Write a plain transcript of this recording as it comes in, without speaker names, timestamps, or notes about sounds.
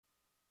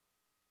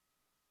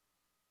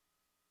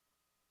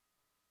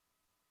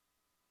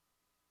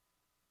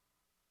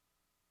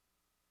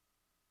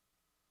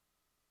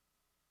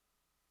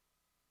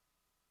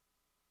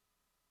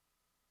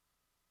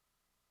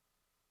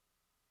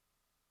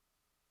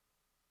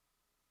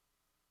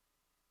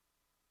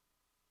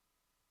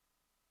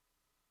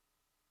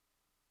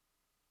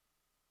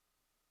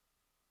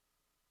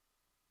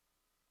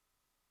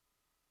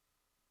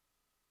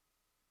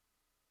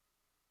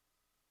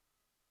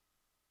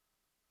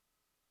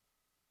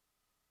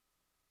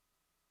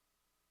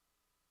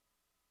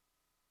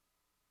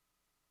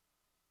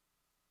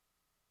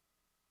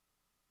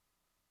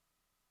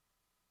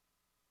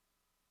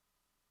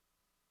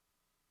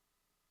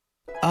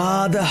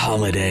Ah, the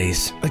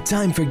holidays. A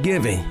time for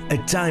giving, a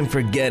time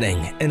for getting,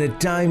 and a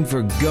time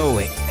for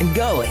going and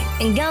going.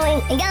 And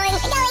going, and going,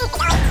 and going, and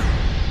going.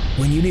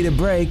 When you need a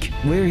break,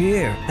 we're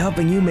here,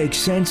 helping you make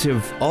sense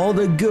of all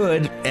the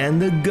good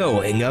and the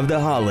going of the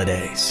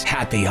holidays.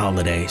 Happy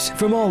holidays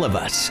from all of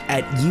us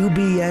at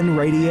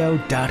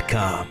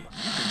ubnradio.com.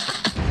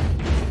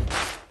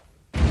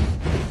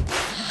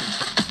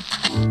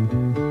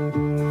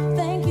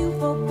 Thank you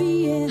for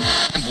being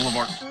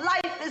Boulevard.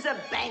 Life is a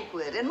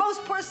banquet, and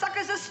most poor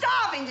suckers are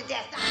starving to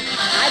death.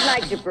 I'd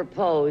like to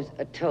propose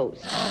a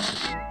toast.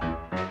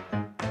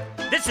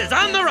 This is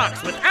On the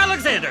Rocks with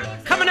Alexander,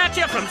 coming at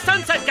you from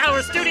Sunset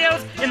Gower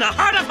Studios in the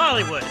heart of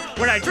Hollywood,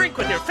 where I drink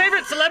with your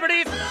favorite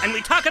celebrities and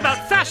we talk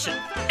about fashion,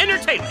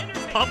 entertainment,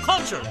 pop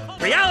culture,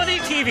 reality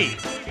TV,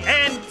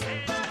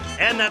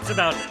 and that's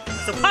about it.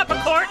 So pop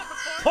a cork,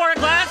 pour a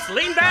glass,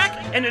 lean back,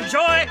 and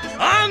enjoy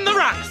On the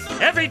Rocks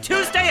every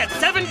Tuesday at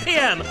 7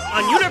 p.m.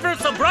 on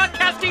Universal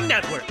Broadcasting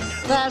Network.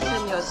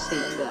 Fasten your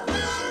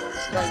seatbelts.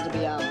 It's going to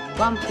be a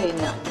bumpy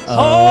night.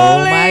 Oh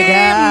my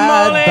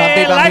God. Moly,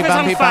 Bumpy, life bumpy, is on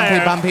bumpy,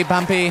 fire. bumpy,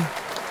 bumpy, bumpy.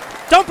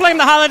 Don't blame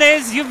the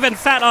holidays. You've been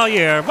fat all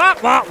year. Wah,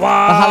 wah,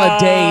 wah. The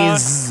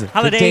holidays.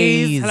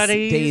 Holidays. The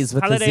Holidays. days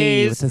with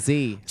Holidays. a Z. With a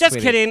Z. Just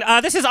sweetie. kidding.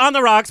 This is On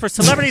the Rocks, where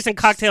celebrities and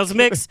cocktails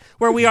mix,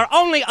 where we are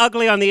only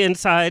ugly on the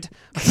inside.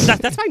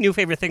 That's my new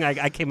favorite thing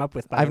I came up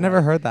with. By I've the way.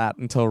 never heard that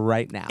until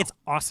right now. It's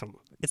awesome.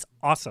 It's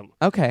awesome.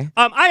 Okay.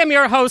 I am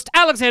your host,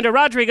 Alexander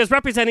Rodriguez,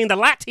 representing the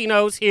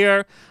Latinos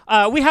here.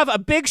 We have a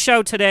big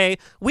show today.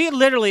 We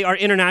literally are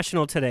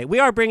international today. We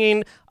are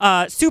bringing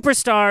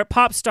superstar,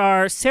 pop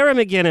star Sarah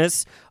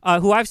McGuinness,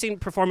 who I've seen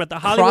perform at the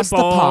Hollywood Across the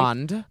Bowl.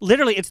 pond.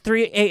 Literally, it's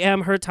 3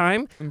 a.m. her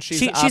time. And she's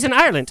she's in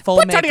Ireland. Full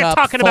What are you makeup,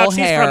 talking full about?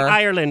 hair, She's from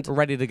Ireland.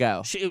 Ready to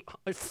go.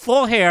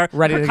 Full hair.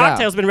 Ready her to go.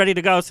 cocktail's been ready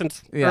to go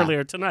since Yeah.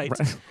 earlier tonight.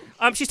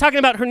 She's talking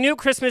about her new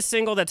Christmas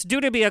single that's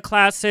due to be a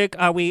classic.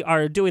 We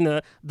are doing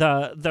the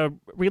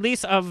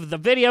release of the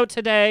video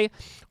today.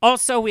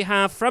 Also, we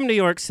have from New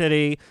York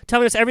City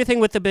telling us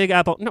everything with the Big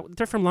Apple. No,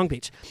 they're from Long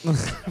Beach.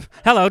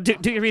 Hello,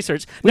 do your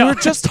research. We were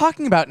just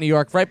talking about New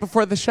York right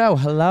before the show.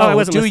 Hello. Oh, I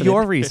wasn't Do listening.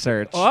 your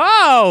research.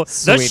 Oh,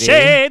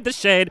 Sweetie. the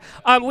shade.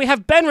 We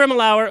have Ben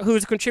Rimalower,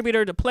 who's a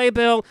contributor to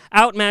Playbill,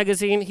 Out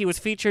Magazine. He was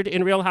featured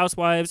in Real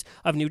Housewives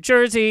of New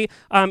Jersey.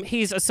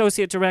 He's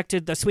associate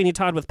directed The Sweeney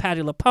Todd with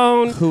Patti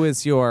LuPone. Who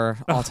is your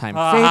all-time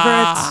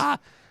favorite?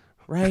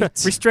 Right.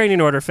 Restraining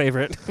order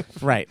favorite.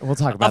 Right. We'll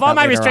talk about Of that all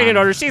my later restraining on.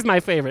 orders, she's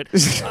my favorite.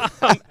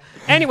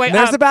 Anyway,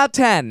 There's about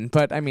 10,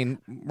 but I mean,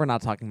 we're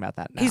not talking about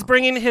that now. he's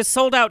bringing his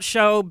sold-out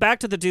show back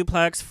to the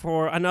Duplex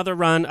for another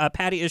run,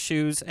 Patty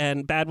Issues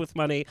and Bad with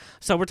Money.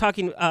 So we're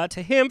talking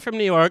to him from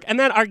New York. And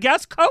then our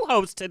guest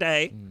co-host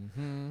today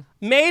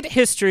made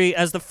history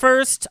as the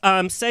first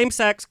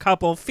same-sex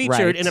couple featured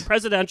Right. in a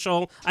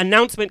presidential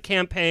announcement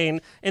campaign.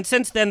 And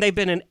since then, they've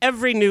been in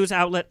every news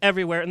outlet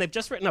everywhere, and they've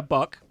just written a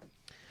book.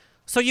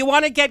 So you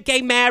want to get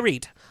gay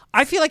married.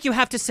 I feel like you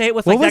have to say it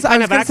with What like was that I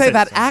kind was of going to accent. say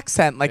that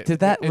accent? Like, did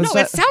that? Was No,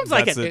 that, it sounds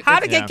like That's it. it. How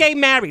to Yeah. get gay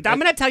married. I'm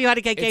going to tell you how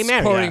to get gay It's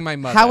married. quoting my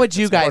mother. How would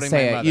you It's guys quoting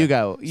say my it? mother. You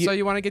go. So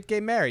you want to get gay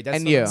married? That's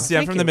And the you. one. See, I'm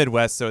Thank from you. the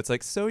Midwest, so it's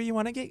like, so you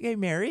want to get gay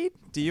married?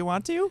 Do you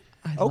want to?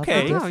 love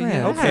Okay. how different.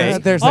 yeah. Okay.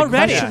 There's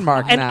Already. a question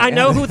mark And now. I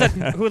know who the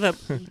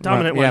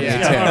dominant Yeah, one me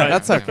is. too. all right.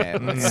 That's okay.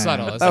 It's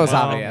subtle. That was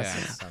subtle. obvious.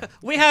 Yeah, it's subtle.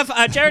 We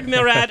have Jared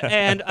Milrad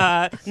and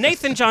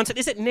Nathan Johnson.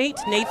 Is it Nate?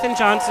 Nathan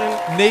Johnson?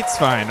 Nate's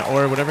fine,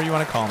 or whatever you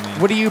want to call me.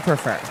 What do you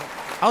prefer?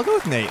 I'll go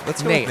with Nate.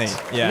 Let's go Nate. with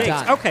Nate. Yeah. Nate.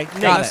 Done. Okay, Got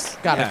Nate. it.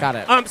 Got Yeah.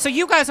 it. Got it. So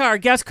you guys are our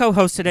guest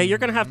co-hosts today. You're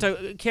going to have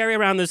to carry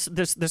around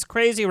this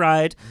crazy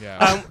ride.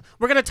 Yeah.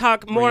 We're going to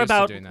talk more used to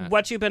about doing that.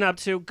 what you've been up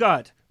to.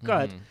 Good.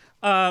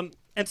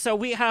 And so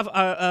we have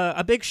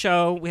a big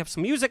show. We have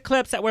some music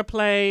clips that we're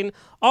playing,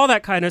 all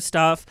that kind of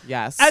stuff.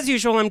 Yes. As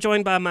usual, I'm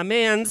joined by my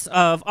mans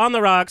of On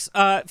the Rocks,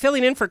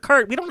 filling in for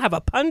Kurt. We don't have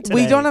a pun today.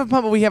 We don't have a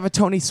pun, but we have a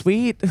Tony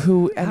Sweet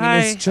who I mean Hi.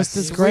 is just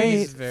as Sweet great.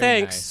 is very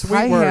Thanks. nice.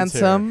 Hi, words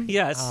handsome.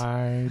 Yes.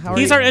 How are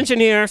He's you? our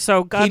engineer,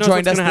 so God He knows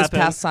joined what's us going to this happen.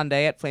 past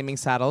Sunday at Flaming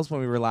Saddles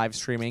when we were live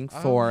streaming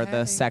for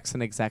the Sex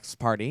and Execs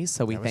party.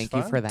 So we That was thank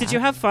you fun. for that. Did you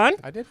have fun?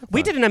 I did have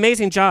We fun. did an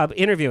amazing job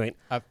interviewing.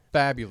 A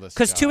fabulous.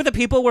 Because two of the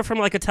people were from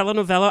like a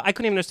telenovela. I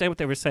couldn't even understand what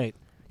they were saying.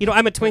 You know,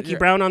 I'm a Twinkie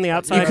Brown on the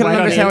outside. You couldn't white on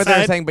the understand what they were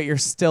inside. saying, but you're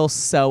still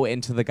so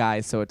into the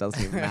guys, so it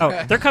doesn't even matter.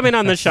 Oh, they're coming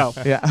on the show.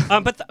 Yeah.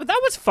 But that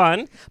was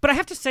fun. But I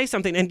have to say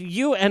something. And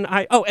you and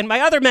I. Oh, and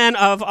my other man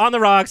of On the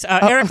Rocks,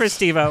 Eric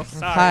Restivo.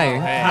 Hi.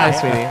 Hi,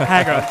 sweetie.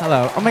 Hi, girl.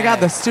 Hello. Oh my God,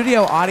 the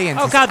studio audience.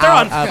 Oh is God, they're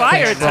out on of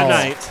fire control.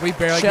 tonight. We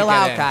barely Chill could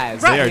get out, in.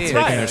 guys. Right, They are that's taking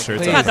right. their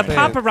shirts Please. off. Yeah, the Please.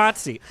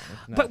 paparazzi.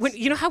 But when,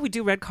 you know how we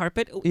do red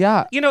carpet?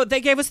 Yeah. You know, they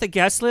gave us the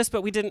guest list,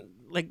 but we didn't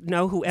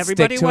know who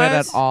everybody Stick to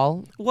was. it at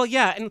all. Well,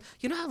 yeah, and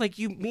you know how like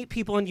you meet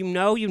people and you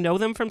know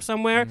them from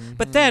somewhere,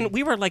 but then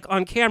we were like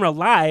on camera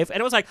live,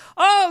 and it was like,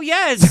 oh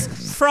yes,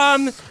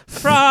 from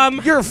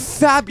You're you're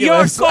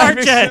fabulous.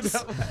 gorgeous.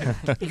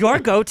 Your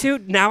go-to.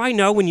 Now I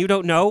know when you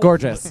don't know.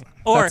 Gorgeous.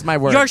 Or That's my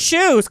word. your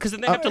shoes, because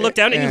then they have to look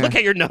down and you look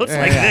at your notes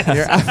like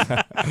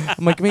this.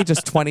 I'm like, give me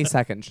just 20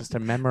 seconds just to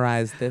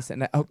memorize this.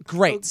 And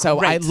great. So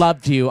I great.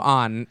 loved you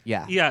on,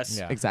 Yes.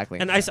 Yeah. exactly.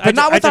 And but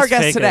not with I our just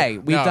guest fake today.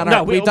 it. We've No. done No,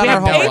 our we done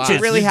have our homework.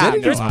 pages. We really You have.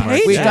 did do homework.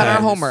 pages. We've done Yeah.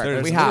 our homework.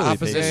 There's We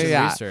have. really pages.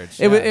 Yeah.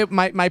 Research,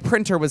 My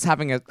printer was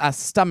having a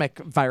stomach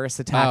virus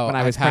attack when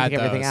I was I've had printing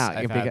everything those. out.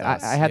 I've Because had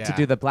those. I had to Yeah.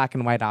 do the black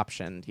and white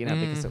option,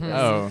 because it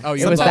was. Oh,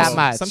 it was that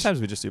much.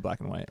 Sometimes we just do black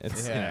and white.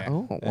 It's Yeah.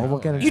 Oh, well, we'll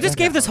get into You just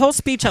that. gave this whole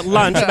speech at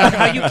lunch about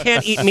how you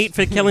can't eat meat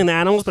for killing the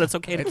animals, but it's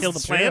okay to kill the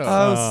true. plants.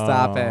 Oh,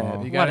 stop it.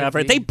 You gotta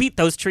Whatever. be- They beat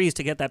those trees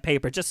to get that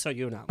paper, just so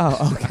you know.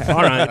 Oh, okay.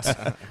 All right.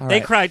 All They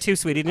right. cried too,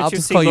 sweetie. Didn't I'll you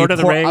just see call you Lord of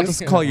the I'll Rings?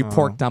 just call you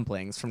pork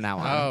dumplings from now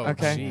on. Oh,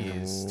 okay.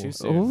 jeez. Too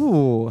soon.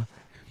 Ooh.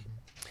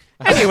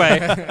 Anyway,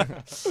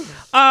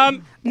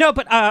 no,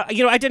 but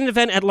I did an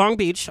event at Long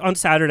Beach on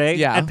Saturday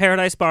Yeah. at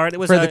Paradise Bar. It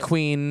was For a the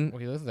Queen.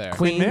 Well, you live there.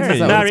 Queens. Mary. is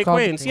that what Mary it's called?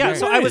 Queens. Yeah, Mary,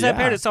 so I was at yeah.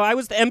 Paradise. So I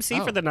was the MC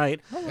for the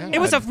night. It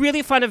was a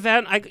really fun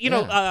event.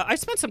 I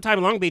spent some time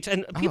in Long Beach,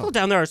 and people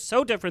down there are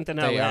so different than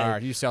They LA. are.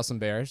 Do you sell some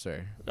bears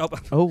or?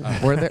 Oh,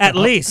 were there? At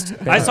least.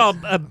 I saw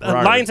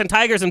lions and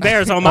tigers and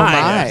bears. Oh my.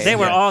 my. They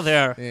were all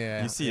there.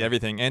 Yeah. You see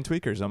everything and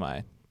tweakers. Oh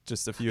my,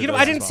 just a few. of You know, those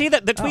I as didn't well. see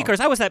the tweakers.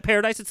 I was at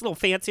Paradise. It's a little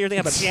fancier. They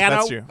have a piano.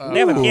 That's true. They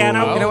have a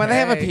piano. You know, when they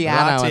have a Okay.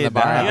 piano in the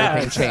bar, Yeah.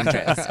 everything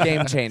changes.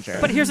 Game changer.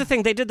 But here's the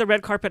thing. They did the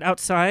red carpet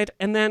outside,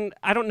 and then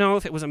I don't know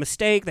if it was a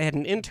mistake. They had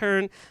an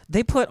intern.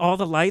 They put all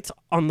the lights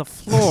on the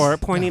floor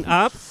pointing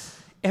up.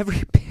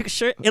 Every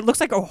picture, it looks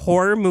like a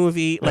horror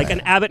movie, like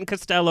an Abbott and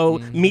Costello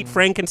Meet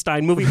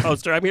Frankenstein movie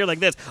poster. I'm here like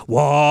this.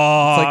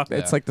 Whoa.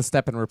 It's like the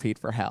step and repeat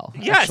for hell.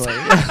 Yes.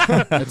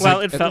 actually.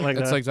 Well, it felt like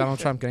It's that. like Donald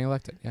Trump getting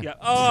elected. Yeah. Yeah.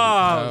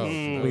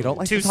 Oh. We don't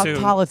like Too to talk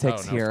soon.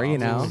 politics Oh, no here, you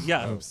know.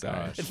 Yeah. Oh,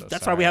 gosh.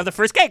 That's why we have the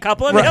first gay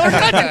couple in the Hillary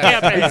Clinton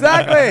campaign.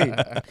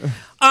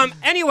 Exactly.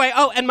 Anyway,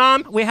 and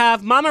Mom, we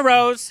have Mama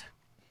Rose.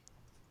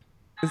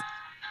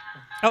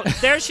 Oh,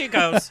 there she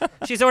goes.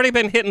 She's already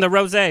been hitting the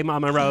rosé,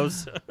 Mama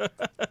Rose.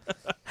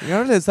 You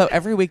know what it is, though?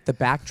 Every week the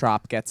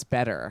backdrop gets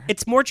better.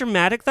 It's more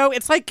dramatic, though.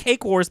 It's like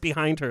Cake Wars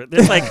behind her.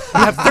 There's like, you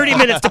have 30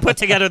 minutes to put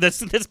together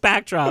this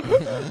backdrop.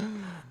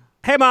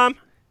 Hey, Mom.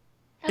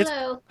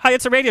 Hello. Hi,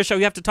 it's a radio show.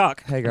 You have to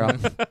talk. Hey, girl.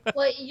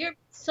 Well, you're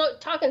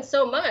talking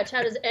so much.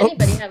 How does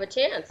anybody have a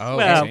chance? Oh,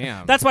 Well,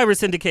 damn. that's why we're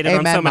syndicated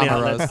on so Amen, many Mama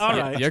outlets. Rose. All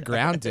right. You're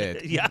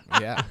grounded. Yeah.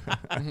 Yeah.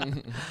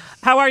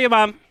 How are you,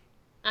 Mom?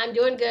 I'm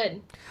doing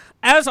good.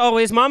 As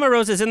always, Mama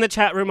Rose is in the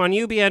chat room on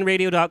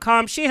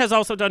ubnradio.com. She has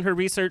also done her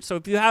research, so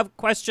if you have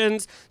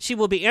questions, she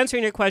will be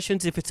answering your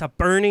questions. If it's a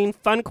burning,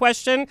 fun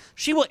question,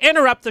 she will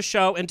interrupt the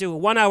show and do a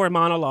 1-hour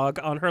monologue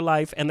on her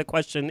life and the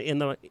question in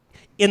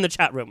the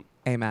chat room.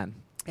 Amen.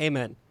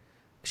 Amen.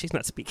 She's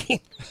not speaking.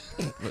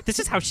 This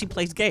is how she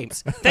plays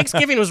games.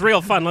 Thanksgiving was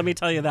real fun, let me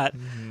tell you that.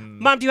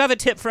 Mom, do you have a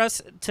tip for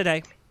us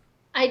today?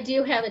 I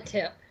do have a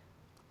tip,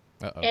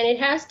 Uh-oh. and it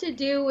has to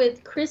do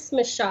with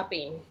Christmas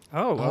shopping.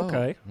 Oh,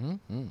 okay.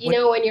 You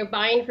know, when you're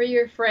buying for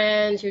your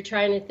friends, you're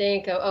trying to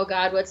think, oh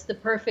God, what's the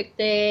perfect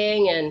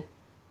thing and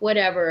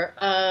whatever.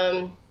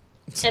 And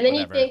then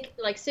you Whatever. think,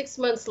 like 6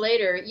 months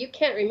later, you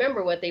can't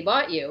remember what they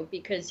bought you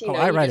because,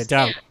 I you write just it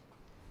down. can't.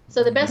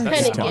 So the best That's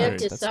kind of smart.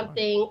 gift is That's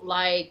something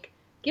like,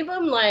 give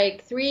them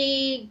like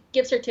 3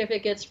 gift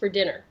certificates for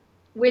dinner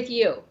with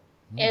you.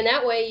 And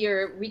that way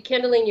you're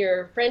rekindling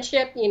your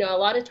friendship. You know, a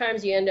lot of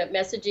times you end up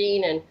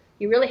messaging and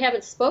you really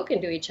haven't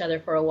spoken to each other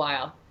for a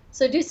while.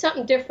 So do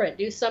something different.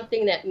 Do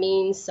something that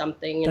means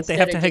something. That they instead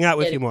have to of hang just out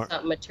with you getting more.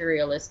 Something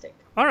materialistic.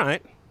 All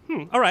right.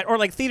 All right. Or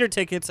like theater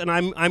tickets, and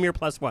I'm your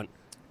 +1.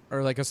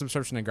 Or like a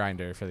subscription to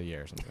Grindr for the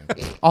year or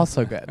something.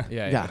 Also good.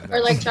 Yeah.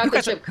 Or like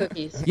chocolate chip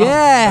cookies.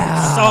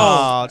 Yeah.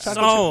 Sold. chocolate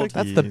Sold. chip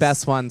That's the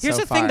best one Here's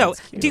so the thing, far. though.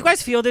 It's cute. Do you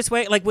guys feel this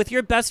way? Like with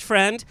your best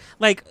friend,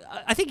 like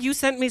I think you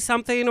sent me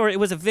something, or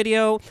it was a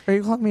video. Are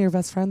you calling me your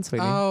best friend,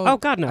 sweetie? Oh,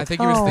 God, no. I think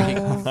you were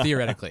thinking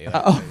theoretically.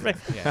 Like,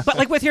 yeah. But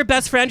like with your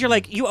best friend, you're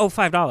like, you owe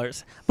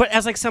 $5. But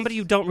as like somebody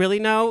you don't really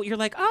know, you're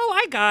like, oh,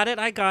 I got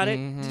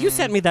it. You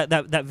sent me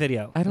that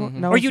video. I don't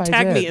know Or if you I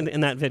tagged me did.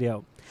 in that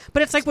video.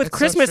 But it's like with It's so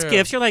Christmas true.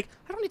 gifts, you're like,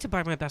 I don't need to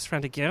buy my best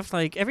friend a gift.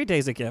 Like every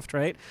day's a gift,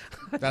 right?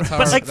 That's how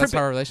But our, like that's for-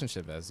 how our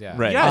relationship is. Yeah.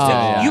 Right.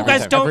 Yes, Oh. you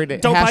guys don't Every day-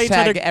 don't buy each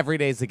hashtag other. every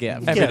day's a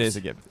gift. Every Gifts. day's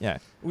a gift. Yeah.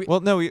 Well,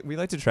 no, we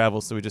like to travel,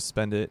 so we just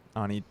spend it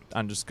on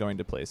just going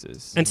to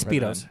places. And rather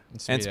Speedos.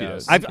 than- And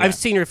Speedos. I've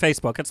seen your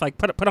Facebook. It's like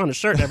put on a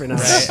shirt every now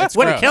and Right. then. It's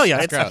Wouldn't gross. kill you.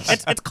 It's gross.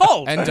 It's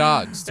cold. And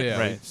dogs too.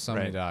 Right, So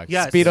many right. dogs.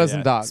 Yes. Speedos Yeah.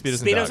 and dogs.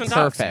 Speedos Speedos and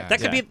dogs. Perfect.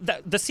 That could Yeah.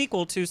 be the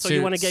sequel to So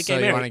You Want to Get so Gay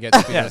you Married. want to get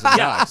Speedos and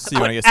Yeah. dogs. So you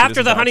want to get After Speedos the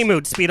and dogs?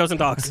 honeymoon, Speedos and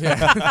dogs.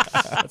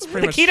 That's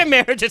pretty The much. key to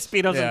marriage is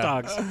Speedos and Yeah.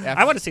 dogs. After-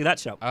 I want to see that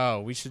show. Oh,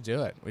 we should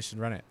do it. We should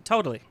run it.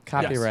 Totally.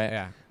 Copyright. Yes.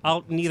 Yeah.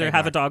 I'll neither Trademark.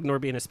 have a dog nor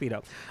be in a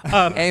Speedo.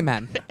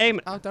 Amen.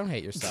 Amen. Oh, don't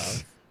hate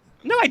yourself.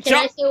 No, I Can I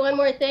don't. say one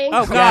more thing?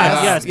 Oh,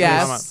 God. Yes.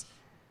 Yes.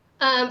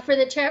 Yes. For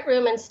the chat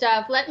room and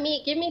stuff,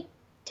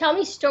 tell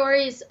me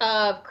stories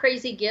of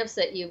crazy gifts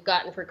that you've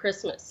gotten for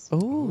Christmas.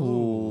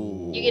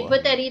 Ooh. You can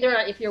put that either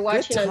if you're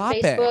watching on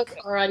topic. Facebook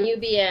or on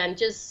UBN.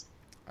 Just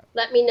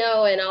let me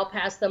know and I'll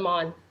pass them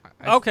on.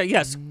 Okay,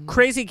 yes.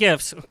 Crazy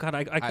gifts. Oh, God,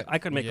 I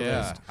could make a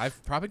list.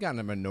 I've probably gotten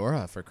a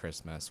menorah for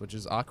Christmas, which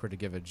is awkward to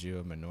give a Jew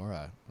a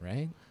menorah,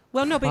 right?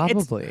 Well, no, but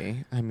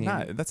Probably. I mean,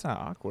 That's not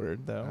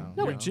awkward, though.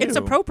 No, You're a it's Jew.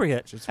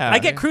 appropriate. Yeah. I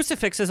get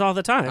crucifixes all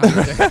the time.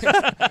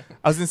 I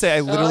was going to say, I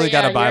literally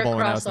got a Bible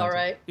when I was 19. all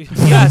right.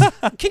 Yes.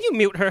 Can you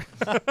mute her?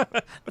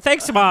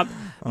 Thanks, Mom.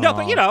 No,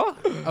 but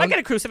I get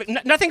a crucifix.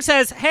 Nothing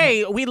says,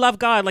 "Hey, we love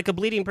God," like a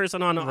bleeding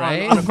person on a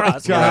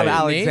cross. God, Right.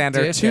 Alexander,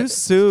 Nate did too get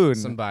soon.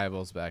 Some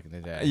Bibles back in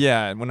the day.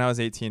 Yeah, when I was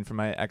 18 from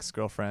my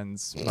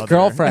ex-girlfriend's mother.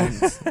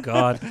 Girlfriends.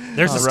 God,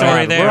 there's a Right.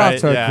 story there. We're off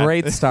to Yeah. a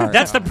great start.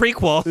 That's the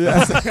prequel.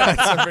 That's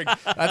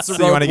the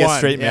So you want to get Rogue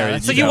straight One.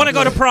 married. So you want to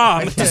go to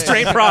prom, to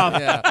straight prom.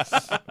 Yeah,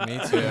 me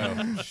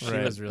too. She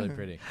was really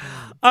pretty.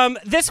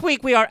 This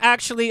week we are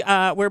actually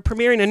we're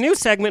premiering a new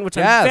segment, which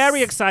Yes. I'm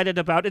very excited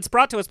about. It's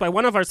brought to us by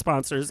one of our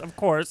sponsors, of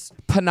course.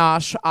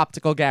 Panache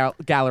Optical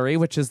Gallery,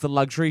 which is the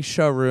luxury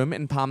showroom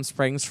in Palm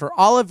Springs for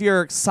all of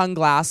your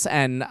sunglass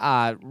and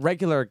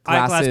regular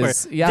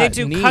glasses. Eyeglassware. They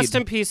do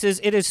custom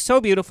pieces. It is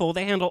so beautiful.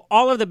 They handle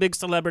all of the big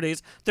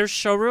celebrities. Their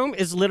showroom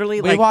is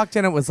literally We walked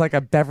in, it was like a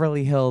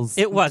Beverly Hills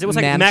It was like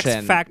Max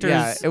mansion. Factor's.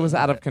 Yeah, it was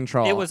out of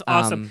control. It was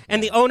awesome.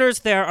 And the owners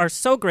there are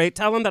so great.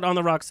 Tell them that On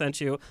the Rock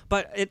sent you.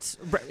 But it's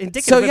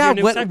indicative So of yeah, your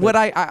new what segment.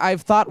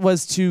 I've thought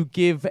was to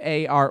give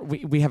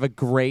we have a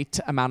great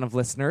amount of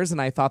listeners,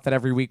 and I thought that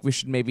every week we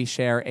should maybe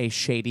share a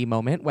shady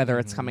moment, whether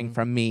it's coming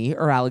from me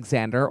or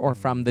Alexander or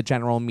from the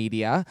general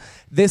media.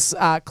 This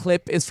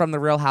clip is from the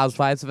Real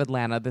Housewives of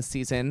Atlanta this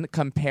season,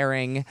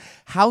 comparing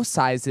house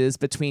sizes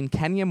between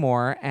Kenya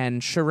Moore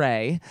and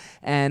Sheree,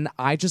 and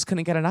I just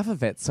couldn't get enough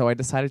of it, so I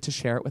decided to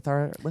share it with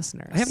our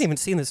listeners. I haven't even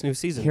seen this new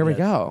season. Here we yet.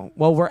 go.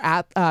 Well, we're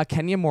at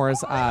Kenya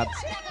Moore's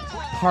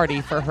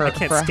party for her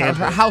can't stand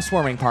her her.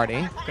 housewarming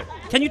party.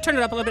 Can you turn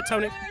it up a little bit,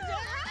 Tony?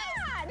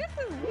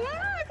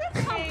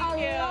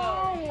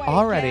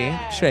 Already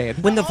shade.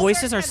 When the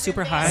voices are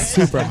super high.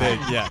 Super big.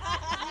 Yeah.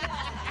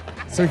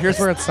 So here's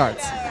where it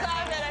starts.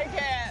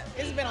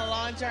 It's been a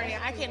long journey.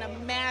 I can't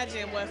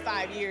imagine what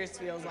 5 years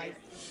feels like.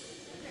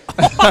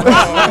 It's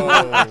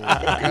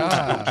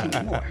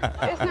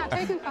not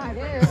taking 5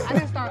 years.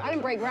 I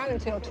didn't break ground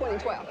until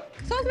 2012.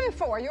 So it's been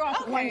 4. You're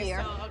off 1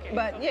 year.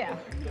 But yeah.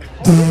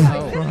 This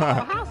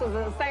house is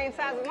the same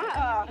size as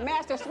my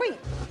master suite.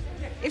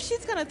 If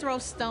she's gonna throw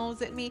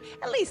stones at me,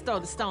 at least throw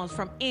the stones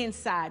from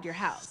inside your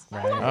house.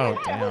 Right. Oh,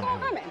 damn.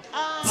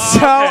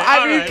 So,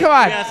 I mean, come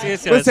on.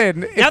 Yes.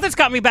 Listen. Now that's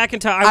got me back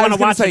into. I I want was to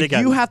gonna watch say, it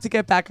again. you have to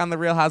get back on the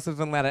Real House of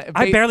Atlanta.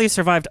 I barely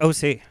survived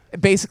OC.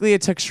 Basically,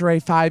 it took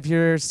Sheree 5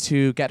 years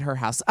to get her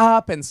house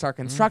up and start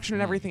construction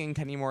and everything, and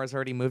Kenya Moore has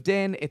already moved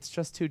in. It's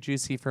just too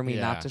juicy for me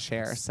not to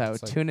share. So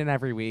it's like- tune in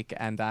every week,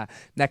 and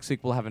next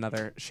week we'll have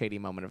another shady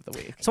moment of the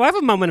week. So I have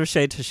a moment of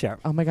shade to share.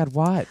 Oh my God,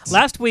 what?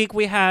 Last week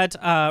we had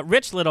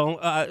Rich Little,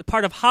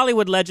 part of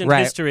Hollywood legend Right.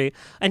 history,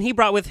 and he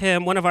brought with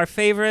him one of our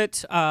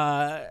favorite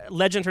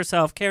legend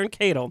herself, Karen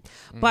Cadle.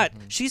 But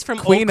she's from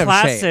Queen old of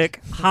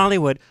classic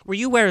Hollywood, where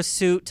you wear a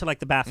suit to like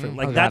the bathroom.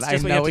 Like Oh that's God,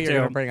 just I what know you what have you're to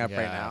gonna do. bring up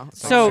right now.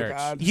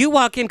 So you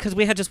walk in because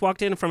we had just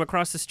walked in from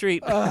across the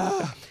street.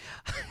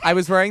 I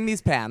was wearing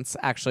these pants,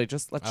 actually.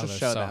 Let's just they're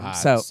show so them. high.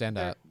 So Stand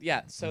up.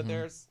 Yeah. So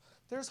there's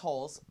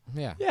holes.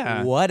 Yeah.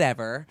 Yeah.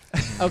 Whatever.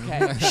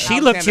 Okay. She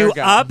looked you Alexander,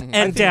 go. up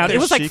and down. It They're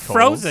was like chic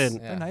Frozen.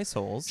 holes. They're nice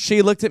holes.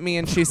 She looked at me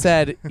and she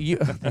said, "You."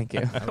 Thank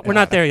you. We're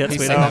not there yet, He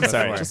sweetie. said Oh, that I'm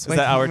sorry. before. Is wait,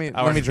 that our, let me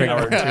our drink.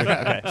 our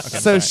okay.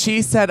 So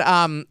she said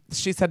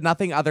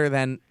nothing other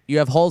than, "You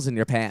have holes in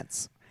your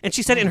pants." And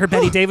she said it in her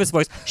Betty Davis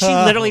voice. She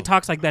literally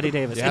talks like Betty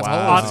Davis. Yeah, It's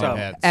wow.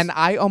 awesome. And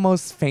I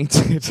almost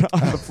fainted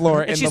on the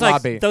floor And in she's the like,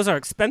 lobby. those are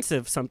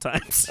expensive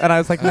sometimes. And I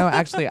was like, no,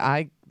 actually,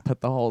 I put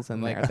the holes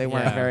in there. They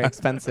weren't yeah. very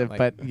expensive,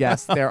 but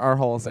yes, there are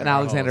holes. And There are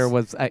Alexander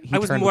holes. was, he I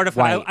was turned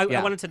mortified. white.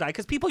 I wanted to die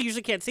because people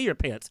usually can't see your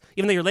pants,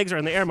 even though your legs are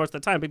in the air most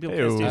of the time. But people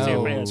can't see your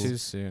Oh, pants. too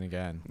soon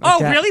again. Oh,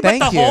 Okay, really? thank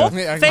But the you. whole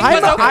Yeah, thing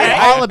I'm, was okay?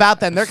 I'm all about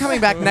them. They're coming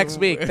back next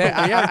week.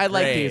 I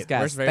like Great. these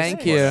guys. We're very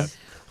Thank you. supportive.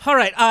 All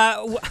right.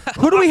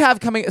 Who do we have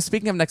coming?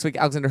 Speaking of next week,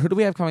 Alexander, who do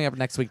we have coming up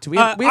next week? Do we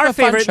have our a fun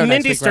favorite, show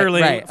Mindy next week, right?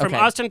 Sterling Right, from okay.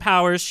 Austin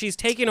Powers. She's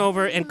taking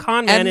over, and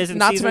Con Man And is in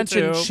not to season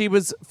mention, 2. she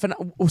was.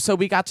 So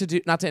we got to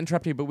do. Not to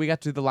interrupt you, but we got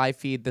to do the live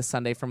feed this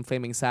Sunday from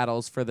Flaming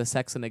Saddles for the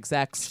Sex and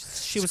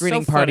Execs She was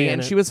screening so party, funny in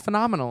and it. she was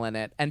phenomenal in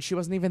it. And she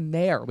wasn't even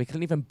there. We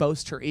couldn't even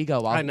boast her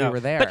ego while I know. we were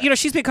there. But,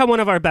 she's become one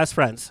of our best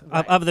friends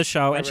of the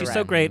show, and she's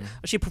so great.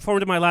 She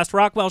performed in my last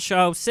Rockwell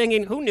show,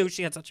 singing. Who knew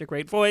she had such a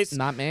great voice?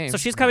 Not me. So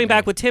she's coming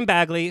back with Tim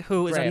Bagley,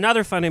 who is Great.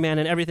 another funny man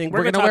and everything. we're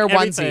gonna gonna wear talk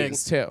everything.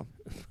 onesies too.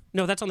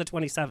 No, that's on the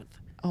 27th.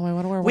 Oh, I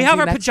want to wear. We onesie have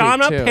our next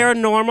pajama week, too.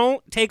 paranormal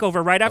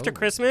takeover right after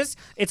Christmas.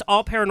 It's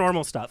all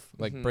paranormal stuff.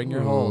 Like, bring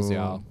your holes,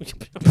 y'all.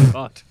 Oh,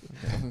 God.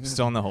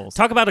 Still in the holes.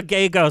 Talk about a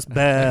gay ghost.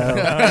 Bell.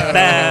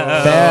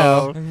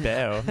 Bell.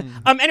 Bell.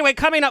 Anyway,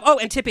 coming up. Oh,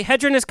 and Tippi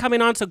Hedren is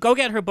coming on, so go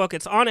get her book.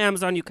 It's on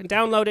Amazon. You can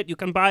download it. You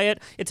can buy it.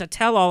 It's a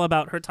tell-all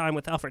about her time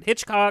with Alfred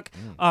Hitchcock,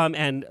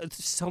 and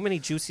so many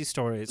juicy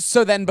stories.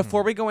 So then,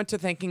 before we go into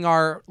thanking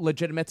our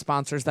legitimate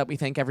sponsors that we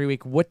thank every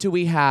week, what do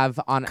we have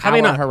on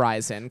Coming our up.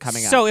 horizon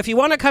coming up? So if you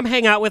want to come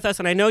hang out out with us,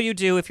 and I know you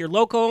do if you're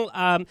local.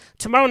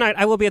 Tomorrow night,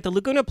 I will be at the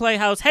Laguna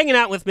Playhouse hanging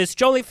out with Miss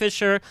Jolie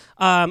Fisher,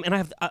 and I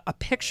have a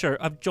picture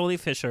of Jolie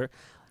Fisher.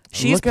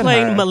 She's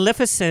playing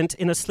Maleficent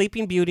in a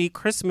Sleeping Beauty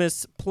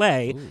Christmas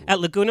play at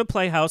Laguna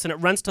Playhouse, and it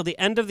runs till the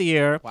end of the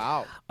year.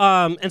 Wow.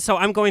 And so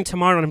I'm going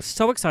tomorrow, and I'm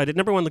so excited.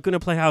 Number one, Laguna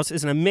Playhouse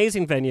is an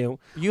amazing venue.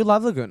 You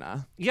love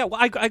Laguna. Yeah, well,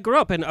 I grew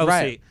up in OC.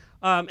 Right.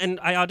 And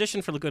I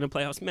auditioned for Laguna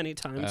Playhouse many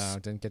times. Oh,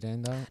 didn't get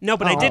in, though? No,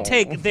 but I did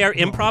take their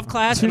improv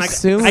class. Too and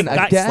soon I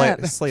got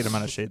again. Slight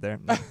amount of shade there.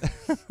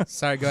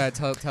 Sorry, go ahead.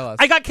 Tell us.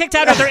 I got kicked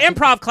out of their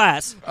improv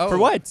class. For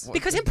what?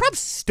 Because improv's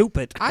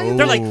stupid.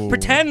 They're like,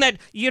 pretend that,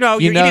 you're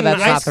eating that's an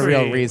not ice the cream.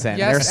 real reason.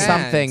 Yes, There's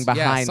something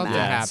behind something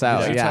that.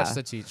 happened. So, You yeah. touched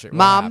the teacher. What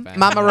Mom, happened?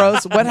 Mama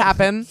Rose, what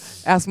happened?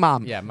 Ask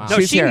Mom. Yeah, Mom. No,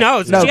 She's she here.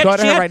 knows. No, She go had-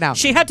 to she her had- right now.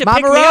 she had to Mama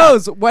pick me up.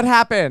 Rose, what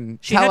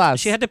happened? Tell us.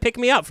 She had to pick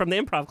me up from the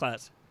improv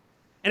class.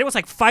 And it was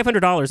like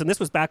 $500, and this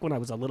was back when I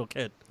was a little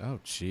kid. Oh,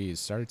 jeez.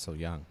 Started so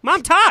young.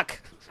 Mom,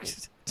 talk!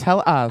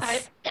 Tell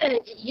us.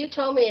 You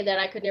told me that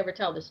I could never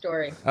tell the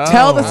story.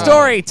 Tell the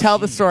story. Tell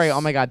the story.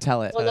 Oh, my God,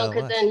 tell it. Well, no,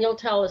 because then you'll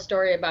tell a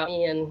story about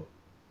me and...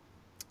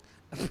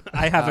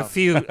 I have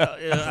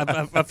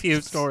a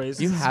few stories.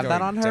 You have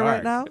that on her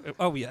right now?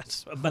 Oh,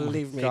 yes.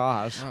 Believe me.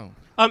 Gosh. Oh.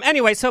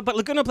 Anyway, but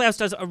Laguna Playhouse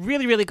does a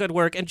really, really good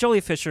work, and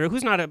Jolie Fisher,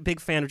 who's not a big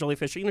fan of Jolie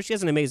Fisher, she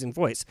has an amazing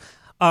voice.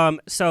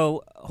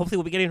 So hopefully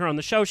we'll be getting her on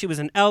the show. She was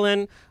in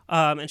Ellen,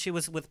 and she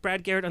was with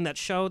Brad Garrett on that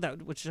show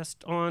that was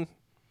just on.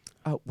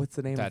 Oh, what's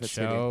the name That of it?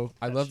 show.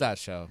 I love that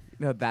show.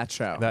 No, that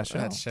show. That show.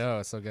 That show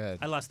is so good.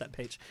 I lost that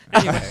page.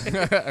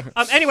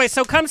 Anyway,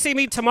 so come see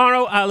me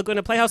tomorrow,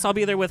 Laguna Playhouse. I'll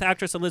be there with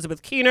actress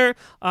Elizabeth Keener,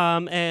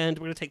 and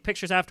we're going to take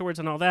pictures afterwards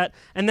and all that.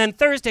 And then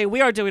Thursday,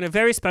 we are doing a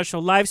very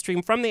special live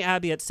stream from the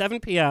Abbey at 7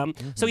 p.m.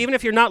 So even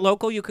if you're not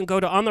local, you can go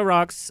to On the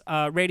Rocks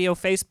radio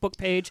Facebook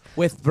page.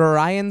 With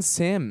Brian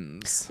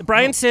Sims.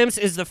 Brian Sims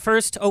is the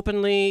first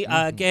openly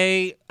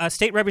gay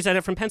state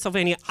representative from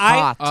Pennsylvania.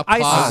 Hot.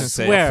 I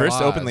swear. First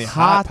openly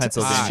hot Pennsylvania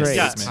straight.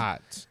 statesman.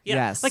 Hot. Yeah.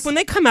 Yes. Like when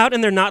they come out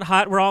and they're not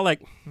hot, we're all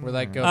like, We're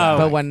like, go Oh. back.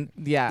 But when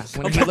he looks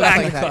go like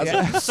back. that,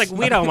 yeah. It's like,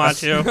 we don't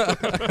want you.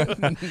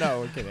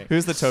 No, we're kidding.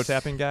 Who's the toe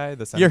tapping guy?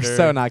 The You're senator?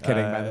 so not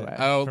kidding, by the way.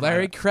 Oh, From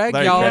Larry Craig,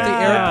 Larry y'all, Craig. at the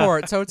Yeah.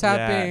 airport. Toe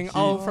tapping.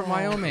 Yeah. From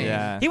Wyoming.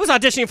 Yeah. He was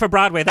auditioning for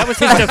Broadway. That was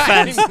his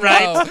defense,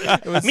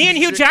 right? Me and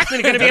Hugh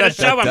Jackman are going to be in a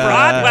show on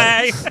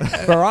Broadway.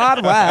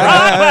 Broadway.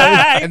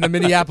 Broadway. In the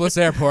Minneapolis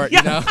airport,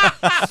 you know.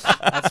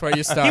 That's where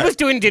you start. He was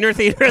doing dinner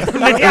theater at the It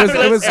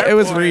Minneapolis was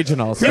airport.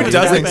 regional. Who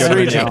doesn't go to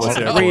regional? Minneapolis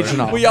Airport?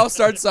 Regional. We all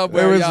start It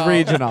somewhere. was y'all.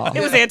 regional.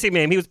 It was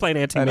anti-meme. He was playing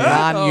A anti-meme.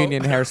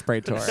 non-union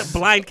hairspray tour.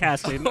 Blind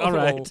casting. All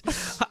right.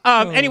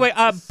 Anyway,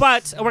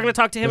 but we're going to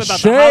talk to him about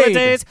Shade. the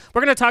holidays.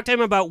 We're going to talk to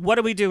him about what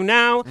do we do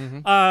now.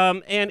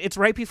 And it's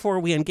right before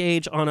we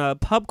engage on a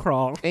pub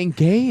crawl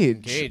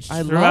Engaged.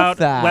 I throughout love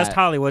that. West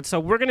Hollywood. So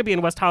we're going to be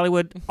in West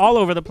Hollywood all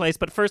over the place.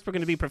 But first, we're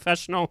going to be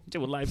professional,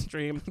 do a live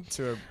stream.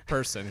 To a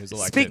person who's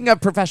elected. Speaking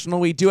of professional,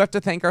 we do have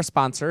to thank our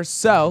sponsors.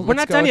 So We're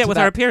not done yet with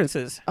our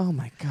appearances. Oh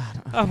my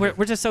God. Oh,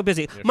 we're just so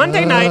busy.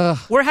 Monday night,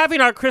 we're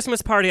having our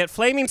Christmas party at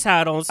Flaming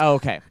Saddles. Oh,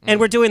 okay. And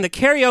we're doing the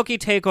karaoke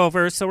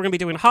takeover. So we're going to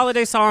be doing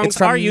holiday songs, It's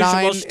from our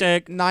usual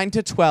shtick. 9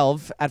 to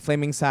 12 at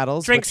Flaming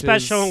Saddles. Drink which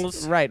specials.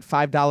 Is, right,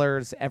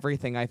 $5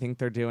 everything I think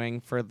they're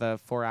doing for the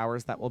 4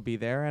 hours that we'll be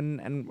there.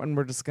 And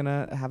we're just going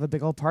to have a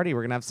big old party.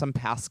 We're going to have some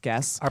past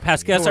guests. Our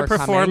past guests who are coming,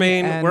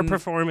 performing. We're and-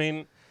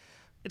 performing.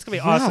 It's going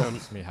to be Yeah. awesome.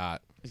 It's gonna be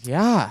hot.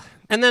 Yeah.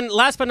 And then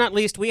last but not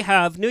least, we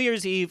have New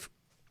Year's Eve.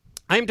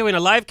 I'm doing a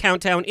live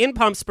countdown in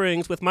Palm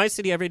Springs with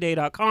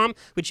mycityeveryday.com,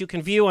 which you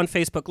can view on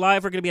Facebook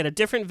Live. We're going to be at a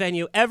different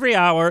venue every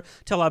hour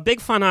till our big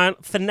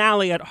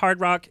finale at Hard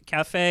Rock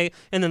Cafe.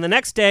 And then the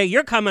next day,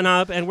 you're coming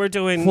up, and we're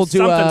doing We'll do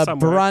something a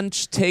somewhere.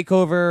 brunch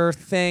takeover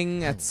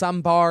thing at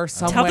some bar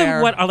somewhere. Tell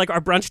them what our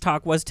brunch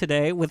talk was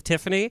today with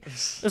Tiffany.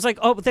 It was like,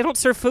 oh, but they don't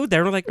serve food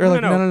there. We're like, You're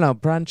no, like, no.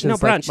 Brunch is No,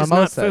 like brunch is not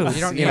mimosas. food.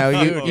 You don't You need know,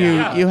 food. you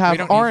Yeah. you We have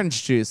don't need-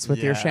 orange juice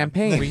with your Yeah.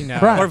 champagne. We know.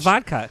 Brunch. Or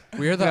vodka.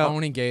 We're the No.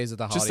 only gays at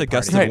the holiday Just a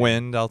gust party. of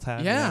wind, I'll tap.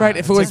 Yeah. Right,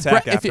 if it was Tic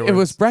Tac if it was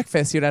afterwards.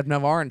 breakfast, you'd have no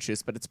orange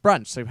juice, but it's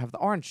brunch, so you have the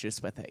orange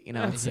juice with it. You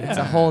know, it's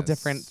a whole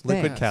different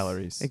thing. Liquid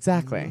calories.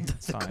 Exactly.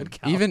 It's fine.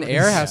 Even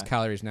air has Yeah.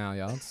 calories now,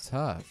 y'all. It's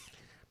tough.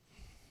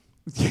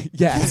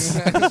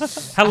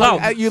 Yes. Hello.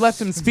 You left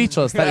him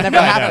speechless. That never I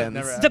know, happens.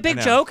 never. The big I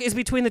know. joke is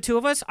between the two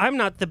of us, I'm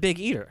not the big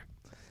eater.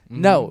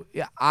 No,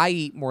 yeah, I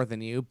eat more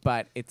than you,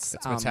 but it's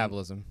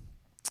Metabolism.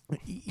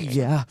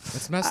 Yeah.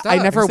 It's messed I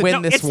up. never It's- win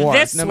No, this it's war,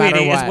 this, no matter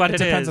sweetie, what. is what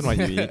It it depends is. on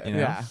what you eat. You know?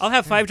 Yeah. I'll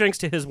have 5 drinks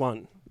to his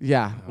 1.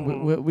 Yeah,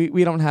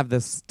 we don't have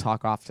this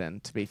talk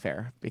often, to be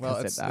fair,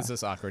 because Well, it's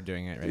just awkward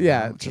doing it right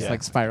yeah, now. just Yeah.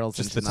 like spirals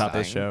Just into the top of the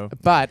nothing. show.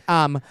 But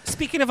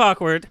Speaking of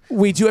awkward,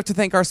 we do have to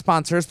thank our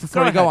sponsors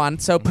before Go we go ahead. on.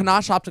 So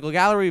Panache Optical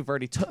Gallery, we've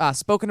already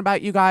spoken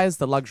about you guys,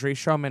 the luxury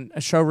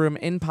showroom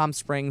in Palm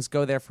Springs.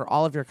 Go there for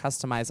all of your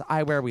customized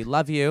eyewear. We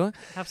love you.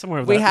 have some more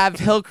of We that. have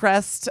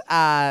Hillcrest,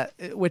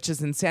 which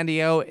is in San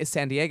Diego. It's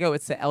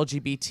the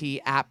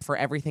LGBT app for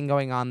everything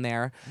going on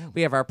there.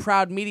 We have our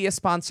proud media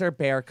sponsor,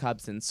 Bear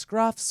Cubs and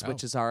Scruffs,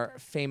 which is our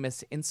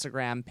famous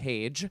Instagram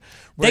page.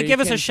 where They you give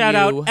us can a shout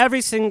view out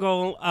every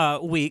single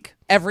week.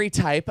 every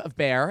type of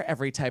bear,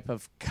 every type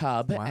of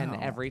cub, and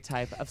every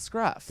type of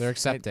scruff. They're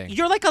accepting.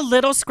 You're like a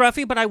little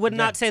scruffy, but I would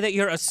not say that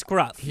you're a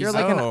scruff. You're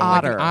like an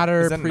otter.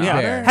 Otter Is that an pre-bear.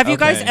 otter? Have you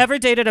guys ever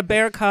dated a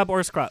bear, cub,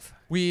 or scruff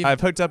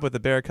I've hooked up with a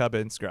bear cub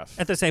and scruff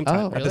at the same time?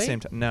 Oh, at the really? same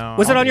time. No.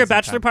 Was I it don't on think your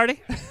it's the bachelor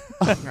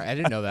time. party? I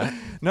didn't know that.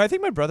 No, I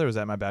think my brother was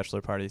at my bachelor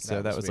party,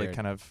 so that was like weird.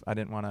 kind of. I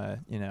didn't want to,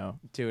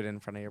 Do it in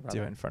front of your brother.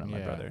 do it in front of my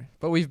brother.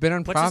 But we've been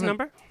on What's his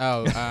number?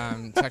 Oh,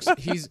 text.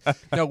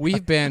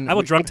 We've been. I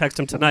will drunk text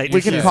him tonight.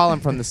 We can should. call him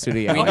from the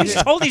studio. Oh, you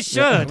totally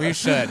should. We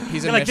should.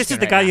 He's You're in like, this is Michigan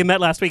the right guy now. you met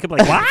last week. I'm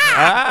like, wow.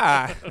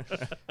 Ah.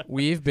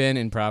 We've been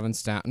in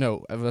Provincetown.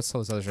 No, let's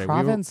tell this other story.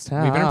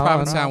 Provincetown. We've been in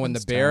Provincetown when the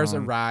bears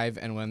Provincetown. arrive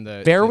and when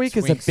the Bear the Week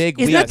is a twinks- big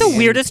Isn't week. that the in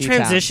weirdest T-Town.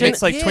 transition?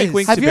 It's like It Twink is.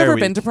 Winks Have to you Bear ever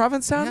Week. been to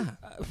Provincetown,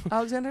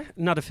 Alexander?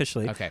 Not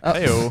officially. Okay.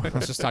 Ew.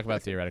 Let's just talk about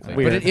it theoretically.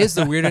 Weird. But it is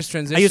the weirdest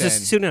transition. I use a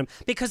pseudonym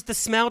because the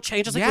smell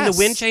changes. Like when the Yes.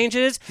 wind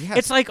changes, Yes.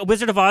 it's like a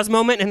Wizard of Oz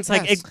moment, and it's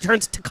like Yes. it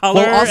turns to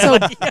color. Well, also,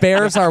 and, like,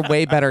 bears are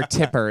way better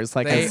tippers.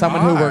 Like, They as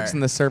someone who are. works in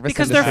the service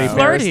Because they're industry,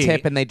 bears flirty.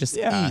 tip and they just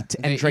Yeah. eat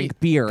and They drink eat.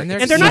 beer. And they're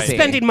and they're not Easy.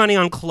 spending money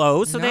on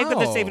clothes, so they're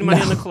No. saving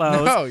money on the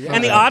clothes. No, yeah.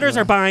 And the otters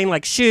are buying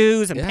like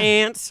shoes and Yeah.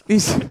 pants.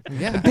 These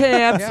Yeah.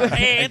 pants. Yeah. And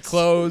Pants.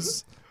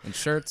 clothes and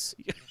shirts.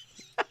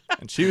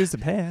 And shoes the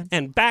pants.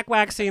 And back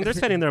waxing, they're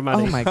spending their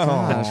money. Oh my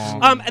gosh.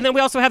 And then we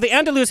also have the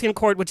Andalusian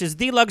Court, which is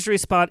the luxury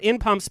spot in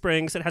Palm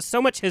Springs. It has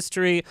so much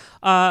history.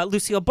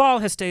 Lucille Ball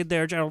has stayed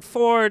there, Gerald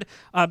Ford,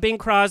 Bing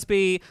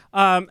Crosby,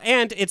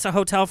 and it's a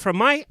hotel from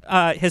my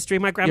history.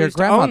 My grandma Your used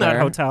to own that grandmother.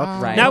 hotel.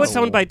 Oh. Right. Now it's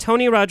owned by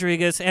Tony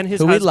Rodriguez and his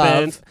Who we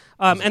husband.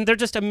 love. And they're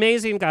just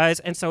amazing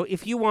guys. And so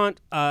if you want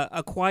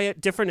a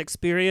quiet, different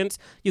experience,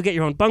 you get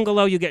your own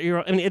bungalow. You get your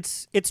own. I mean,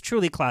 it's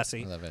truly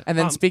classy. I love it. And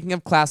then speaking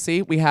of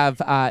classy, we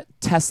have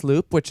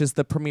Tesloop, which is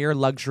the premier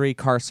luxury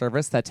car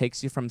service that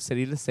takes you from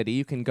city to city.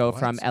 You can go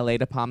from LA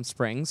to Palm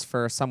Springs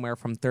for somewhere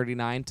from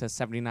 $39 to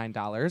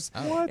 $79.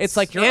 It's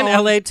like your And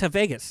own, LA to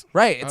Vegas.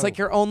 right. It's like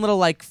your own little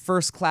like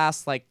first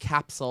class like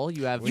capsule.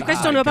 You have You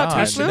guys don't know about God,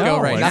 Tesla? no.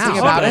 Go right Nothing now.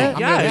 about Okay. it.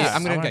 Yeah.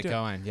 I'm I gonna wanna get do it.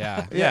 going.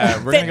 Yeah.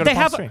 Yeah, we're gonna go to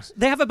Palm Springs.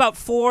 They have about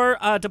 4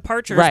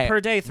 departures Right. per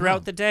day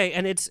throughout the day,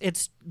 and it's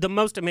the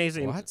most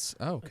amazing. What?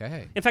 Oh,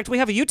 okay. In fact, we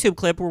have a YouTube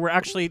clip where we're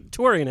actually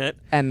touring it,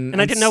 And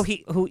I didn't know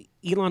who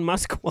Elon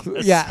Musk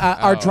was. Yeah,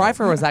 our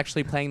driver was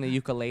actually playing the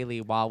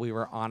ukulele while we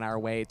were on our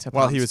way to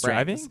While Palm he was Springs.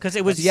 driving? because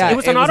it was Yeah, it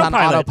was on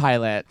autopilot.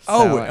 autopilot.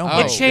 Oh, so- oh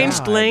my It changed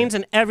God. lanes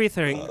and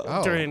everything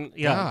Oh, during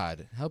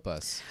God, help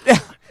us.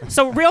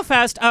 So real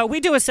fast, we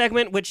do a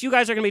segment which you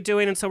guys are going to be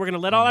doing, and so we're going to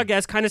let all our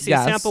guests kind of see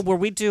Yes. a sample where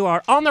we do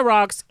our on the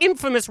rocks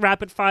infamous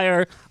rapid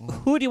fire.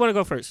 Who do you want to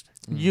go first?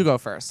 You go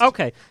first.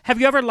 Okay. Have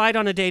you ever lied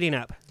on a dating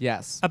app?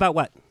 Yes. About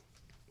what?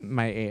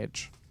 My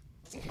age.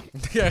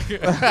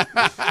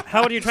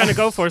 How old are you trying to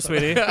go for,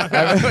 sweetie?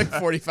 I'm like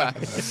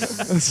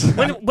 45.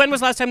 when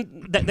was last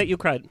time that you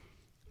cried?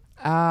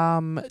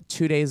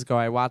 2 days ago,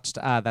 I watched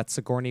that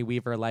Sigourney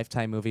Weaver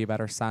Lifetime movie about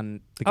her son,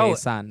 the gay Oh,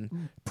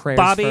 son. Prayers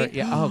Bobby? For,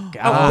 yeah. Oh Oh,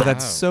 God.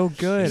 that's so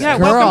good. Yeah,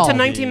 Girl, welcome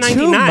to too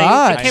 1999.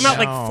 much. It came out I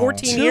like know.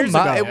 14 Too years mu-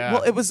 ago. it-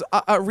 Well, it was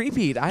a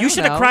repeat. You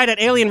should have cried at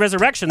Alien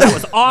Resurrection. That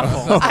was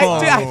awful.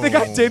 I think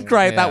I did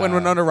cry at that when Yeah.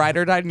 Winona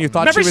Ryder died, and you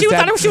thought Remember, she was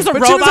dead. thought she was a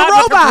But robot. She was a with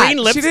her robot. green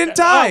lips. She didn't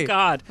die. Oh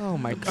God. Oh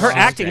my God. Her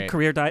acting great.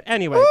 career died.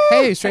 Anyway.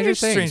 Hey, Stranger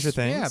Things. Stranger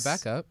Things. Yeah,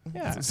 back up.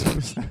 Yeah.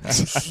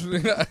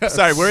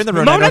 Sorry, we're in the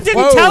Mona Rimalower.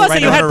 didn't tell us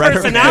that you had Winona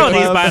Ryder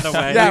personalities, Club. by the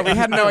way. Yeah, we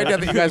had no idea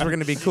that you guys were going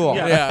to be cool.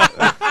 Yeah.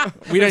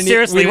 we didn't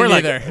Seriously, we we're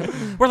like,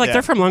 didn't we're like, Yeah.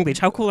 they're from Long Beach.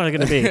 How cool are they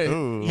going to be?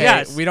 Ooh. Hey,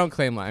 Yes. we don't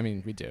claim. I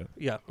mean, we do.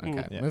 Yeah.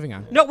 Okay, Yeah. moving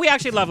on. No, we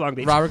actually love Long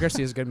Beach. Robert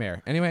Garcia is a good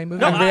mayor. Anyway, moving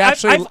No, on. And we I-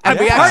 actually, I've- and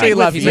we I've actually partied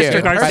love with you.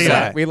 Mr.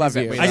 Garcia. We love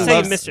you. We I love say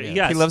loves- Mr. yeah.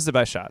 Yes. He loves to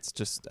buy shots,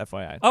 just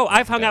FYI. Oh,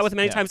 I've hung out with him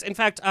many Yeah. times. In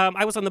fact,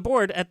 I was on the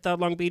board at the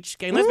Long Beach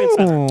Gay and Lesbian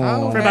Center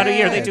Oh, for about a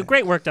year. They hey. do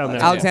great work down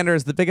there. Alexander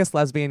is the biggest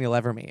lesbian you'll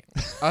ever meet.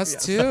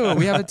 Us too.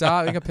 We have a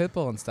dog. We got pit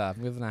bull and stuff.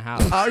 We live in a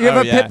house. Oh, you have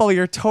Oh, a yeah. pit bull.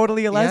 You're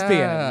totally a lesbian.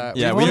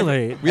 Yeah,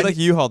 Totally. we like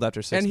U-Hauled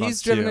after 6 and months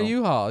he's driven too. a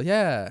U-Haul.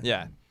 Yeah.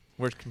 Yeah,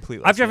 we're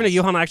completely. I've driven a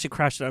U-Haul and I actually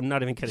crashed it. I'm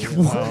not even kidding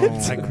you.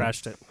 I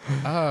crashed it.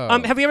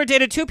 Oh. Have you ever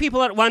dated 2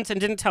 people at once and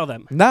didn't tell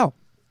them? No.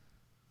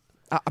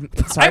 I'm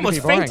sorry I to almost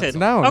be boring. fainted.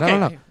 No, Okay.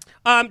 no,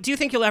 no. Do you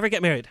think you'll ever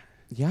get married?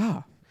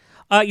 Yeah.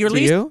 Your Do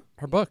least you?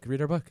 Her book. Read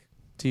her book.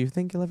 Do you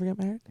think you'll ever get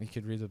married? You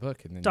could read the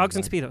book and then dogs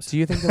and you'd speedos. Do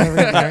you think you'll ever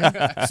get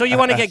married? So you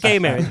want to get gay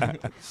married?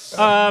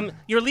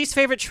 Your least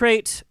favorite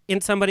trait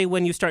in somebody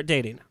when you start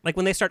dating, like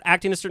when they start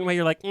acting a certain way,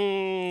 you're like,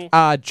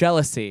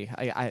 Jealousy.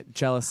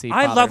 Jealousy.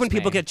 I love bothers when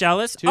people me. get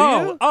jealous. Do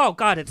oh, you? oh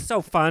God, it's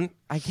so fun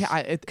I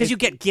can't. because you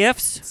get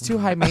gifts. It's too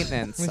high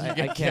maintenance. I get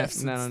can't.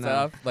 gifts No, and no,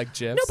 stuff, like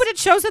GIFs. No, but it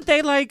shows that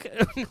they like,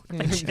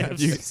 like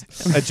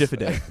gifs. a GIF a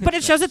day. But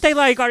it shows that they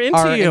like are into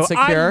Are you.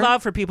 insecure? I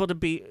love for people to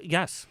be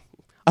yes,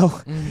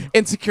 Oh,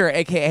 insecure,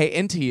 aka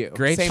into you.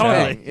 Great Same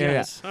totally. thing. Yeah,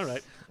 Yes. All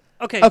right.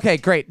 Okay. yeah. Okay,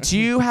 great. Do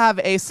you have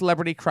a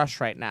celebrity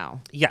crush right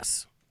now?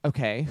 Yes.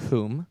 Okay,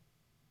 whom?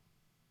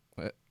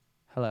 What?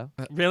 Hello.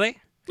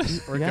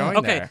 We're going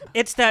Okay, there.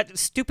 it's that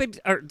stupid.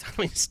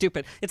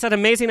 It's that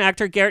amazing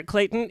actor Garrett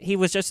Clayton. He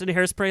was just in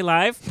Hairspray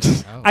Live.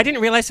 I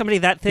didn't realize somebody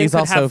that thin He's could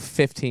also have.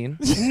 15.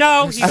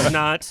 No, he's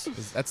not.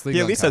 That's He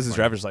legal. at least in has his California.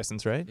 driver's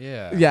license, right?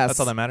 Yeah. Yes. That's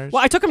all that matters.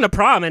 Well, I took him to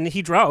prom and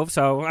he drove,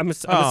 so I'm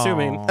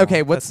assuming. Aw,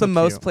 Okay, what's that's the so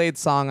most cute. played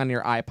song on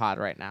your iPod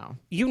right now?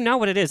 You know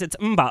what it is. It's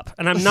Mbop,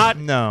 and I'm not.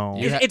 No.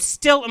 It's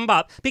still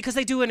Mbop because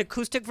they do an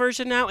acoustic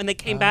version now, and they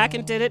came back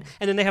and did it,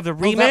 and then they have the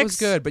remix. Oh, that was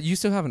good, but you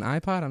still have an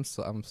iPod? I'm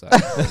sorry.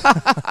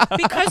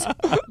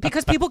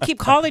 because people keep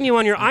calling you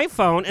on your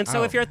iPhone, and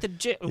so if you're at the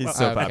gym, He's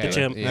so at popular. the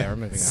gym, Yeah, we're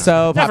moving on.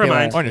 So Never popular.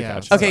 mind. On your Yeah.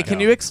 couch. Okay, can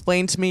you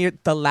explain to me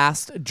the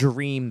last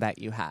dream that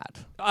you had?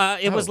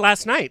 it was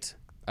last night.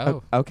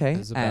 Oh, okay, It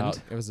was about.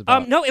 and? It was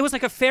about. No, it was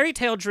like a fairy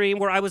tale dream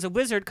where I was a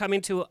wizard coming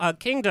to a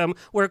kingdom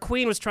where a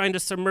queen was trying to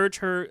submerge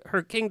her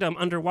kingdom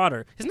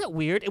underwater. Isn't that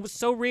weird? It was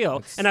so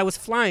real, and I was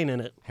flying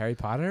in it. Harry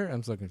Potter?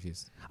 I'm so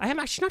confused. I am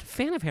actually not a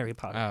fan of Harry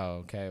Potter. Oh,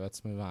 okay.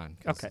 Let's move on.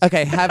 'cause- Okay.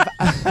 Okay, have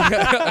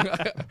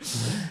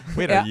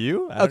Wait, Yeah. are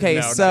you? I don't okay.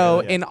 know. So,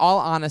 No, yeah. in all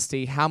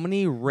honesty, how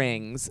many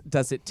rings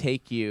does it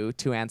take you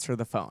to answer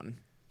the phone?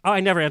 Oh, I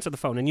never answer the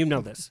phone, and you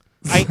know this.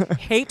 I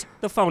hate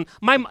the phone.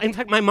 In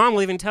fact, my mom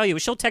will even tell you.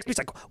 She'll text me. She's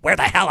like, "Where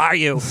the hell are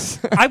you?"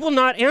 I will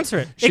not answer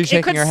it. She's it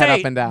shaking could her head say,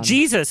 up and down.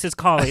 Jesus is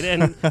calling,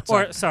 and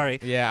sorry,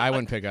 Yeah, I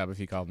wouldn't pick up if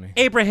you called me.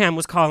 Abraham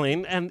was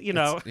calling, and you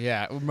know,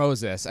 Yeah,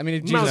 Moses. I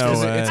mean, Jesus.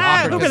 Moses. It's Who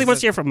awkward really because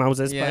wants to hear from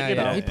Moses? Yeah, but you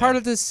know, yeah. He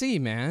parted the sea,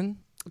 man.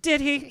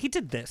 did he? He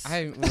did this.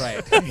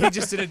 Right. He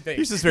just didn't think.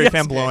 He's just very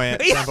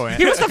flamboyant. He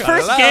was the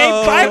first gay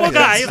Bible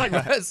guy. He's like,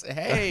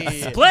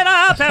 Hey. split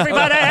up,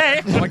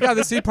 everybody. Oh my God,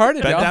 the sea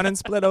parted. Bent y'all. down and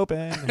split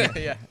open.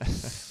 Yeah.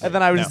 And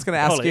then I was No. just going to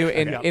ask Totally.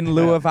 you, in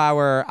lieu of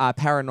our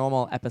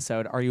paranormal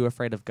episode, are you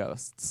afraid of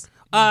ghosts?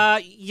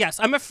 Yes,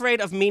 I'm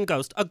afraid of mean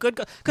ghost. A good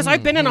ghost, because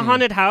I've been in a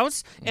haunted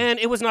house and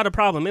it was not a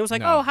problem. It was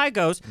like, No. oh, hi,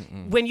 ghost.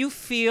 When you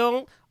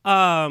feel,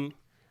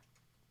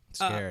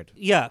 Scared.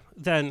 yeah,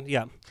 then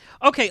yeah.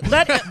 Okay,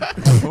 let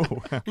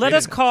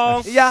us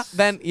call. Yeah,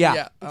 then,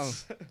 yeah. Oh.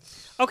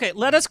 Okay,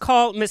 let us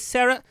call Miss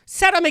Sarah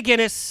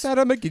McGuinness.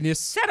 Sarah McGuinness.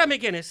 Sarah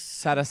McGuinness.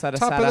 Sada,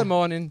 Top of the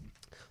morning.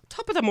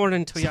 Top of the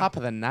morning to you. Top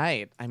of the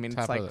night. I mean,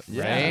 Top it's like of the- 3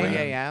 Yeah.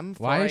 a.m.,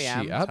 4 Why is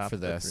a.m. she up Top for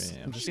of the this? 3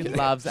 a.m. She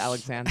loves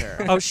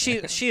Alexander. Oh, she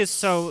is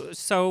so.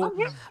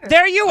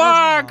 There you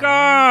are,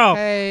 girl.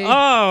 Hey.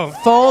 Oh,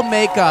 Full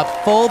makeup,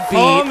 full beat,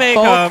 Full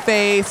makeup. full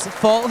face,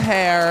 full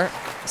hair.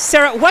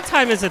 Sarah, what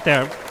time is it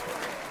there?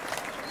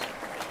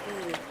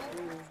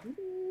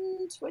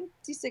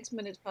 26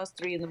 minutes past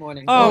 3 in the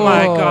morning. Oh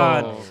my Oh.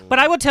 God! But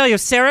I will tell you,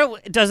 Sarah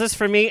does this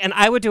for me, and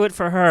I would do it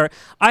for her.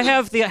 I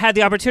have had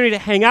the opportunity to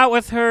hang out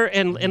with her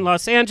in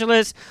Los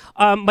Angeles.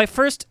 My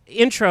first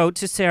intro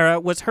to Sarah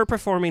was her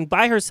performing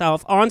by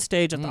herself on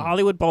stage at the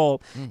Hollywood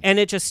Bowl, and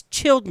it just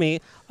chilled me.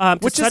 To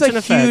Which is such an a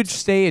effect. huge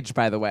stage,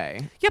 by the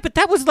way. Yeah, but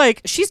that was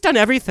like, she's done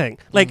everything.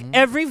 Like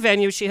every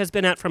venue she has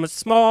been at, from a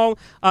small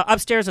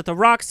upstairs at the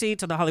Roxy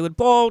to the Hollywood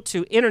Bowl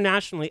to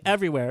internationally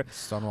everywhere.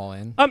 Stonewall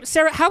Inn.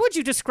 Sarah, how would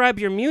you describe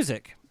your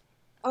music?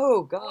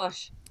 Oh,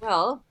 gosh.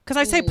 Well, Because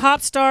I say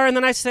pop star and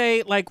then I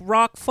say like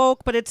rock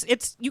folk, but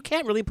it's you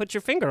can't really put your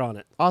finger on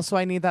it. Also,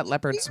 I need that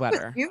leopard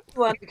sweater. you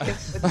won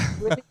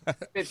the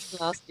description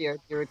last year,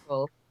 do you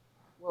recall?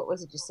 What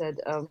was it you said?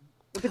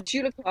 The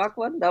Petula Clark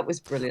one? That was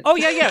brilliant. Oh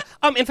yeah.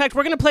 In fact,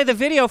 we're gonna play the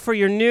video for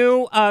your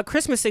new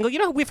Christmas single. You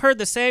know, we've heard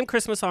the same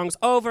Christmas songs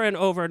over and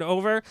over and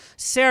over.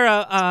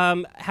 Sarah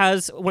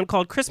has one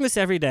called "Christmas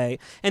Every Day,"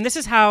 and this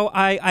is how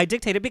I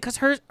dictate it because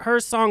her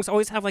songs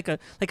always have like a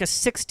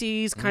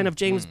 60s kind of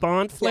James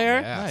Bond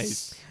flair.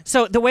 Yes.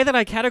 So the way that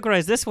I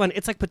categorize this one,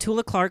 it's like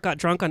Petula Clark got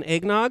drunk on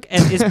eggnog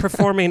and is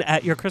performing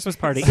at your Christmas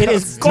party. It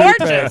is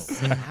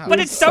gorgeous, but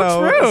it's so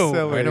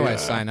true. Where do I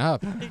sign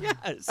up?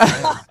 Yes.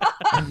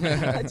 I don't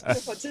know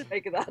what to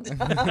make of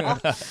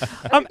that.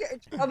 I think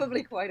it's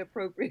probably quite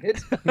appropriate.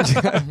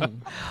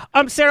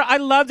 Sarah, I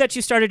love that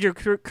you started your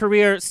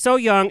career so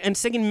young and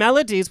singing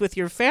melodies with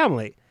your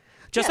family.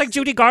 Just like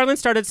Judy Garland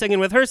started singing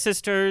with her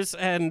sisters.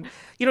 And,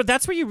 you know,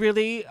 that's where you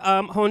really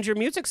honed your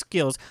music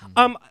skills.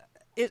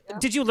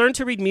 Did you learn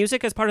to read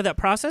music as part of that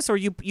process, or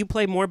you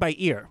play more by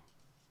ear?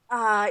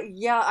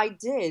 Yeah, I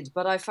did,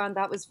 but I found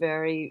that was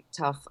very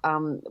tough.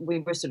 We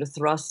were sort of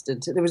thrust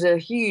into, there was a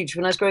huge,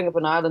 when I was growing up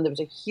in Ireland, there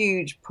was a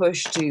huge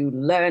push to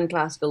learn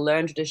classical,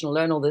 learn traditional,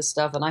 learn all this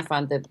stuff. And I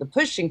found that the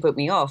pushing put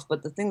me off.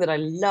 But the thing that I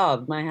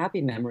loved, my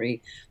happy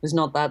memory, was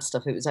not that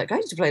stuff. It was like, I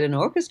used to play in an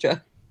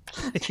orchestra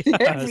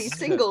every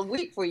single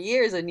week for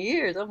years and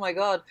years. Oh my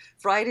God,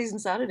 Fridays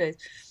and Saturdays.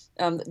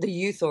 The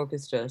youth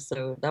orchestra,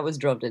 so that was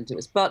drummed into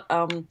us. But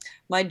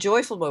my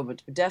joyful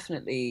moment,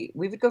 definitely,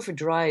 we would go for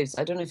drives.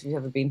 I don't know if you've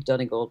ever been to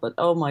Donegal, but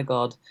oh my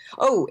God.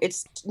 Oh,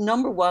 it's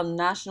 #1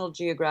 National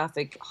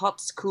Geographic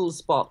hot cool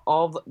spot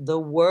of the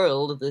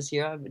world this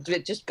year. I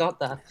just got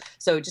that.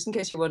 So just in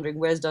case you're wondering,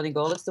 where's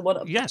Donegal? It's the one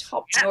up the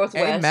top northwest.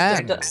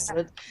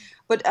 Amen.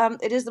 But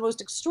it is the most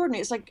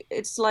extraordinary.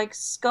 It's like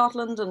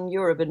Scotland and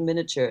Europe in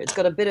miniature. It's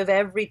got a bit of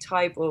every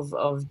type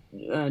of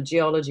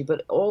geology,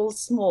 but all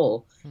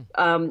small.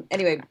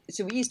 Anyway,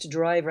 so we used to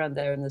drive around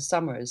there in the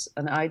summers,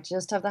 and I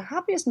just have the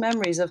happiest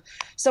memories of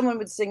someone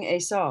would sing a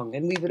song,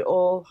 and we would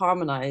all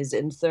harmonize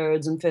in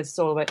thirds and fifths,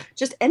 all about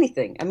just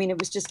anything. I mean, it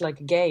was just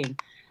like a game.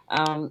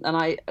 And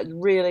I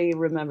really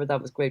remember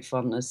that with great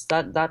fondness.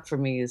 That for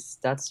me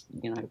that's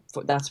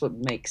what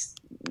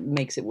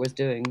makes it worth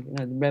doing.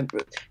 Remember,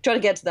 try to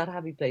get to that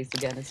happy place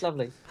again. It's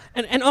lovely.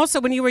 And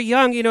also when you were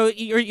young,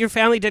 your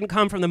family didn't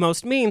come from the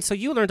most means, so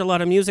you learned a lot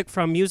of music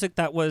from music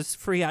that was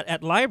free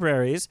at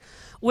libraries,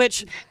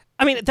 which,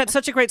 I mean, that's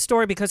such a great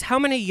story because how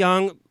many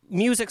young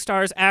music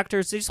stars,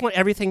 actors, they just want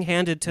everything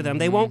handed to them.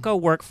 They won't go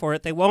work for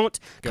it. They won't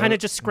kind of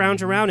just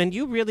scrounge around. And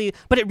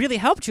but it really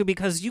helped you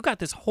because you got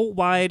this whole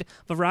wide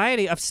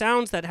variety of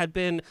sounds that had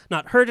been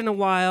not heard in a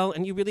while,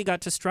 and you really got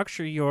to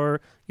structure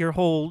your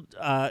whole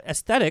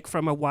aesthetic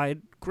from a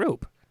wide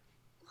group.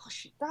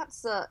 Gosh,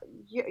 that's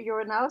your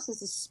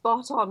analysis is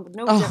spot on, but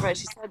no one's ever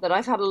actually said that.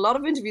 I've had a lot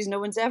of interviews. No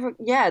one's ever.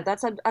 Yeah,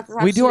 that's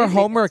we do our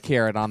homework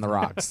here at On the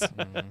Rocks.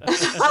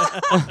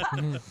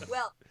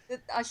 Well,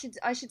 I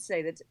should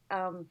say that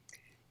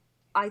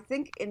I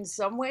think in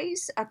some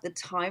ways at the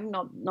time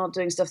not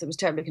doing stuff that was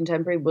terribly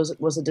contemporary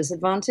was a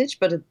disadvantage.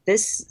 But at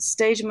this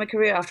stage in my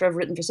career, after I've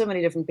written for so many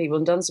different people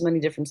and done so many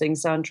different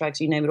things, soundtracks,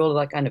 you name it, all of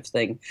that kind of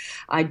thing,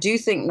 I do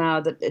think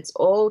now that it's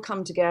all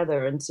come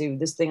together into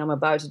this thing I'm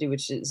about to do,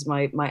 which is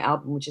my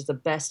album, which is the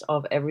best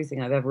of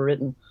everything I've ever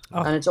written.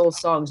 And it's all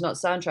songs, not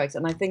soundtracks.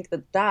 And I think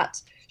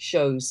that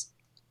shows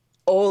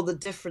all the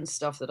different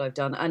stuff that I've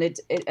done, and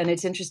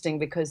it's interesting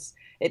because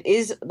it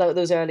is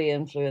those early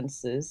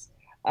influences,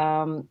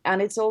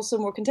 and it's also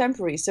more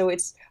contemporary. So I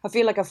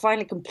feel like I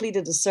finally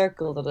completed a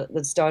circle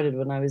that started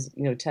when I was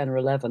 10 or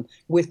 11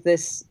 with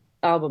this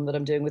album that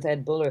I'm doing with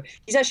Ed Buller.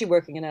 He's actually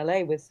working in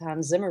LA with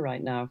Hans Zimmer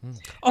right now.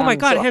 Oh my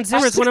God, Hans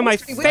Zimmer is one of my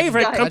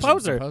favorite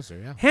composers.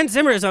 Yeah. Hans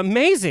Zimmer is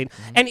amazing,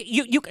 and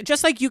you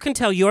just like you can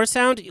tell your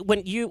sound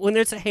when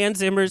there's a Hans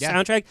Zimmer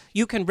soundtrack,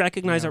 you can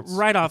recognize it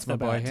right off the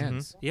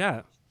bat.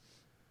 Yeah.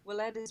 Well,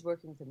 Ed is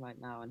working with him right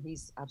now, and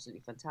he's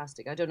absolutely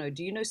fantastic. I don't know.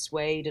 Do you know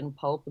Suede and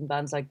Pulp and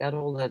bands like that?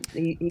 All that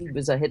he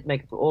was a hit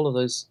maker for all of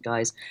those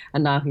guys,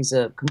 and now he's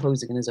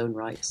composing in his own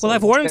right. So well,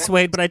 I've worn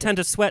Suede, but I tend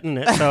to sweat in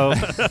it. So,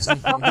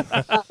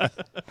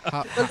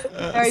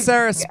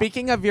 Sarah,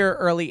 speaking of your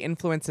early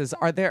influences,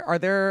 are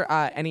there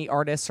any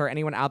artists or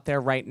anyone out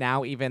there right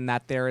now, even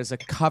that there is a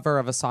cover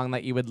of a song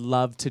that you would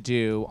love to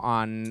do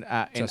on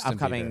an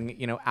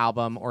upcoming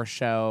album or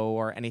show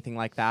or anything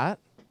like that?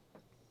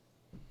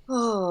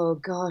 Oh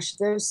gosh,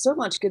 there's so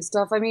much good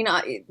stuff. I mean,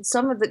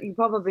 some of that you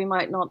probably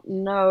might not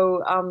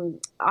know.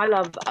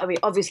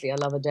 Obviously I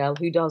love Adele.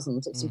 Who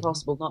doesn't? It's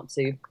impossible not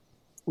to.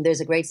 There's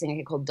a great singer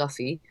here called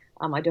Duffy.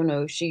 I don't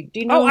know. Do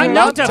you know? Oh, I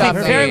know Duffy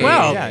very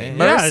well. Yeah.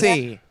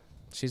 Mercy.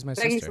 She's my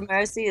Begging sister. for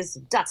Mercy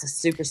that's a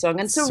super song,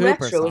 and so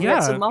Super retro.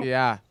 song.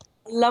 Yeah.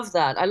 I love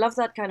that. I love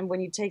that kind of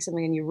when you take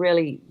something and you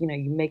really, you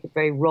make it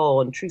very raw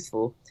and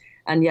truthful.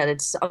 And yet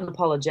it's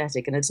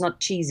unapologetic and it's not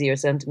cheesy or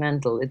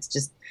sentimental. It's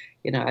just,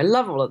 I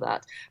love all of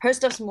that. Her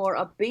stuff's more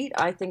upbeat.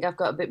 I think I've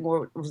got a bit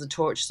more of the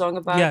Torch song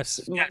about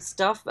my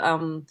stuff.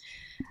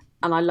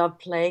 And I love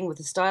playing with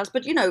the styles.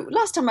 But,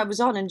 last time I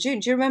was on in June,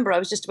 do you remember I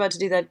was just about to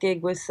do that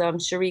gig with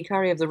Cherie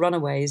Curry of the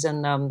Runaways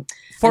and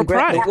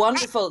Pride.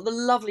 The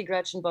lovely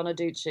Gretchen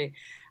Bonaducci.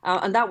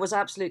 And that was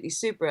absolutely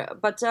super.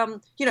 But,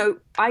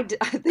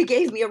 they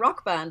gave me a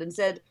rock band and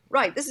said,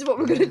 right, this is what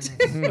we're going to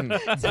do.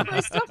 So my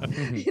stuff,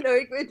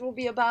 it will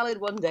be a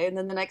ballad one day, and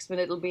then the next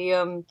minute it'll be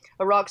a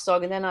rock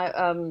song. And then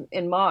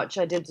in March,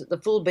 I did the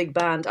full big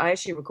band. I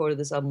actually recorded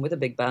this album with a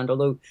big band,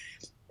 although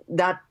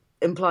that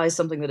implies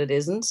something that it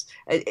isn't.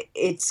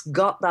 It's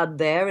got that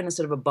there in a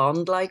sort of a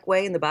Bond-like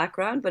way in the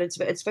background, but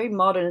it's very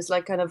modern. It's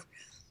like kind of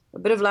a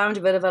bit of lounge,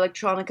 a bit of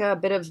electronica, a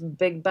bit of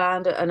big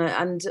band, and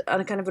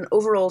a kind of an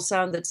overall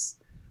sound it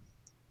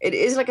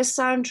is like a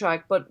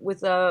soundtrack, but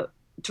with a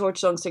Torch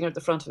song singer at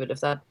the front of it, if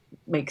that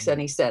makes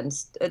any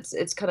sense.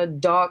 It's kind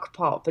of dark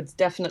pop. It's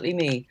definitely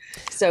me.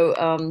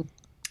 So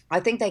I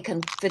think they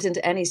can fit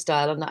into any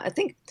style, and I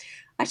think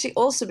actually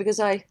also because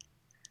I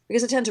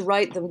tend to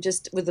write them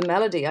just with the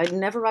melody. I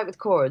never write with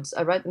chords.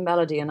 I write the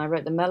melody, and I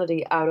write the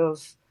melody out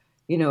of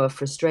a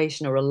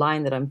frustration or a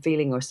line that I'm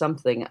feeling or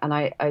something, and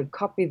I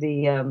copy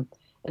the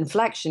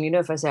inflection.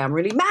 If I say I'm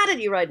really mad at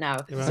you right now,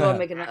 so I'm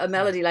making a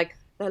melody like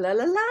la la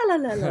la la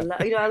la la la.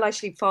 I'll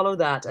actually follow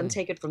that and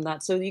take it from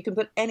that. So you can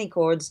put any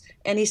chords,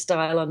 any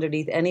style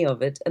underneath any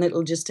of it, and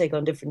it'll just take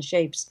on different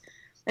shapes.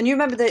 And you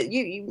remember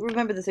you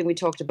remember the thing we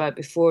talked about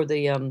before,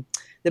 the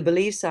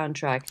Believe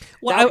soundtrack.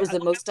 Well, that was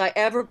the most I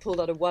ever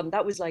pulled out of one.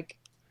 That was like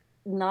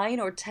 9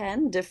 or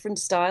 10 different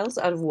styles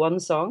out of one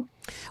song.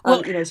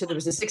 Well, so there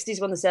was the 60s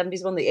one, the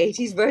 70s one, the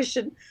 80s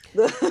version.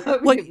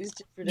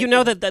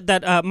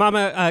 That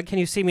Mama, Can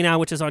You See Me Now,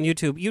 which is on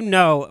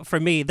YouTube, for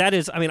me, that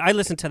is, I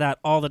listen to that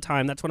all the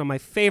time. That's one of my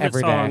favorite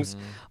songs.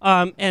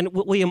 And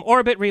William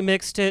Orbit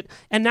remixed it,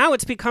 and now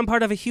it's become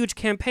part of a huge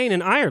campaign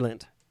in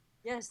Ireland.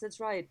 Yes, that's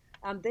right.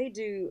 They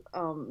do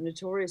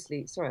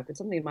notoriously. Sorry, I put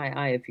something in my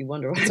eye. If you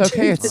wonder, why It's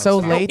okay. It's so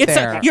late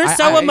there. You're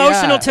so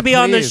emotional to be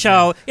on the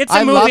show. It's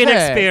a moving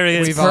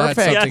experience. We've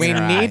perfect. We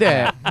need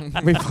it.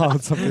 We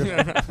followed something.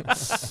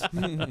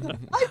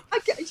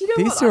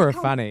 These two are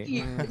funny.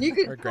 You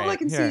can, all I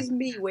can see is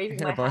me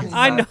waving my hands.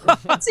 I know.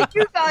 See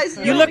you guys.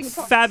 You look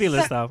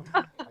fabulous, though.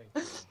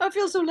 I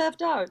feel so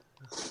left out.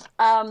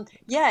 Come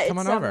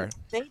on over.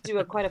 They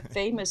do quite a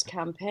famous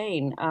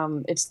campaign.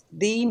 It's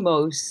the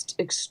most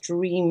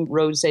extreme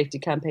road safety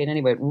campaign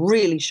anywhere.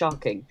 Really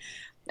shocking.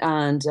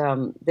 And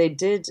they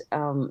did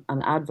an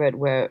advert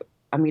where,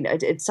 I mean,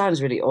 it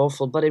sounds really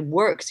awful, but it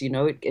works, you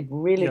know. It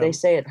really, they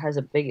say it has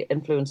a big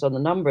influence on the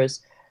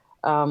numbers,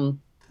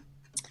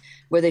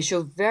 where they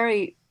show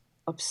very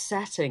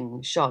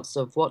upsetting shots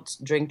of what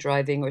drink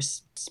driving or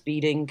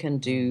speeding can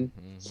do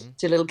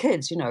to little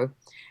kids, you know.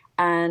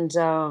 And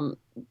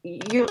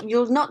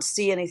you'll not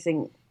see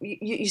anything.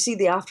 You see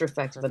the after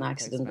effect of an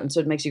accident, and so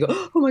it makes you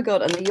go, oh my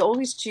God. And you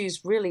always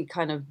choose really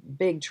kind of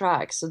big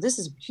tracks. So this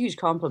is a huge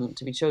compliment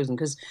to be chosen,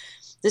 because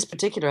this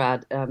particular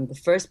ad, the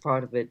first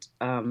part of it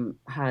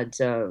had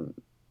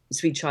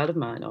Sweet Child of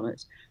Mine on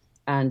it.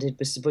 And it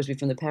was supposed to be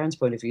from the parents'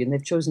 point of view. And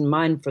they've chosen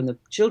mine from the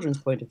children's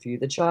point of view.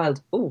 The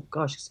child, oh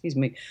gosh, excuse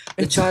me.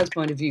 The child's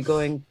point of view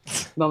going,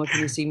 Mama,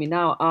 can you see me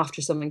now? After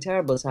something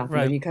terrible has happened.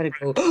 Right. And you kind of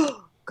go,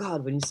 oh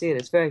God, when you see it,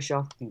 it's very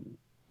shocking.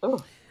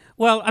 Oh.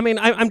 Well, I mean,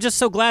 I'm just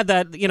so glad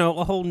that, you know,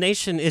 a whole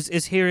nation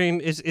is hearing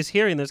this,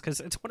 because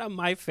it's one of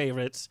my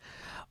favorites.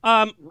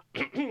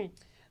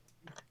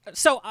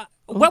 So,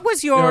 what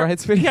was your?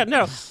 Right, yeah,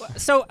 no.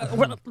 So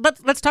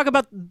let's talk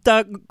about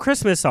the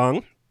Christmas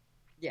song.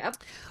 Yep.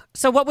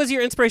 So what was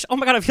your inspiration? Oh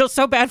my God, I feel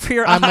so bad for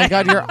your eye. Oh my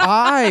God, your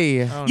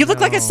eye. You look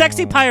like a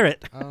sexy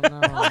pirate. Oh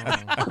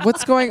no.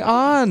 What's going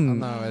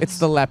on? Oh, no, it's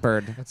the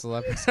leopard. It's the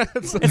leopard.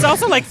 It's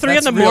also like 3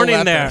 in the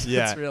morning there.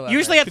 Yeah.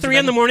 Usually at 3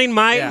 in the morning,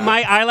 my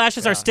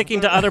eyelashes are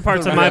sticking to other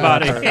parts of my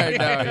body. I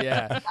know,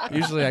 yeah.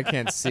 Usually I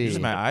can't see.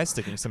 Usually my eye's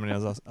sticking to somebody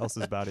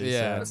else's body.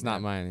 Yeah, so. It's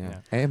not mine,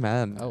 yeah.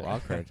 Amen. Oh,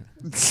 awkward.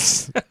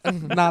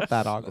 Not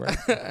that awkward.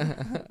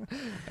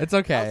 It's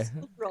okay.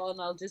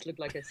 I'll just look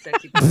like a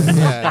sexy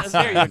yeah,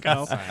 there you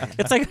go.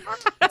 It's like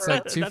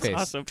Two-Face.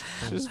 That's awesome.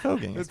 Just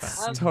poking.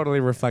 It's totally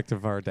reflective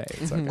of our day.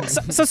 It's okay.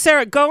 So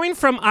Sarah, going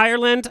from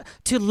Ireland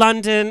to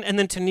London and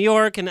then to New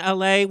York and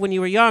LA when you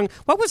were young,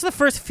 what was the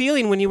first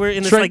feeling when you were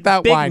in this drink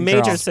like big wine,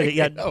 major girl. city?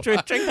 Yeah,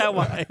 drink that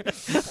wine.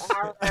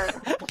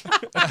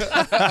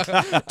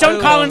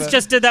 Joan Collins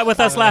just did that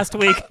with us last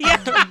week.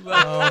 Yeah.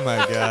 Oh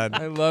my God.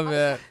 I love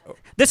it.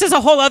 This is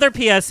a whole other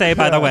PSA,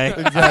 by the way.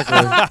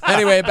 Exactly.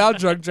 Anyway, about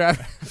drug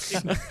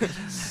trafficking.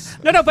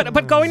 No,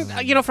 but going,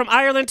 you know, from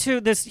Ireland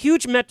to this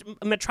huge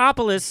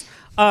metropolis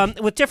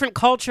with different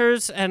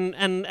cultures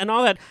and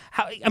all that.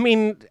 How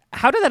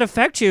did that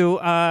affect you?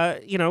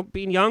 You know,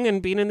 being young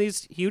and being in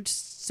these huge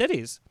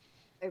cities.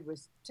 It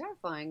was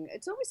terrifying.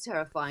 It's always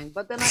terrifying,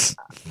 but then I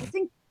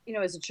think, you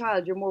know, as a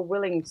child, you're more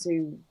willing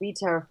to be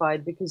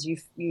terrified because you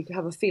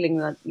have a feeling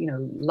that, you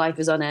know, life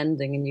is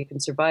unending and you can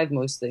survive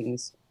most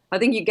things. I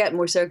think you get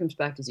more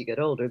circumspect as you get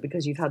older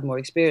because you've had more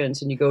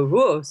experience and you go,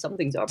 whoa, some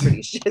things are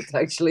pretty shit,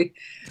 actually.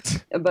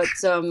 But,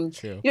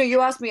 you know,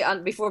 you asked me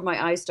before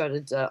my eyes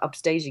started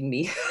upstaging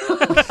me.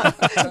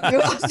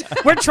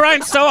 We're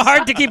trying so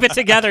hard to keep it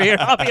together here,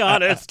 I'll be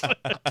honest.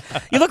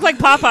 You look like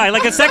Popeye,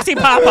 like a sexy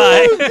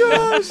Popeye.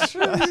 Oh, gosh.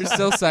 You're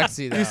still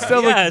sexy, though. You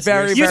still look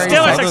very, you very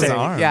still sexy.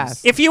 Are sexy.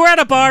 Yes. If you were at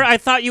a bar, I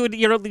thought you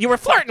were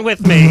flirting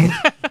with me.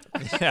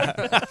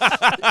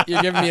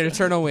 You're giving me an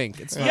eternal wink.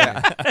 It's fine.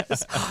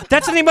 Yes.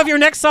 That's the name of your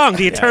next song,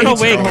 The Eternal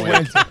Wink.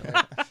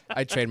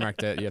 I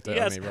trademarked it. You have to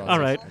yes. let me roll. All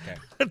right.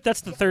 Okay.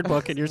 That's the third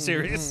book in your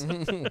series.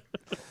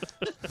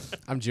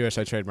 I'm Jewish.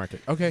 I trademarked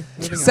it. Okay.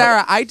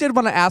 Sarah, I did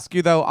want to ask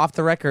you though, off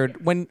the record,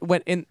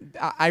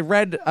 I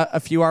read a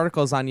few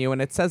articles on you,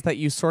 and it says that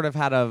you sort of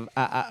had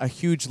a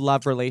huge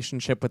love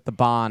relationship with the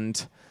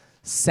Bond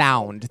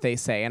sound, they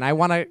say, and I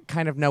want to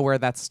kind of know where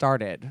that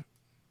started.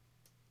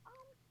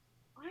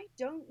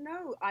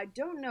 I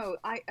don't know.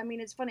 I mean,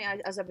 it's funny.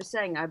 As I was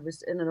saying, I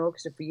was in an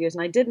orchestra for years,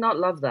 and I did not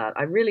love that.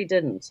 I really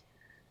didn't.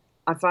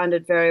 I found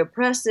it very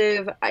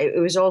oppressive. It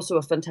was also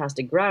a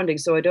fantastic grounding,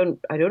 so I don't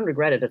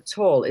regret it at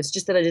all. It's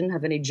just that I didn't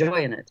have any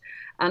joy in it,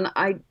 and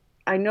I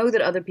know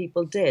that other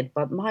people did.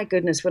 But my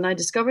goodness, when I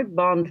discovered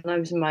Bond when I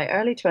was in my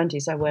early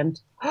 20s, I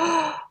went,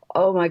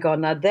 oh my God!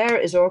 Now there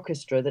is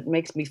orchestra that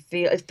makes me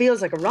feel. It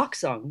feels like a rock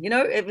song. You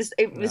know, it was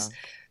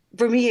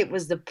for me. It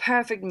was the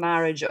perfect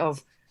marriage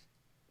of,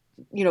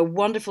 you know,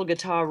 wonderful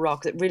guitar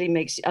rock that really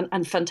makes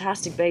and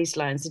fantastic bass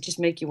lines that just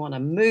make you want to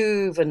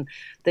move, and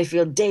they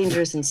feel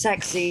dangerous and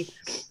sexy,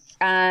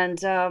 and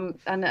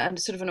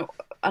sort of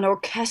an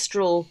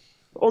orchestral,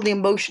 all the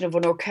emotion of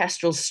an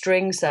orchestral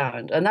string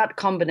sound, and that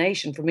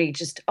combination for me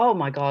just, oh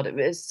my God,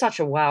 it's such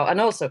a wow.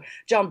 And also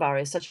John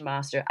Barry is such a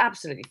master,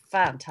 absolutely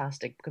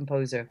fantastic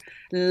composer.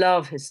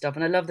 Love his stuff,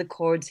 and I love the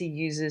chords he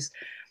uses,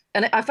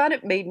 and I found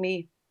it made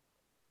me.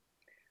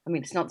 I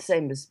mean, it's not the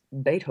same as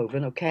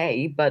Beethoven,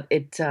 okay, but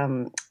it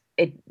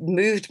it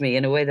moved me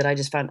in a way that I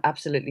just found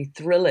absolutely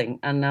thrilling.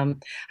 And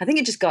I think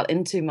it just got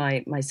into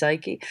my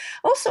psyche.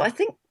 Also, I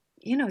think,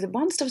 the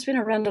Bond stuff's been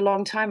around a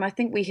long time. I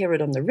think we hear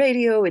it on the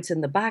radio. It's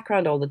in the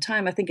background all the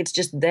time. I think it's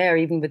just there,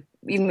 even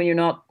when you're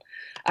not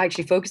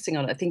actually focusing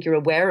on it. I think you're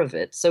aware of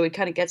it. So it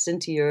kind of gets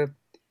into your,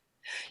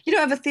 I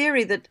have a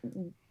theory that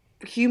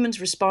humans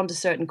respond to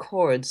certain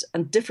chords,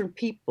 and different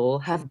people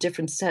have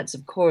different sets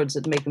of chords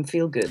that make them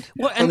feel good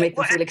or make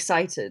them feel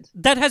excited.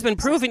 That has been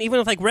proven, even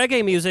with like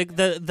reggae music.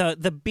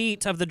 The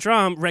beat of the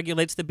drum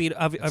regulates the beat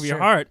of your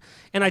heart,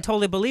 and I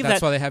totally believe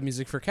That's that. why they have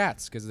music for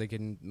cats, because they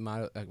can.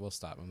 We'll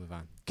stop. We'll move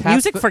on.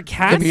 Music for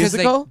cats? The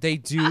musical? They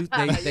do.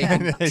 They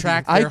can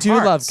track. I their do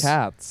hearts. love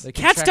cats.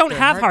 Cats don't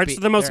have hearts. heartbeat.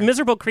 They're the most They're-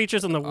 miserable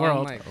creatures in the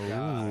world. Oh my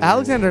God.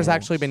 Alexander's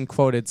actually been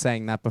quoted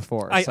saying that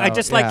before. I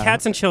just like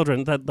cats and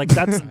children.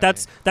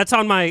 That's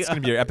on my. It's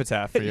gonna be your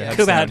epitaph for your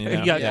Too bad.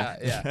 headstone, Yeah.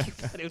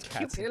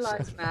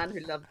 Realize, man who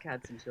loved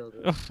cats and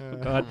children. Oh,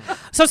 God.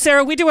 So,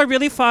 Sarah, we do a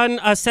really fun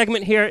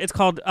segment here. It's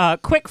called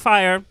Quick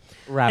Fire.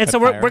 Rapid and so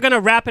fire. we're going to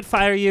rapid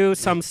fire you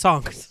some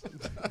songs.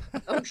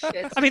 Oh,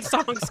 shit. I mean,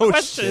 songs, Oh,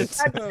 questions.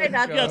 shit. I'd say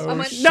that. Yes.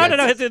 Oh, shit. No,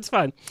 it's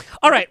fun.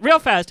 All right, real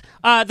fast.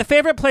 The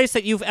favorite place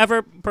that you've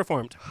ever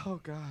performed? Oh,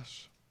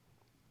 gosh.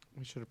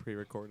 We should have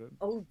pre-recorded.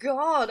 Oh,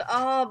 God.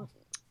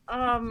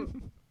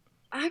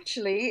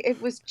 Actually,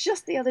 it was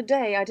just the other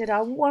day. I did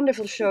a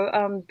wonderful show,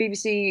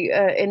 BBC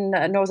in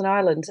Northern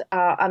Ireland,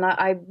 and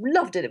I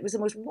loved it. It was the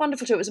most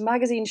wonderful show. It was a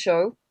magazine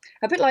show,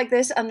 a bit like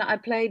this, and I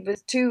played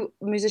with two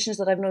musicians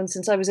that I've known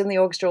since I was in the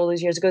orchestra all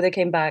those years ago. They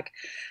came back,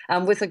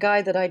 with a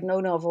guy that I'd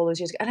known of all those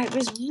years ago, and it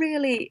was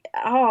really,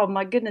 oh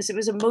my goodness, it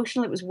was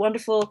emotional. It was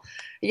wonderful.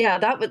 Yeah,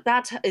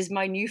 that is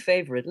my new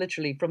favorite,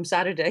 literally from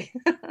Saturday.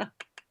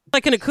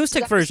 Like an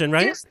acoustic version,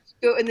 right?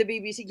 In the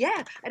BBC,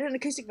 yeah, I did an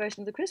acoustic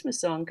version of the Christmas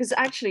song, because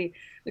actually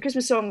the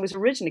Christmas song was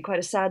originally quite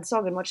a sad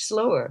song and much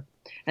slower,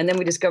 and then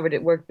we discovered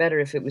it worked better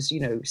if it was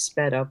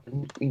sped up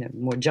and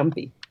more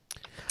jumpy.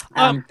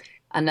 So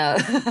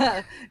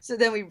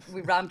then we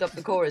ramped up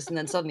the chorus, and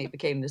then suddenly it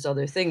became this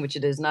other thing, which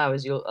it is now,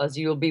 as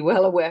you'll be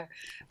well aware.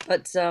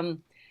 But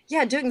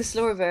doing the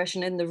slower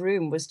version in the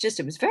room was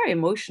very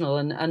emotional,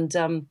 and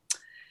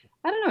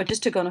I don't know, it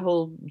just took on a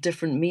whole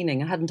different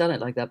meaning. I hadn't done it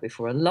like that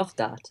before. I loved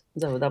that.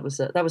 So that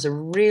was a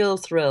real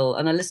thrill,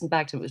 and I listened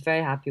back to it. Was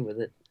very happy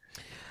with it.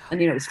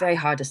 And it's very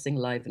hard to sing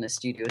live in a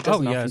studio. It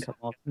doesn't often come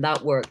off. And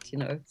that worked,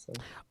 So.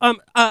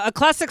 A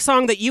classic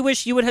song that you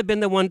wish you would have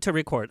been the one to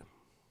record.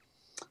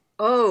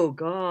 Oh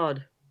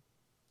God.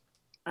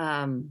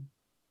 Diamonds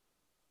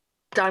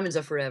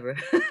Are Forever.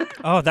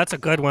 Oh, that's a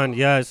good one.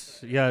 Yes.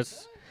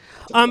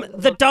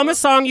 The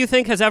dumbest song you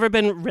think has ever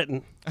been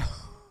written.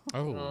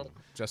 Oh,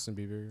 Justin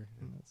Bieber.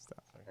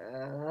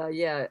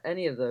 Yeah,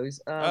 any of those.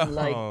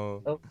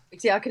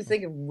 See, I could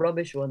think of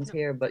rubbish ones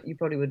here, but you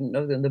probably wouldn't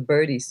know them. The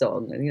Birdie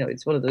song, and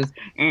it's one of those.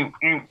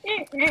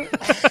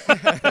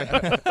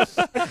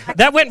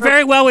 That went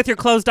very well with your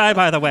closed eye,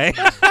 by the way.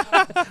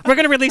 We're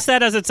going to release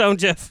that as its own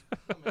GIF.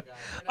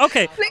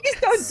 Okay. Please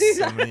don't do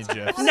So many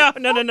GIFs.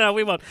 No,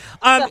 we won't.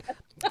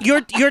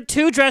 Your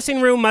two dressing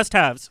room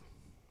must-haves.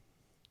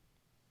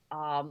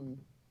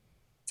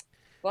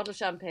 Bottle of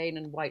champagne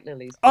and white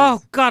lilies. Please. Oh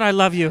God, I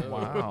love you.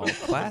 Wow,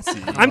 classy.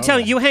 I'm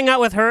telling you, hang out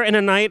with her in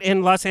a night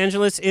in Los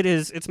Angeles.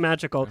 It's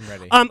magical. I'm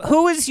ready.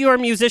 Who is your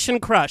musician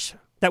crush?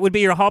 That would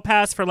be your hall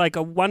pass for like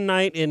a one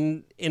night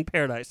in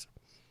paradise.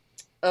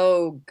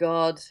 Oh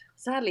God,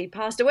 sadly he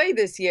passed away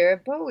this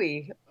year.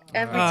 Bowie.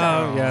 Every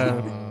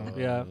time.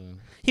 Yeah.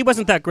 He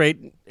wasn't that great.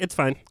 It's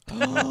fine.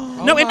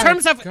 No, in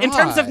terms of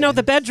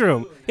the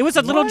bedroom. It was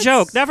a little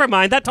joke. Never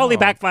mind. That totally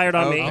backfired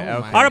on me.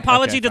 Our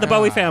apology to the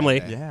Bowie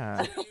family.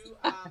 Yeah.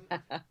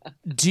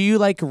 Do you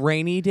like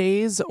rainy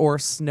days or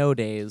snow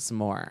days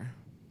more?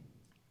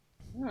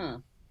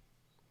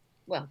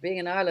 Well, being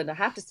in Ireland, I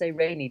have to say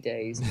rainy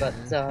days, but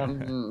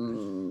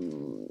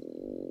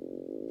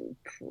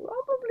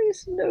probably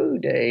snow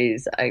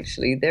days.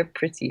 Actually, they're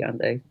pretty, aren't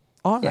they?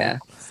 All right. Yeah,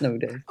 snow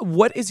days.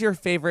 What is your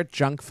favorite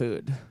junk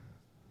food?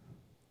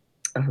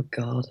 Oh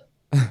God,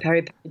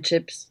 Peri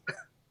chips.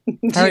 Do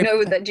you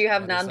know that? Do you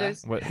have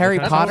Nando's? Harry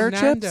Potter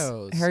chips?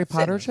 Nando's. Harry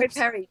Potter chips?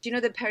 Peri. Do you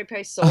know the peri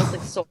sauce,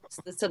 like sauce,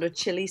 the sort of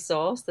chili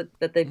sauce that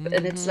they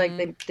and it's like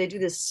they do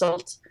this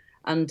salt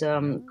and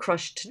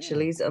crushed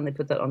chilies, and they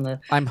put that on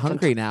the. I'm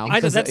hungry now.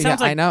 That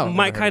sounds like I know.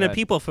 my kind of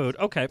people food.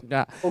 Okay.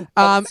 Yeah.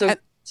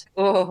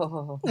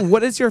 Oh.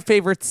 What is your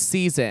favorite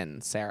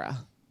season,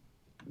 Sarah?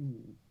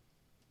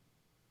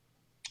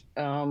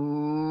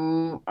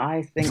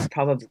 I think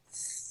probably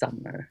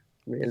summer.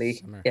 Really,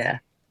 Summer. yeah.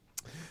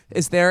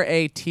 Is there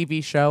a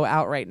TV show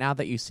out right now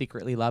that you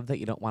secretly love that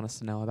you don't want us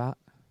to know about?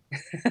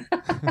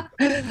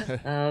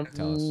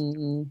 Tell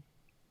us.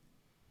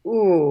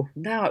 Oh,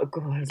 now,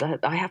 God,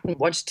 I haven't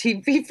watched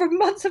TV for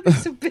months. I've been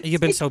so busy. You've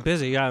been so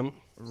busy. Real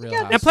And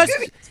Housewives. plus,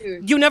 too.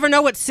 you never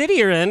know what city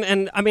you're in,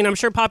 and I mean, I'm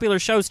sure popular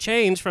shows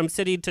change from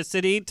city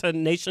to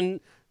nation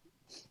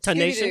to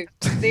nation.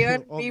 They are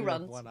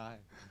reruns.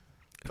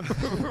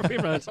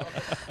 Reruns.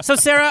 So,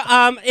 Sarah,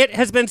 it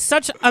has been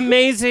such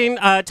amazing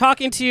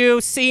talking to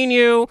you, seeing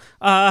you,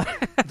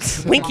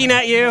 winking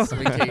at you.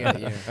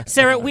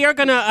 Sarah, we are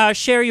going to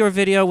share your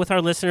video with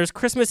our listeners,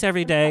 Christmas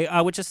Every Day,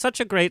 which is such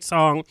a great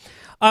song.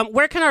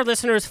 Where can our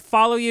listeners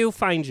follow you,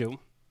 find you?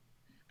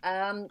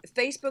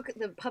 Facebook,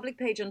 the public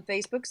page on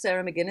Facebook,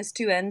 Sarah McGuinness,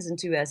 2 N's and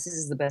 2 S's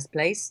is the best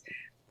place.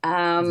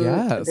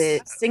 Yes.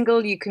 The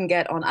single you can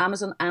get on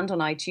Amazon and on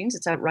iTunes.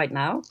 It's out right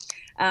now.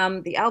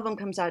 The album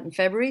comes out in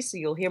February, so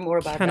you'll hear more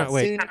about that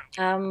soon.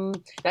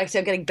 Actually,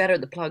 I'm getting better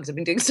at the plugs. I've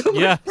been doing so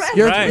much.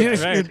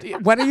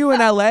 Right. When are you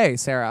in LA,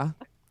 Sarah?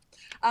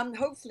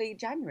 Hopefully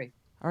January.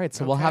 All right,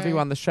 so we'll have you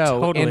on the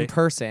show in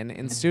person,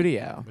 in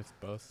studio. With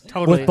both.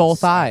 Totally. With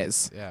both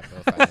eyes. Yeah,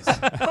 both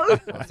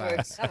eyes. Both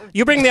eyes.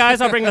 You bring the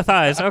eyes, I'll bring the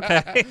thighs.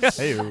 Okay.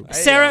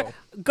 Sarah,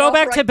 go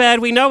back to bed.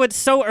 We know it's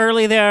so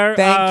early there.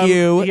 Thank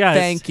you. Yes.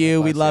 Thank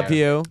you. We love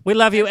you. We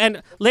love you.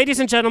 And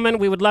ladies and gentlemen,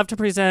 we would love to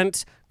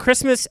present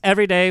Christmas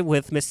Every Day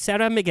with Miss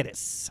Sarah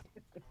McGuinness.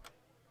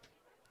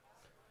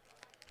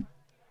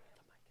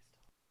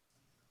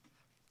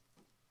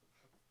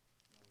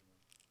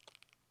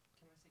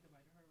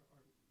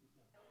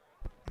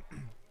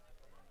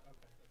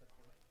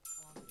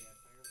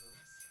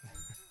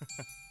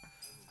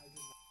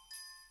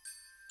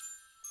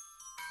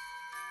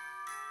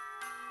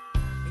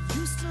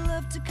 Used to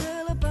love to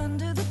curl up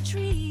under the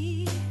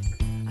tree.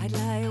 I'd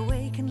lie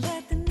awake and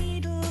let the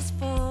needles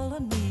fall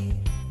on me,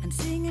 and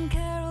singing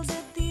carols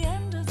at the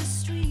end of the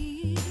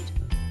street.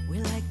 We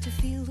liked to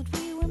feel that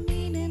we were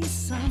meaning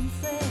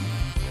something.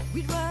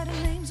 We'd write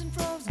our names in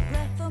frozen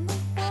breath on the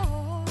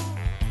wall,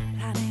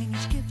 planning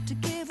each gift to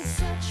give us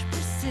such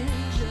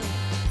precision.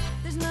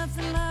 There's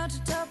nothing loud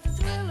to top the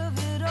thrill of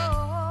it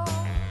all,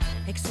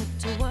 except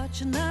to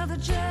watch another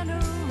generation.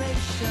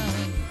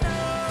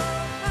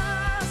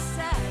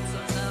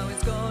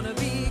 Gonna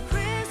be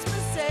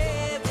Christmas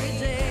every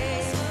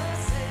day.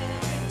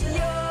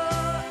 You're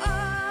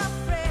a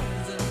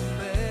present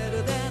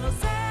better than a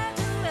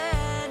Santa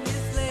and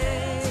his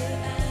sleigh.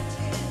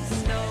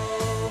 No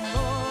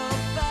more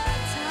bad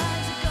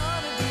times, are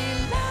gonna be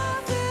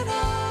laughing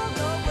all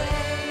the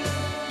way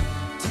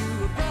to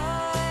a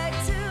bright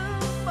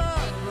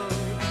tomorrow,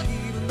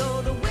 even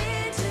though the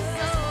winter's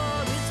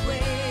on its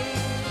way.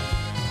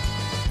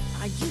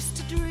 I used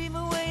to dream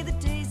away the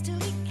days till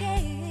he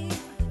came.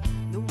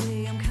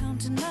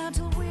 Now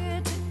till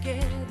we're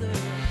together,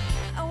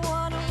 I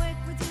wanna wake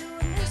with you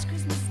on this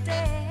Christmas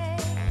Day,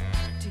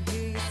 to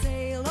hear you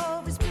say you'll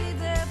always be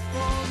there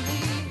for me.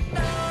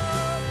 No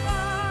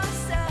more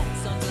sad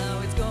songs,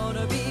 now it's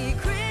gonna be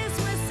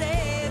Christmas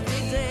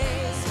every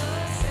day.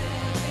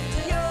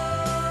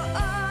 You're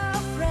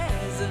a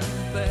present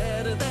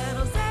better than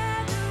a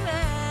Santa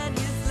and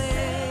his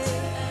sleigh.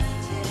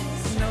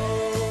 No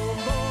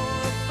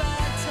more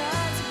bad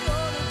times, are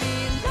gonna be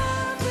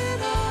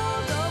laughing all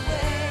the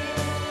way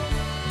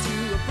to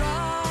a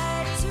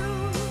bright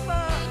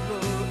tomorrow,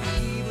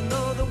 even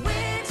though the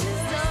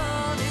winter's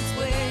on its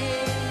way.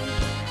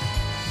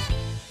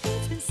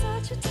 It's been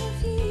such a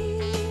tough year.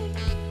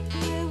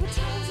 There were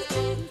times I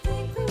didn't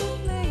think we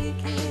would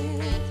make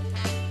it.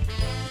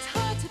 It's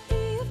hard to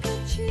be of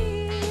good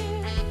cheer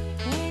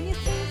when you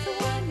think the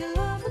one you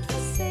love would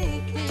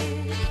forsake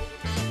it.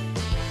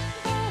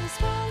 But I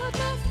swallowed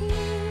my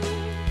fear,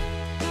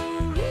 though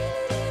I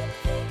really didn't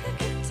think I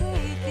could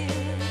take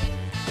it.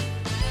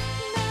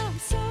 Now I'm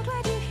so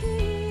glad you're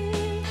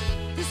here.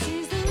 This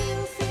is the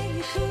real thing,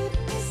 you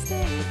couldn't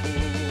mistake it.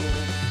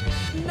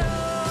 No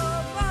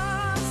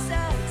more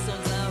sad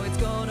songs, now it's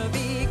gonna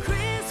be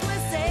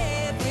Christmas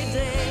every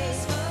day.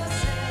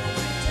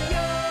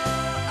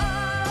 You're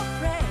a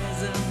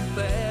present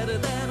better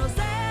than a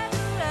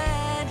Santa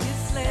and his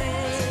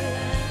sleigh.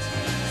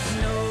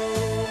 No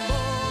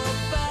more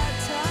bad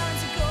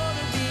times, are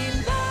gonna be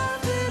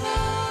laughing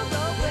all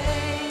the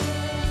way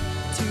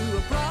to a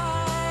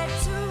bright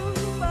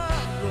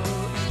tomorrow,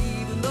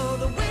 even though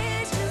the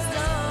winter's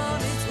on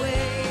its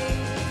way.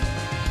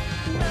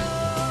 No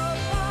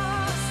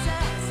more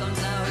sad songs,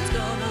 now it's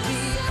gonna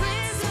be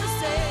Christmas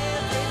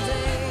every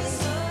day.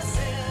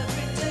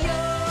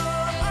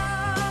 You're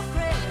a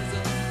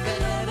present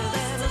better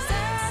than a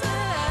Santa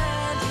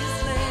and his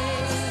sleigh.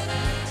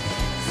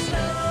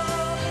 No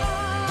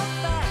more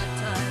bad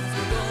times,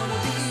 we're gonna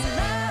be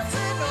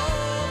laughing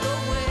all the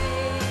way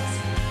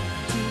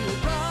to a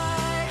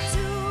bright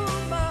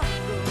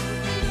tomorrow,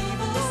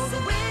 even though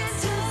the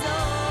winter's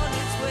on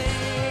its way.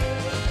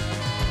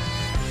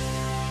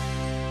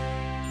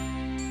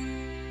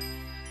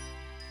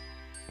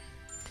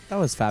 That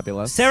was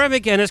fabulous. Sarah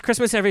McGuinness,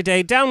 Christmas Every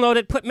Day. Download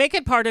it. Make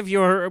it part of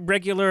your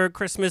regular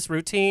Christmas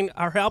routine.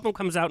 Our album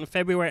comes out in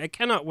February. I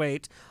cannot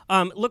wait.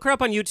 Look her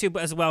up on YouTube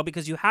as well,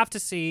 because you have to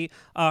see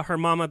her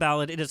Mama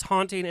ballad. It is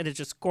haunting. It is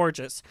just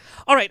gorgeous.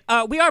 All right.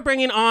 We are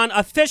bringing on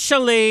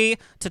officially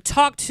to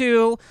talk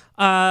to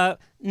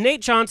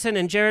Nate Johnson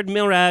and Jared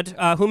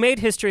Milrad, who made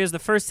history as the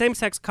first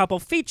same-sex couple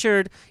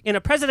featured in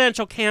a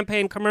presidential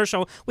campaign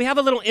commercial. We have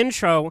a little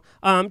intro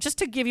just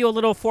to give you a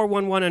little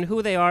 411 on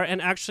who they are,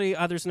 and actually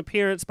there's an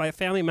appearance by a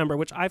family member,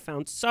 which I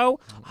found so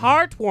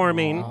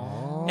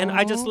heartwarming, and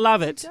I just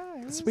love it.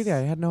 Sweetie, I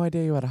had no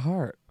idea you had a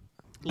heart.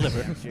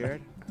 Liver.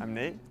 Jared, I'm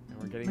Nate, and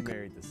we're getting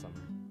married this summer.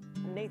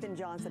 Nathan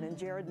Johnson and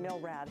Jared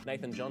Milrad.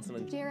 Nathan Johnson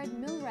and Jared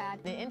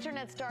Milrad. The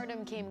internet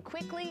stardom came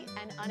quickly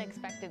and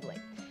unexpectedly.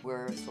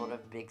 We're sort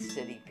of big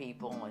city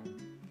people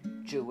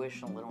and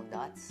Jewish and a little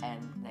nuts. And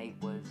Nate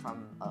was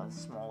from a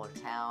smaller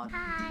town.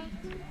 Hi.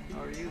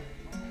 How are you?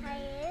 How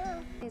are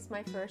you? He's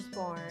my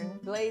firstborn,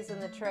 blazing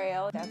the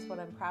trail. That's what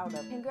I'm proud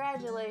of.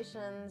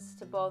 Congratulations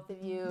to both of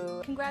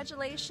you.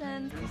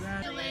 Congratulations.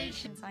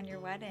 Congratulations on your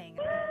wedding.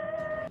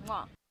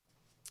 Mwah.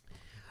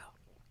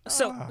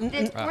 So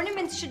the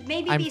ornaments should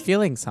maybe I'm be.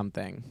 feeling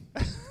something.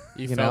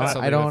 You know,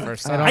 I don't.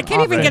 I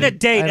can't even get a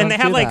date, and they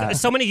have like that.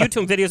 so many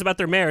YouTube videos about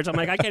their marriage. I'm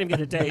like, I can't even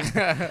get a date.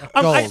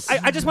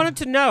 I just wanted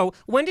to know,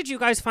 when did you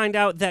guys find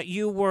out that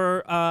you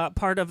were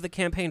part of the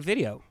campaign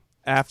video?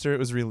 After it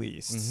was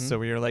released. So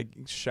we were like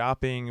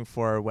shopping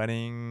for a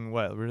wedding.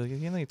 What? We were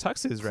getting like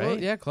tuxes, right?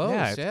 Yeah,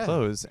 clothes. Yeah,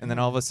 clothes. And then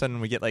all of a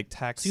sudden we get like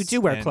texts. So you do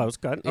wear and- clothes,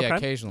 good. Yeah, Okay.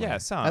 occasionally. Yeah,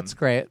 some. That's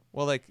great.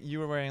 Well, like you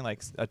were wearing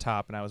like a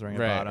top and I was wearing a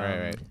Right, bottom.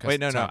 right. Wait,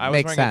 no, Top I was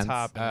makes wearing sense. a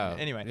top. Oh,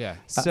 Anyway, yeah.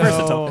 So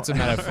Versatile. It's a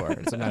metaphor.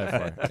 It's a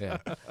metaphor. Yeah.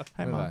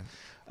 Hi, Move Mom. on.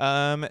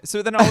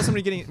 So then all of a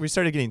sudden we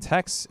started getting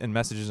texts and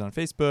messages on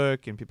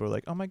Facebook, and people were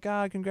like, "Oh my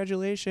God,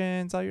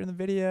 congratulations! You're in the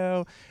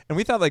video." And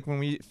we thought like when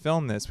we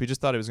filmed this, we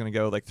just thought it was gonna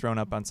go like thrown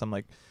up on some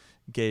like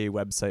gay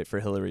website for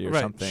Hillary or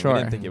Right. something. Sure. We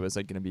didn't think it was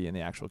like gonna be in the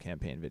actual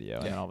campaign video.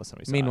 And then all of a sudden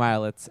we saw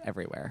Meanwhile, it's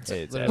everywhere.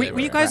 It's Were everywhere.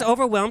 you guys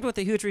overwhelmed with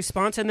the huge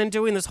response, and then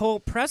doing this whole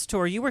press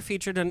tour? You were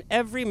featured on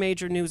every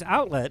major news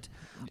outlet.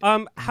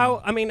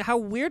 How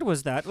weird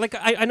was that? Like,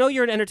 I know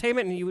you're in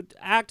entertainment and you would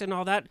act and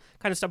all that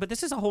kind of stuff, but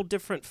this is a whole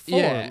different form.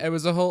 Yeah, it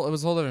was a whole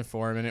different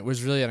form, and it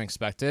was really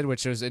unexpected,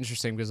 which was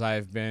interesting because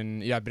I've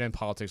been in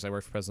politics. I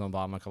worked for President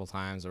Obama a couple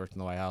times. I worked in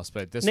the White House,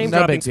 but this Name was no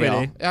dropping, big deal.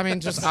 sweetie. I mean,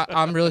 just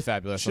I'm really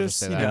fabulous. I'll just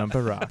say that.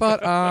 Barack.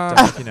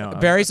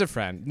 But Barry's a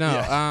friend. No,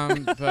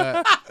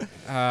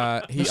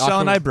 but he Michelle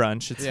and I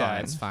brunch. It's yeah,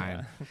 fine. it's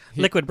fine.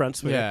 Liquid brunch,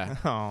 sweetie. Yeah.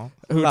 Oh,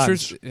 Who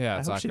lunch. yeah,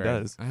 it's I hope she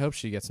awkward. does. I hope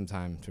she gets some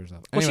time to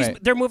herself. Well, Anyway,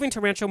 they're moving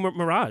to Rancho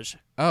Mirage.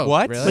 oh,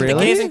 What? Really? With the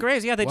Really? gays and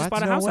grays. Yeah, they just What?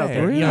 bought a No house out way.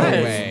 there. Really? No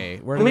Yes. way.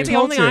 Where Who do Maybe we-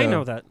 told only I you?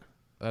 know that.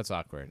 That's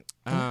awkward.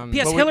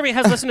 P.S. Hillary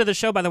has listened to the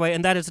show, by the way,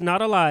 and that is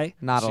not a lie.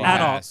 Not a She lie.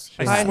 At all. has.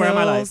 I Hi, swear on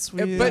my life. Hills.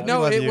 We- But we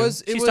no, love it you.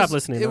 was. She It stopped was.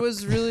 listening, It though.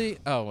 was really.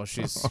 Oh well,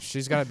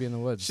 she's got to be in the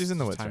woods. She's in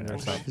the It's woods time right to now.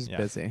 herself. She's Yeah.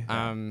 busy.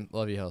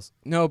 Love you, Hills.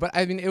 No, but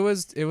I mean, it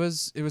was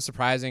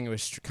surprising. It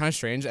was kind of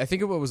strange. I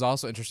think what was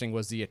also interesting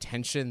was the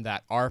attention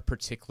that our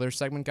particular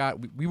segment got.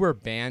 We were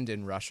banned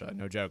in Russia,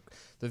 no joke.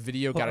 The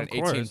video got of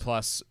an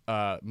course.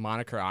 18+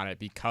 moniker on it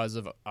because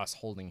of us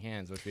holding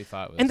hands, which we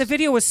thought was. And the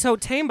video was so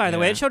tame, by the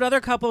way. Yeah. It showed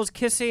other couples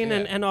kissing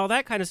Yeah. and all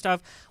that kind of stuff.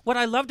 What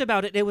I loved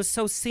about it, it was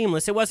so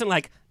seamless. It wasn't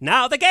like,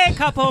 now the gay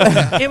couple.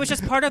 It was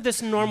just part of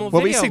this normal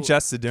Well, we video.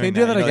 suggested doing Can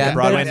you do that like again? the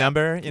Broadway Yeah.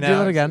 number. You Do know,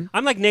 that again.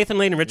 I'm like Nathan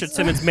Lane and Richard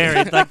Simmons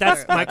married. Like,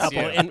 that's my That's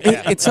couple. you. And,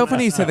 It's so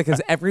funny you say that because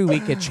every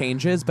week it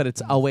changes, but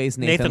it's always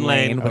Nathan, Nathan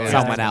Lane. with Oh, yeah.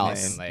 someone Nathan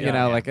else. Lane. You Yeah,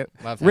 know, yeah. like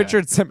Love that.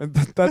 Richard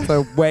Simmons. That's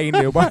a way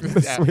new one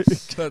this Yeah. week.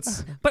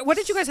 That's But what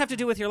did you guys have to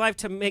do with your life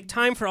to make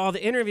time for all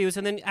the interviews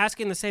and then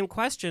asking the same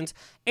questions?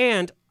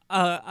 And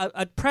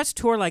a press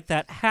tour like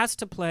that has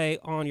to play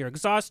on your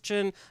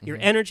exhaustion, your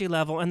energy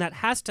level, and that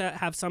has to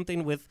have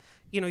something with,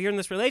 you're in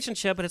this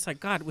relationship, but it's like,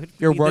 God,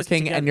 You're we did this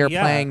working and together. you're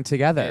Yeah. playing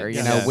together.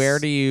 You know, Yes. where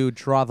do you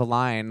draw the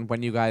line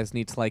when you guys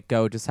need to like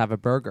go just have a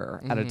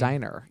burger at a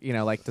diner? You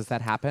know, like does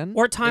that happen?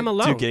 Or time do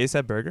alone. gays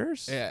have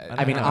burgers? Yeah.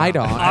 I mean, know. I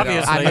don't.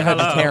 Obviously, I'm a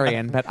hello.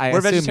 vegetarian, but I We're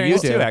assume you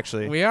vegetarians do. too,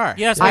 actually. we are.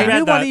 Yes, we I read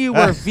knew that. one of you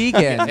were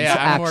vegans. Yeah,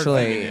 I'm more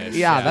actually, vegan-ish.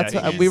 yeah, Yeah, that's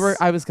he's- we were.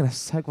 I was gonna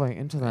segue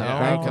into that. Yeah,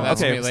 Thank okay, you.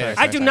 that's Okay, me I'm later.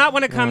 sorry. I do not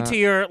want to come to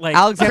your like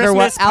Alexander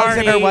Christmas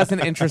Alexander party.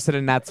 wasn't interested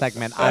in that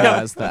segment. I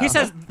No, was though. he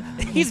says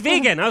he's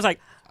vegan. I was like,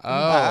 Oh,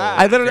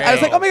 I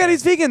was like, oh my god,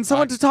 he's vegan.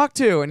 Someone to talk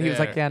to, and he was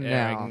like, yeah,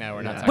 no. no,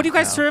 we're not. what do you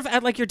guys talking serve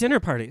at like your dinner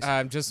parties?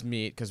 about- Just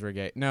meat because we're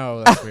gay.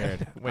 No, that's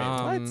weird. Wait,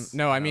 what?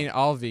 No, I mean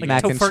all vegan.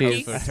 Mac and tofurkey?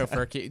 cheese.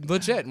 Tofurkey.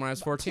 Legit. When I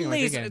was 14, we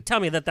Please were vegan. tell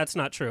me that that's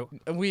not true.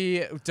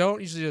 We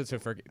don't usually do the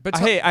tofurkey, but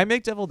Hey, I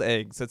make deviled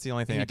eggs. That's the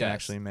only thing He I can does.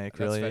 actually make.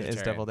 That's Really, is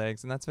vegetarian. deviled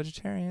eggs, and that's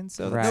vegetarian.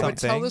 So Right. that's No, but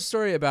something. tell the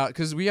story about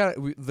because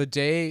the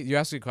day you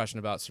asked me a question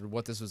about sort of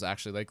what this was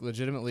actually like.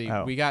 Legitimately,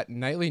 Oh. we got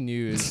nightly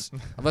news.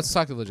 Let's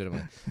talk to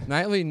legitimately.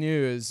 Nightly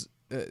news.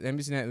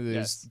 NBC Nightly News,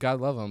 Yes. God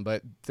love them,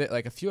 but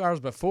like a few hours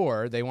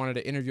before, they wanted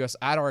to interview us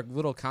at our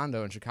little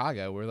condo in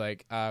Chicago. We're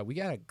like, we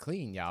gotta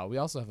clean, y'all. We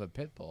also have a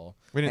pit bull.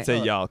 We didn't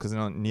say y'all because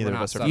neither We're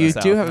of us are not from the You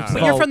South. do have a But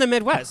Well- you're from the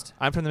Midwest.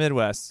 I'm from the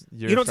Midwest.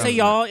 You don't say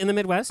y'all in the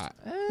Midwest?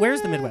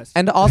 Where's the Midwest?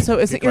 And also,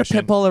 isn't your question.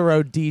 pit bull a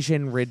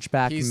Rhodesian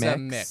Ridgeback He's mix? a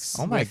mix.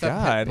 Oh my with a pit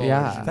God! bull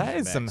Yeah. That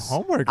is some mix.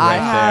 homework I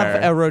right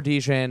have there. a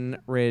Rhodesian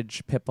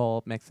Ridge pit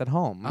bull mix at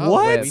home. Oh,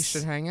 What? We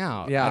should hang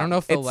out. Yeah. I don't know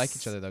if they'll It's- like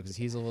each other though, because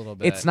he's a little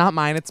bit. It's not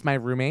mine; it's my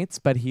roommate's.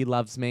 but he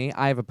loves me.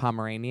 I have a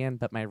Pomeranian,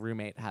 but my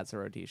roommate has a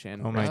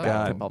Rhodesian. Oh my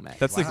respectable God. mix.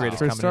 That's the greatest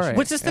True combination. story.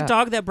 Was this the Yeah.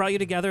 dog that brought you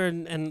together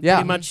and Yeah.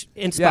 pretty much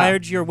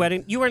inspired your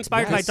wedding? You were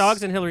inspired by Yes.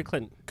 dogs and Hillary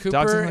Clinton.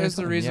 Cooper is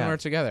the reason we're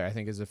together, I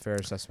think, is a fair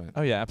assessment.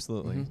 Oh, yeah,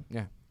 absolutely.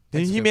 Yeah.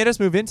 He made us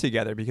move in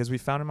together because we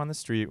found him on the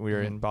street. We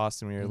were in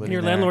Boston. We were living And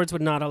your there. landlords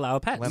would not allow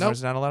pets.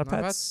 Landlords not allowed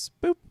Not pets.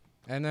 Boop.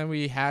 And then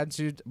we had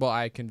to. Well,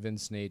 I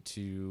convinced Nate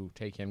to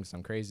take him because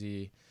I'm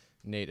crazy.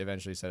 Nate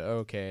eventually said,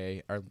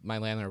 "Okay." My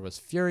landlord was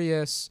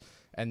furious,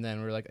 and then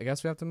we were like, "I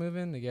guess we have to move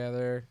in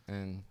together."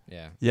 And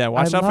yeah. Yeah,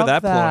 watch out for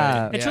that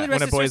ploy. It's really When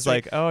a rest boy's history.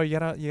 like, "Oh, you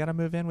gotta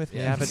move in with me.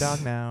 I have a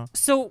dog now."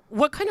 So,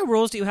 what kind of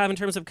rules do you have in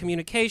terms of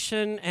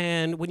communication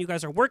and when you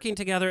guys are working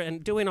together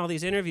and doing all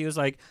these interviews?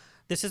 Like,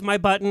 this is my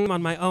button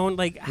on my own.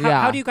 Like,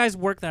 how do you guys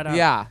work that out?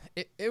 Yeah.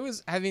 It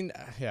was. I mean,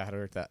 yeah. How to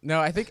work that? No,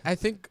 I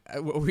think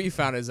what we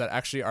found is that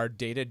actually our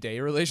day-to-day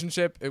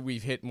relationship,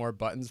 we've hit more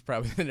buttons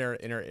probably than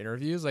in our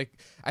interviews. Like,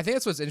 I think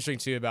that's what's interesting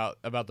too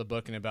about the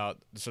book and about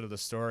sort of the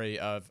story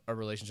of a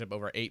relationship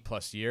over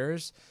 8+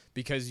 years,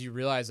 because you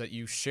realize that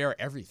you share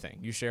everything.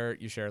 You share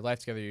life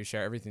together. You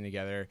share everything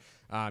together.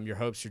 Your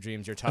hopes, your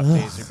dreams, your tough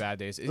days, your bad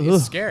days.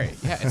 It's scary.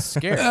 Yeah, it's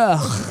scary.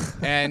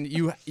 And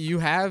you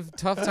have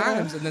tough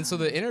times. And then so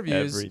the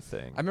interviews.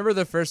 Everything. I remember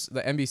the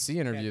NBC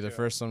interview, the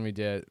first one we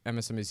did,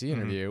 MSNBC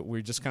interview.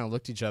 We just kind of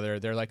looked at each other.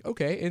 They're like,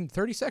 "Okay, in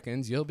 30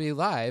 seconds you'll be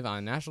live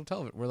on national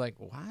television." We're like,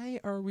 "Why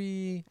are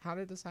we? How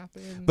did this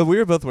happen?" But we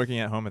were both working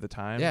at home at the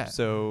time, Yeah.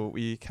 so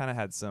we kind of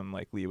had some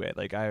like leeway.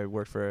 Like I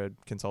worked for a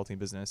consulting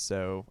business,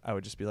 so I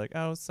would just be like,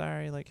 "Oh,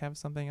 sorry, like have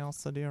something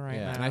else to do right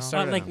now." And I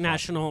started like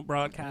national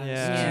broadcast.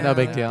 Yeah. No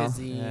big deal.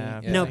 Busy.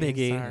 Yeah, No like,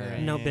 biggie.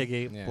 sorry. No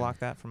biggie. Yeah. Block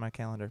that from my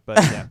calendar. But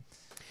yeah.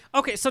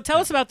 Okay, so tell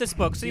us about this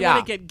book. So you Yeah.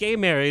 want to get gay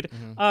married.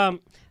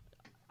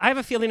 I have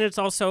a feeling it's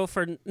also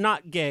for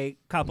not gay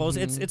couples.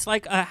 It's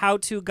like a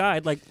how-to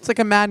guide, like It's like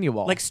a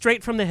manual. like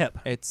straight from the hip.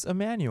 It's a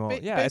manual.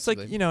 Yeah, it's like,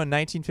 a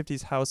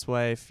 1950s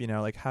housewife,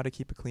 like how to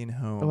keep a clean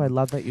home. Oh, I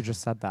love that you just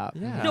said that.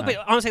 Yeah. No, but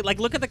honestly, like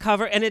look at the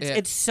cover, and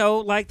it's so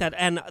like that,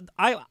 and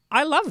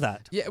I love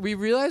that. Yeah, we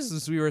realized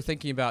as we were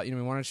thinking about,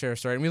 we wanted to share a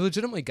story, and we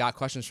legitimately got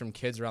questions from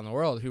kids around the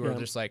world who were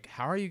just like,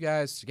 "How are you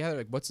guys together?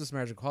 Like, what's this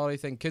marriage equality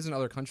thing?" Kids in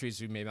other countries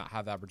who may not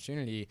have the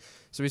opportunity.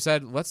 So we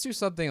said, let's do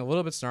something a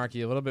little bit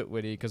snarky, a little bit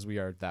witty, because we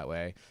are that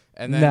way.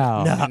 And then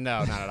No. no,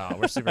 not at all.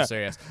 We're super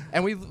serious.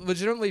 And we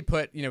legitimately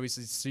put, we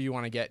said, so you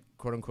want to get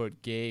quote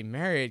unquote gay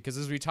married? Because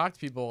as we talked to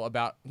people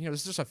about, this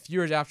is just a few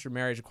years after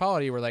marriage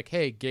equality, we're like,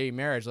 hey, gay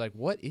marriage, like,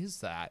 what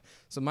is that?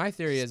 So my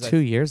theory is 2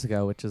 years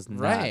ago, which is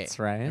nuts,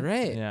 right?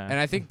 Right. Yeah. And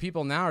I think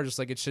people now are just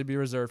like, it should be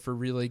reserved for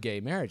really gay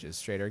marriages,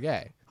 straight or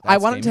gay. I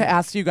That's wanted gay to marriage.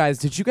 ask you guys,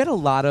 did you get a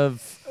lot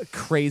of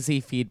crazy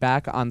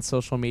feedback on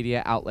social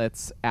media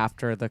outlets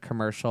after the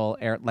commercial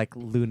air, like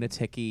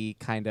lunatic-y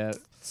kind of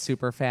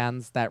super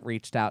fans that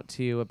reached out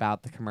to you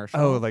about the commercial?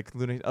 Oh,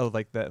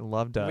 like that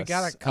loved us. We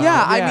got a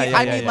Yeah, couple.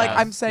 I mean, like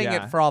I'm saying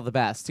Yeah. it for all the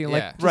best. Yeah.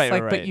 Like, just Right,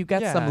 like, right, but you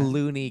get yeah. some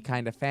loony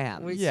kind of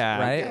fans. We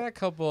right? got a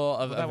couple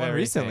of that one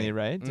recently,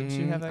 right? Didn't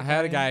you have that I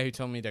had a guy? guy who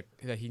told me that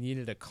he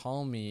needed to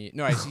call me.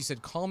 No, he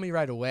said, call me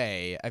right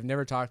away. I've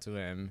never talked to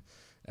him.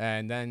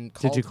 And then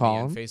called you call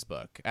me on him?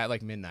 Facebook at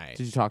like midnight.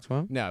 Did you talk to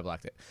him? No, I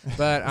blocked it.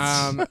 But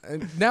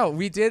no,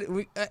 we did.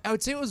 I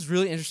would say it was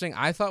really interesting.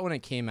 I thought when it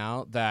came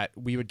out that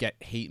we would get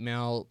hate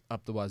mail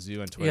up the wazoo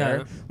on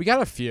Twitter. Yeah. We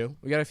got a few.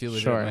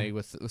 Legitimately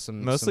with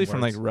some Mostly some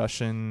from words. like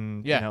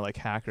Russian, like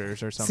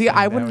hackers or something. See,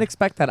 I That wouldn't would-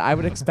 expect that. I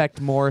would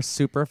expect more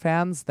super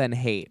fans than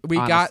hate. We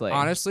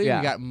honestly. we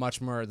Yeah. got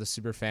much more of the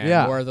super fan,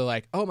 Yeah. or the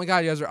like, oh my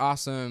god, you guys are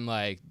awesome,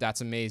 like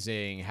that's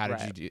amazing. How did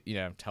Right. you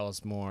do? Tell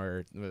us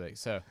more. Like,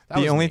 so that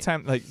The was only neat.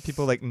 time like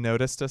people like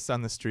noticed us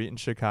on the street in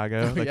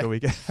Chicago like yeah. a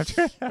week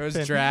after it was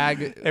happened.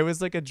 drag. It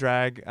was like a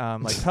drag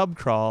like pub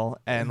crawl,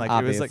 and like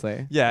it was like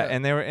Obviously.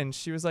 and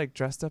she was like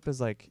dressed up as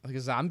like a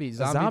zombie. a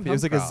zombie. It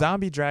was like pub a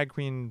zombie drag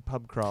queen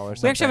pub crawl or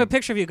something. We actually have a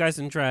picture of you guys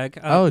in drag.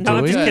 Oh, no, do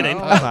I'm we? just kidding.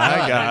 Oh my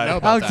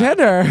god.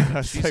 Alexander. I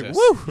was like, Jesus.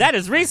 woo. That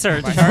is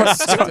research. My heart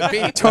skipped a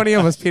beat. Tony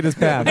almost peed his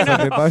pants. I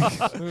mean,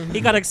 like-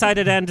 He got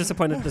excited and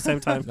disappointed at the same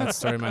time. That's the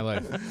story of my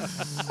life.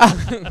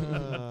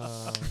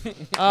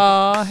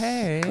 Oh,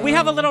 hey. We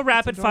have a little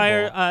rapid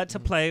fire to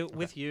play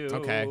with you.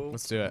 Okay,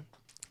 let's do it.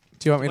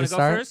 Do you want me Wanna to go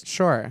start? first?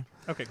 Sure.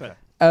 Okay, go ahead.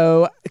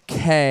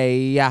 Okay.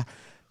 Yeah.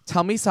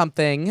 Tell me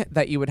something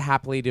that you would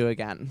happily do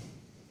again.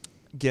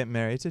 Get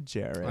married to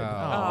Jared. Oh,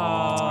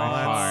 that's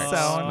my so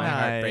heart. My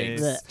heart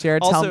breaks. nice.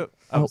 Jared, Also,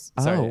 tell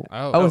sorry.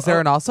 is there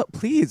an also?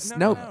 Please,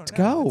 no,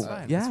 go. It's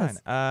fine, Yes.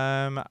 it's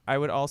fine. I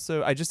would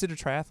also. I just did a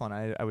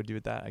triathlon. I would do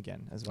that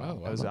again as well.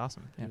 Oh, That was wow.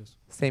 awesome. Yeah.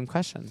 Same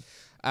question.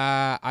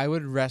 I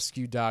would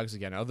rescue dogs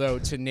again. Although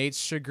to Nate's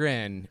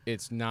chagrin,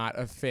 it's not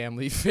a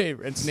family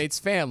favorite. It's Nate's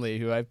family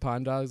who I've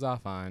pawned dogs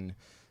off on.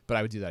 But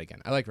I would do that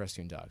again. I like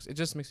rescuing dogs. It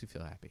just makes me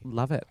feel happy.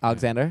 Love it.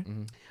 Alexander?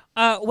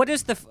 What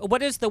is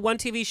the one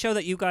TV show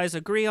that you guys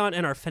agree on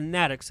and are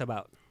fanatics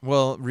about?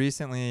 Well,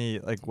 recently,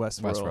 like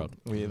Westworld.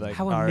 We like.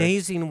 How are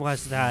amazing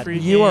was that?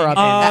 You are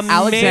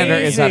Alexander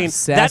is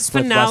obsessed That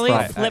finale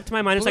with Westworld. flipped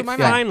my mind. It's Blew like, my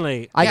mind.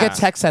 finally. I get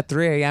texts at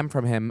 3 a.m.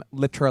 from him,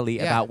 literally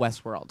about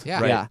Westworld.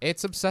 Yeah, yeah.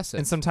 It's obsessive.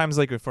 And sometimes,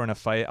 like, if we're in a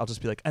fight, I'll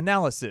just be like,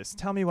 "Analysis.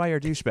 Tell me why you're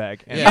a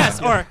douchebag." And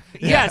Yes, or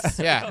yes.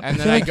 Yeah, and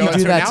then feel I like go you do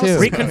into that too.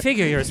 analysis.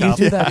 Reconfigure yourself.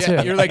 You do that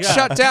too. You're like,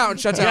 shut down,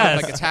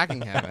 Yes. like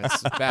attacking him.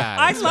 It's bad.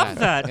 I It's love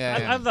bad. that.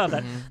 Yeah, I love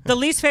that. The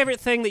least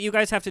favorite thing that you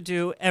guys have to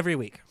do every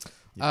week.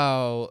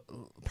 Oh,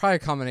 probably a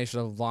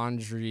combination of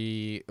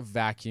laundry,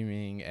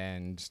 vacuuming,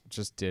 and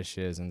just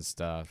dishes and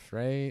stuff,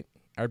 right?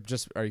 Are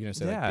you gonna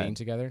say like being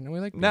together? No, we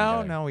like being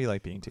together. No, we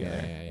like being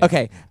together. Yeah.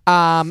 Okay.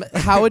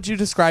 How would you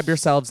describe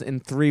yourselves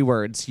in 3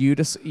 words? You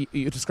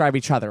describe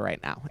each other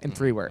right now in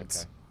 3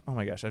 words. Okay. Oh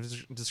my gosh, I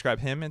just describe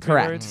him in 3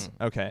 Correct. words.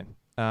 Okay.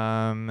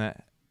 Gosh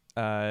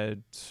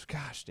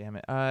damn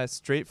it.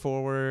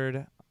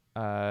 Straightforward.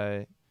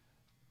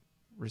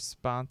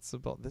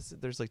 Responsible.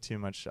 There's like too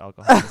much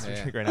alcohol in this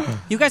drink right now.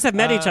 You guys have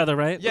met each other,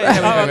 right? Yeah.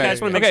 Oh, okay. I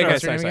just want to make sure. Okay,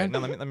 sorry. No,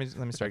 let me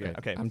start again.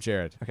 Okay. I'm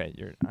Jared. Okay,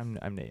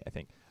 I'm Nate, I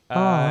think.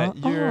 Aw,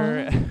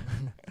 You're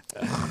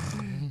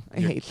I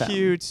hate that.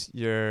 cute,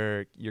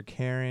 you're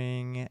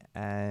caring,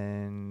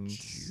 and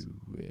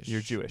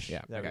you're Jewish.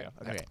 Yeah. There we go.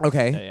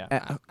 Okay.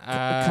 Yeah.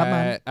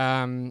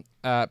 Come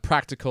on.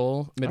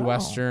 Practical,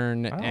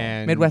 Midwestern,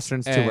 and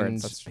Midwestern's 2 and,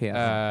 words. That's PS.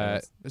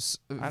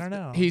 I don't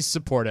know. He's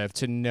supportive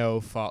to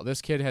no fault.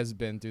 This kid has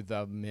been through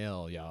the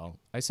mill, y'all.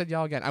 I said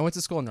y'all again. I went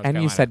to school in North And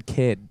Carolina. you said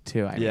kid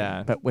too. I mean,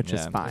 Yeah. but which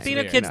is Yeah. fine. Speaking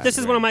of weird. kids, No, this it's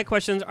is one of weird. my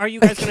questions. Are you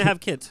guys going to have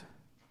kids?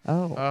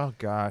 Oh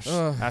gosh.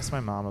 Ask my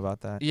mom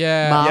about that.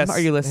 Yeah. Mom, Yes. are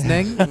you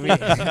listening?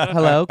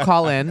 Hello,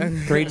 call in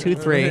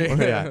 323.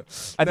 Yeah.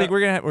 I think we're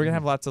gonna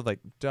have lots of like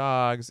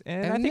dogs,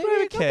 and I think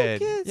we're gonna have a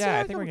kid. Yeah,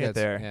 I think we're gonna get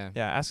there.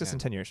 Yeah. Ask us in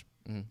 10 years.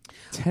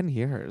 10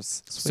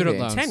 years. Student Sweetie.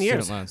 loans. 10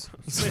 years.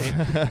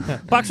 Student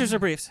loans. Boxers or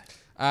briefs?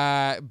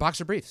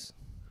 Boxer briefs.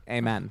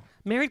 Amen.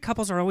 Married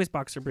couples are always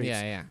boxer briefs.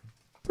 Yeah.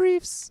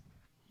 Briefs.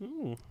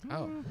 Oh,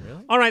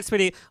 really? All right,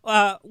 sweetie.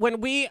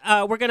 When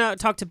we're gonna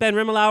talk to Ben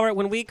Rimalower.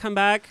 When we come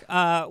back,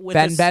 with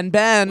Ben, this,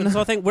 Ben. with this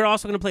whole thing, we're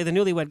also gonna play the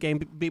Newlywed Game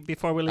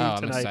before we leave I'm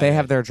tonight. excited. They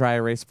have their dry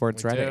erase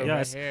boards ready. Do,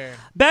 Yes. right here.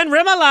 Ben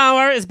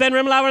Rimalower. Is Ben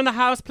Rimalower in the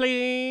house,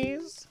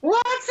 please?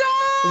 What's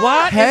up?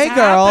 What? Hey, is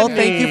girl. happening?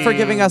 Thank you for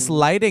giving us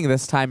lighting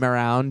this time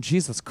around.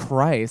 Jesus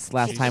Christ.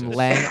 Last time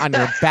laying on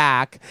your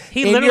back.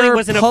 He in literally your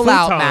was in a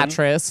pull-out futon.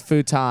 mattress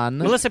futon.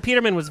 Melissa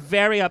Peterman was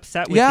very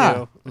upset with Yeah.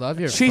 you. Love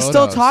your She photos.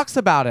 still talks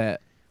about it.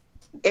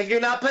 If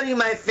you're not putting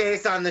my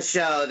face on the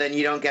show, then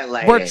you don't get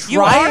lighting. We're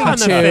You are trying on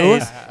the to.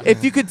 face.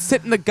 If you could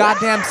sit in the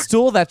goddamn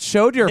stool that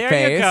showed your There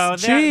face. you go.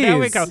 There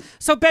we Jeez. go.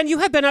 So Ben, you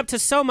have been up to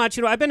so much.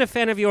 You know, I've been a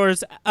fan of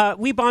yours.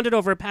 We bonded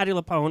over Patti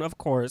LuPone, of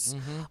course.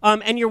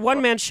 And your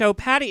one-man show,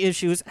 Patti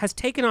Issues, has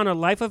taken on a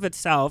life of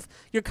itself.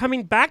 You're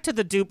coming back to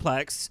the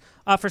duplex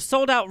for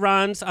sold-out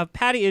runs of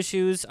Patti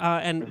Issues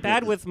and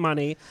Bad with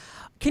Money.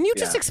 Can you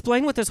just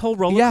explain what this whole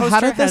roller Yeah,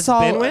 coaster has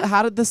been with?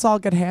 how did this all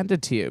get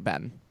handed to you,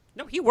 Ben?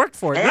 No, he worked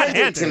for it. Not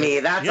Handed to me,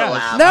 that's Yes.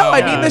 allowed. No,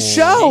 I mean the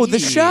show. The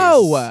Jeez.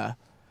 show.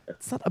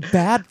 It's not a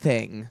bad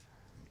thing.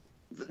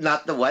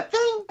 Not the what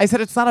thing? I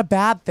said it's not a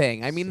bad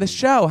thing. I mean the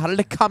show. How did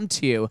it come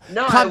to you?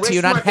 No, I come wish to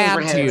you, more not things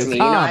were hand to handed you. me.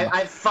 Come.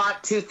 I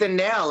fought tooth and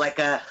nail like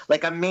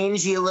a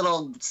mangy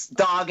little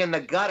dog in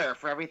the gutter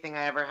for everything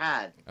I ever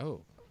had.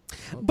 Oh.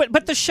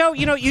 But the show,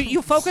 you know,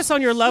 you focus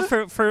on your love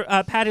for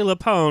Patti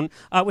LuPone,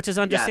 which is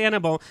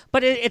understandable.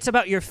 But it's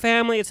about your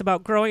family. It's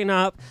about growing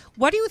up.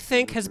 What do you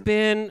think has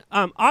been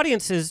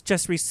audiences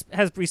just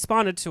has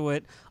responded to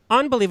it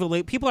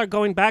unbelievably? People are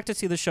going back to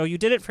see the show. You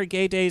did it for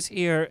Gay Days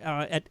here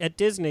at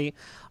Disney.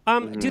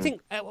 Do you think?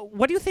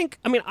 What do you think?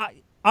 I mean,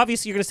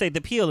 obviously you're going to say the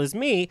appeal is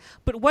me,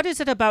 but what is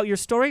it about your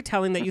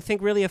storytelling that you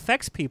think really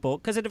affects people?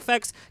 Because it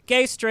affects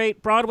gay,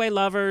 straight, Broadway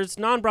lovers,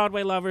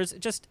 non-Broadway lovers,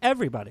 just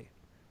everybody.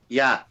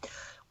 Yeah.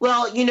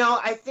 Well, you know,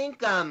 I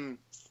think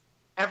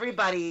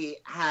everybody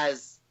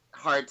has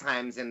hard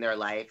times in their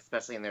life,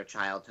 especially in their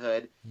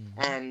childhood.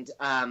 And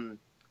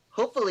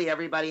hopefully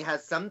everybody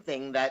has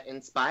something that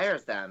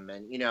inspires them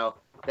and, you know,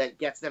 that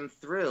gets them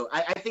through.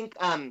 I think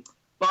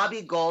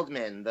Bobby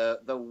Goldman,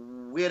 the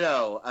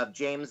widow of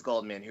James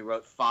Goldman, who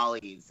wrote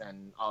Follies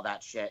and all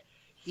that shit,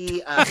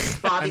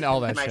 Bobby And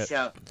all that did my shit.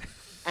 show.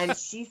 And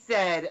she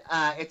said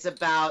it's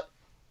about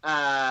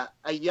a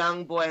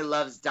young boy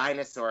loves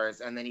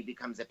dinosaurs and then he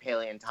becomes a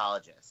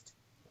paleontologist.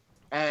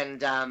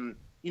 And,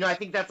 you know, I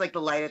think that's like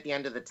the light at the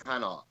end of the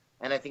tunnel.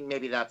 And I think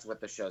maybe that's what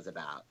the show's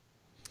about.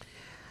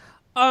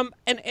 And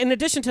in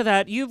addition to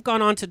that, you've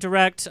gone on to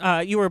direct,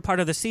 you were part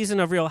of the season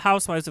of Real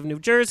Housewives of New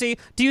Jersey.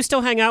 Do you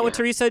still hang out with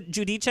Teresa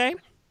Giudice?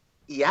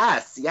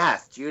 Yes,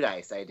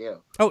 Giudice, I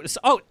do.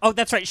 Oh,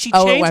 that's right. She it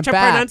changed went her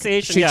back.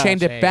 pronunciation. She Yeah.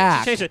 changed it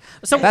back. She changed it.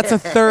 So That's a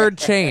third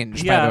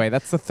change, by Yeah. the way.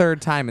 That's the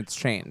third time it's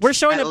changed. we're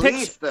showing At a picture.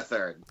 least the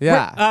third.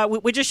 Yeah.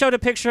 We just showed a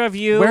picture of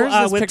you Where's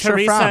this with picture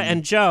Teresa from?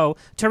 and Joe.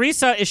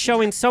 Teresa is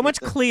showing so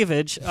much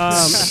cleavage.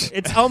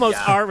 It's almost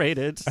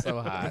R-rated. So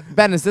hot.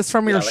 Ben, is this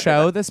from your look at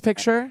show, that. this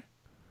picture?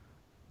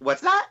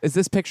 What's that? Is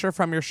this picture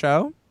from your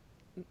show?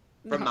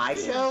 From my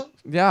show?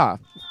 Yeah.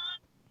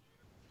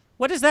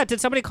 What is that? Did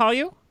somebody call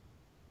you?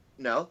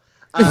 No.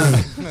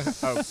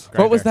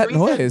 What was that Teresa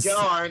noise? and Joe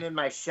aren't in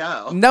my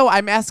show. No,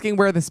 I'm asking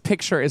where this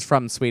picture is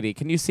from, sweetie.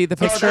 Can you see the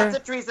Oh, picture? that's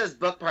at Teresa's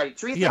book party.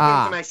 Teresa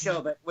Yeah. came to my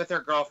show, but with her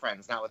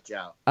girlfriends, not with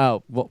Joe.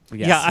 Oh, well,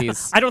 yes, Yeah,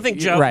 he's... I don't think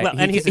Joe- Right, well,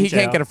 and he's in he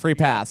can't jail. get a free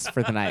pass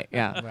for the night.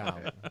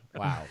 Yeah.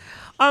 Wow.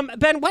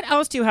 Ben, what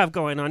else do you have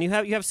going on? You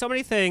have so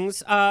many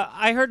things.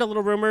 I heard a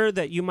little rumor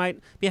that you might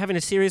be having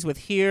a series with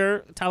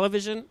Here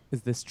Television.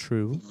 Is this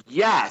true?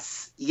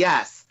 Yes.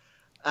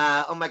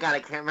 Oh my God, I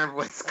can't remember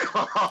what it's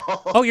called.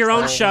 Oh, your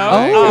own show?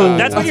 Oh.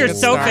 That's when you're That's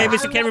a so star.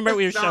 famous you I'm can't not remember the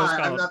what your show's star.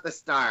 I'm called. not the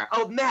star.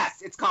 Oh,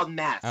 Mess. It's called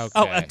Mess. Okay.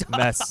 Oh,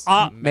 Mess.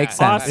 Makes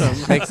sense.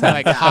 Awesome. Makes sense.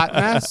 Like hot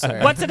mess?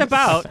 Or? What's it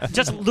about?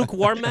 Just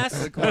lukewarm mess?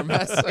 Lukewarm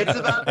mess? It's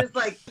about this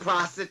like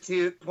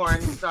prostitute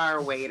porn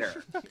star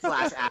waiter /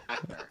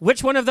 actor.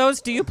 Which one of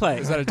those do you play?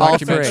 Is that a All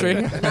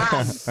documentary?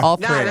 All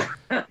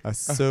three. A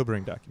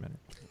sobering documentary.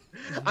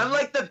 I'm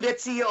like the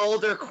bitchy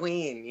older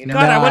queen, you know?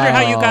 God, I wonder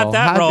how you got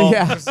that role.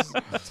 Yeah.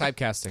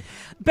 Typecasting.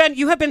 Ben,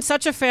 you have been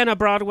such a fan of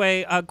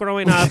Broadway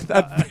growing up.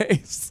 That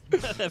face.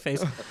 That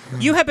face.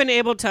 You have been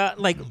able to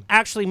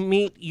actually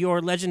meet your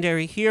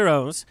legendary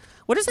heroes.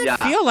 What does that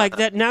feel like?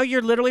 That now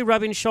you're literally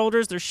rubbing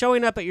shoulders. They're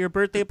showing up at your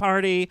birthday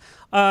party.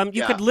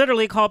 You could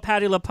literally call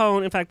Patti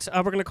LuPone. In fact,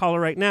 we're going to call her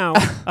right now.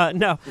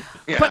 No,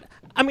 but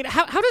I mean,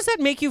 how does that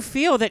make you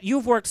feel that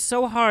you've worked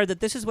so hard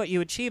that this is what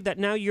you achieved? That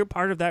now you're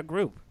part of that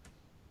group.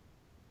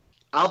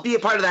 I'll be a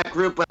part of that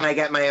group when I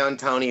get my own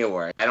Tony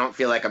Award. I don't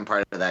feel like I'm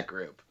part of that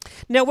group.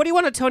 Now, what do you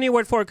want a Tony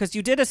Award for? Because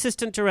you did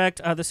assistant direct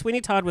the Sweeney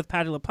Todd with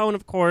Patti LuPone,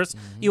 of course.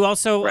 You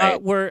also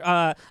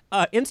were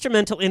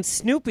instrumental in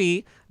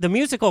Snoopy, the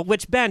musical,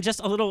 which, Ben,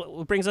 just a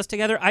little brings us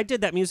together. I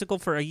did that musical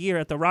for a year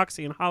at the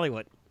Roxy in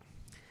Hollywood.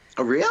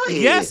 Oh,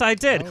 really? Yes, I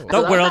did. Oh. The I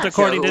love World that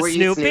According show. to Were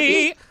you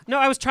Snoopy? No,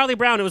 I was Charlie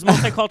Brown. It was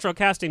multicultural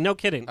casting. No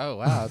kidding. Oh,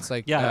 wow. It's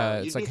like, Yeah.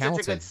 it's You'd like be such a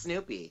Hamilton. good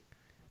Snoopy.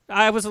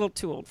 I was a little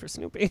too old for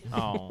Snoopy.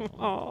 Oh.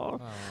 Aw.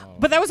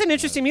 But that was an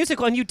interesting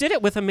musical, and you did it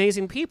with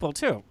amazing people,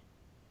 too.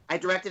 I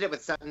directed it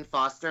with Sutton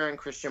Foster and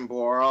Christian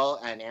Borle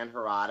and Ann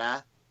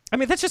Harada. I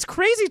mean, that's just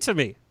crazy to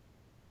me.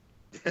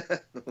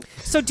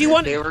 So do you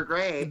want... They were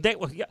great. Do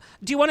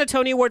you want a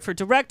Tony Award for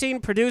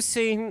directing,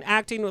 producing,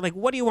 acting? Like,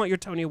 what do you want your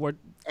Tony Award?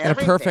 In a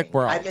perfect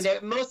world. I mean,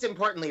 most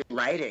importantly,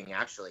 writing,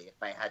 actually, if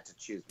I had to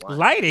choose one.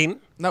 Lighting?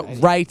 No,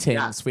 writing,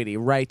 sweetie,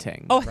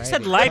 writing. Oh, I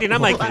said lighting.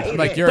 I'm like,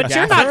 Like you're a but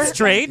you're gaffer? not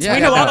straight. Yeah,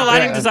 we know all the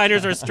lighting yeah.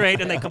 designers are straight,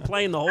 and they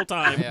complain the whole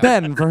time.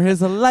 Ben for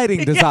his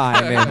lighting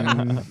design.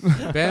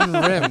 And Ben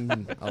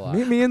Rim. A lot.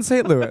 meet me in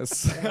St.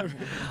 Louis.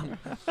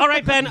 All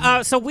right,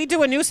 Ben. So we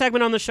do a new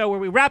segment on the show where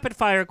we rapid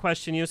fire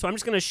question you. So I'm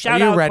just going to shout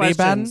you out ready,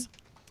 questions.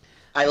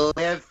 I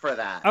live for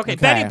that. Okay,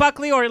 Betty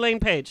Buckley or Elaine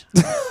Page?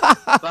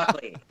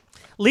 Buckley.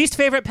 Least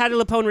favorite Patti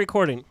LuPone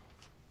recording?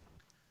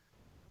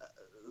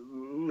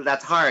 Ooh,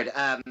 that's hard.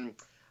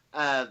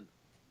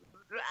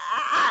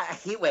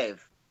 Heat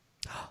Wave.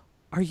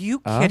 Are you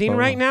kidding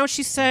right now?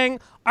 She's saying,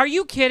 are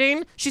you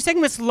kidding? She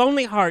sang Miss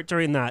Lonely Heart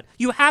during that.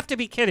 You have to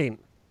be kidding.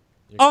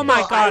 Oh, my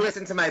Well, I God.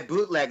 listen to my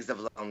bootlegs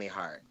of Lonely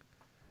Heart.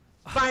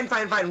 Fine.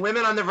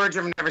 Women on the Verge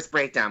of Nervous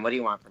Breakdown. What do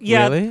you want from me?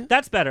 Yeah, Really?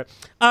 that's better.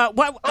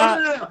 What?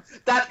 No.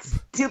 That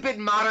stupid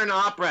modern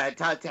opera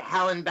to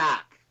Hell and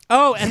Back.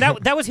 Oh, and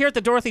that was here at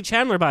the Dorothy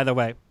Chandler, by the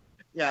way.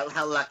 Yeah,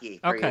 how lucky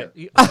for Okay.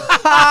 you.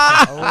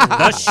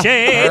 The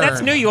shade.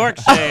 That's New York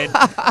shade.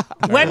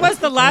 When was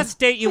the last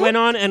date you went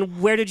on, and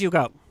where did you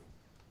go?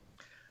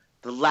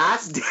 The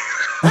last day.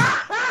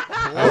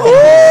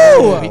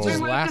 Ooh! He We just went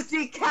to laughed.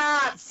 see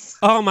Cats.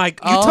 Oh my!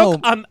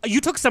 You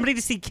took somebody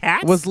to see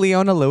Cats? Was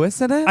Leona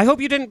Lewis in it? I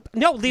hope you didn't.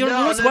 No, Leona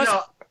Lewis was.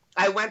 No.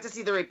 I went to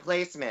see The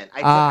Replacement.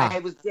 I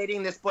was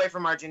dating this boy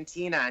from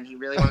Argentina, and he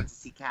really wanted to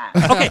see Cats.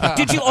 Okay,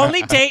 did you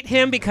only date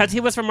him because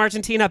he was from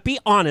Argentina? Be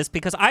honest,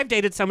 because I've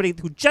dated somebody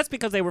who just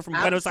because they were from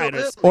Buenos Aires.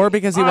 Absolutely. Or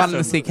because he wanted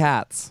to see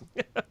cats.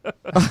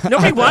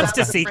 Nobody wants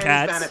to see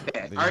Friends Cats.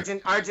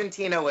 benefit.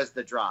 Argentina was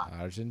the draw.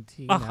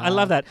 Argentina. Oh, I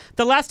love that.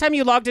 The last time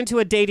you logged into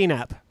a dating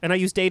app, and I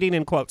use dating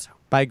in quotes.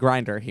 By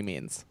Grindr, he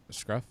means.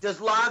 Scruff.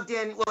 Just logged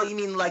in. Well, you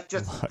mean like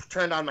just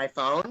turned on my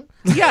phone?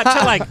 Yeah,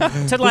 to like.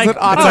 Does it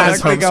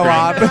automatically go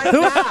on?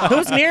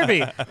 Who's near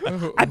me?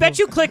 I bet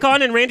you click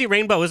on and Randy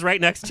Rainbow is right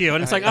next to you,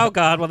 and it's like, oh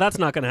God, well that's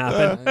not going to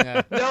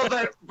happen. No,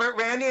 but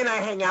Randy and I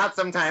hang out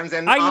sometimes,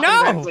 and I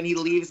oftentimes know. when he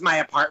leaves my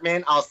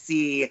apartment, I'll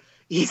see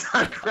he's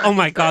on. Oh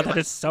my God, that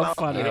is so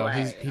funny. Oh,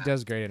 he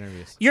does great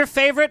interviews. Your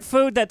favorite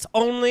food that's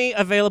only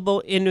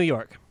available in New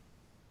York?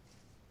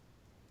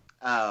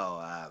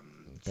 Oh,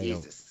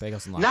 Jesus.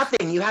 Bagels and lox.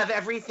 Nothing. You have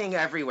everything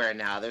everywhere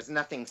now. There's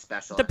nothing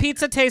special. The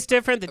pizza tastes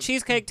different. The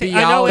cheesecake tastes. The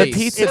I know Bialys. it's,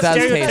 Pizza it's does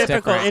taste stereotypical.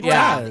 different. It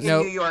Yeah. does. in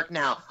New York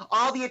now.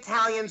 All the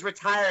Italians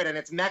retired, and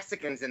it's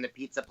Mexicans in the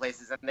pizza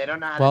places, and they don't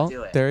know how Well, to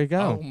do it. there you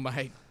go. Oh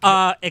my.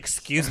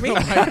 Excuse me. Oh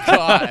my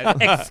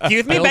God.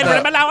 Excuse me, Build Ben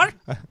that- Rimalower.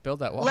 Build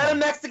that wall. Let a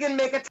Mexican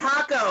make a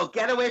taco.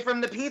 Get away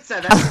from the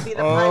pizza. That should be the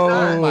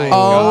prize. my Oh,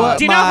 God.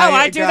 Do you know how my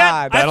I do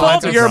that? God. I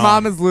fold Your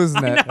mom is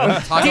losing it.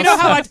 Do you know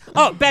how I?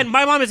 Oh, Ben,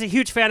 my mom is a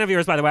huge fan of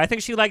yours, by the way. I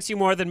think she likes you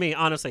more than me,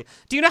 honestly.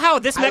 Do you know how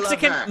this I love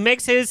Mexican her.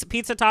 makes his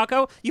pizza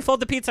taco? You fold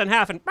the pizza in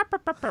half and...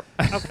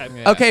 Okay.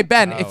 Okay,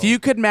 Ben, if you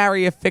could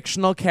marry a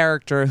fictional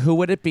character, who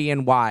would it be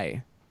and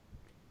why?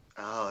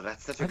 Oh,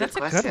 that's such a good That's a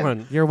question. good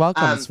one. You're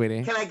welcome,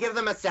 sweetie. Can I give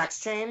them a sex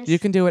change? You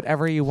can do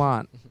whatever you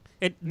want.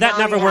 That Melanie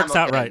never works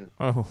out right.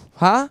 Hamilton. Oh.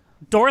 Huh?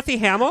 Dorothy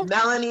Hamill?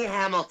 Melanie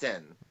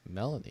Hamilton.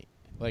 Melanie.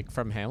 Like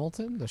from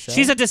Hamilton, the show?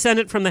 She's a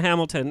descendant from the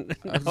Hamilton.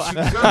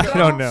 I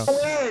don't know.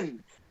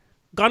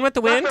 Gone with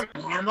the Wind? Not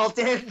from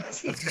Hamilton.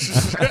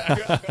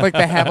 Like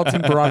the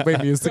Hamilton Broadway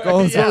musical?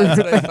 Is Yeah, what that's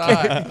you're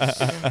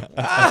what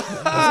I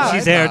thinking?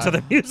 She's heir to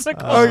the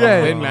musical.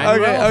 Okay.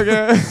 Lin-Manuel?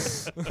 Okay.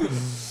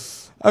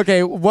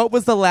 Okay. What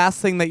was the last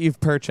thing that you've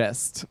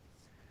purchased?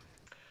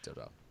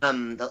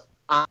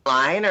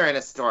 Online or in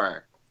a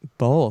store?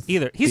 Both.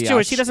 Either. He's Biatch.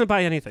 Jewish. He doesn't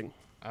buy anything.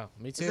 Oh,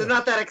 me This is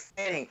not that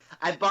exciting.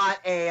 I bought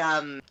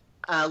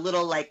a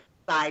little like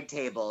side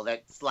table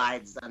that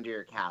slides under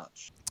your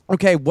couch.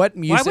 Okay. What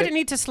music? Why would it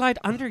need to slide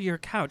under your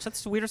couch?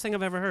 That's the weirdest thing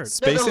I've ever heard.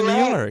 Space in New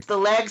legs, York. The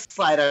legs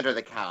slide under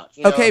the couch.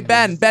 You know? Okay,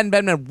 Ben.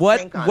 What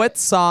Think on what it.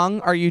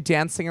 song are you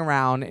dancing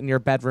around in your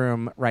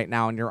bedroom right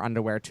now in your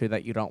underwear to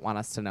that you don't want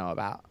us to know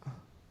about?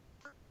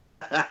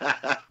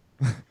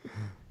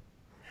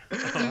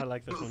 Oh, I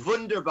like this one.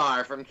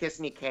 Wunderbar from Kiss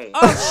Me Kate.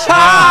 Oh,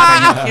 are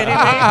you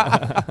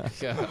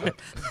kidding me?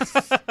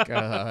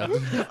 God.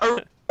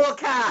 Original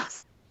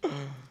cast.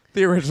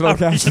 The original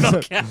cast.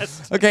 Original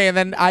cast. Okay, and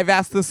then I've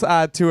asked this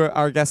to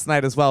our guest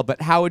tonight as well,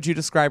 but how would you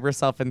describe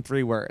yourself in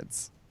 3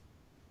 words?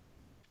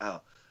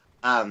 Oh.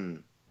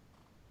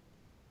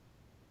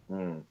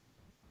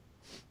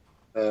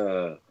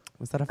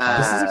 Was that a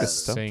This is like Uh, a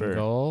stumper.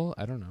 Single.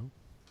 I don't know.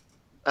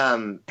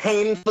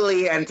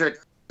 Painfully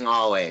entertaining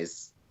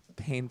always.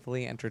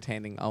 painfully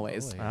entertaining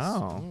always?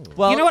 Oh.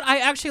 Well, you know what? I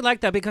actually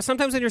like that because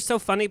sometimes when you're so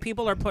funny,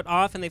 people are put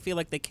off and they feel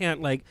like they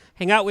can't like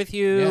hang out with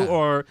you Yeah.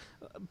 or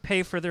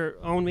pay for their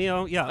own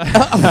meal. Yeah.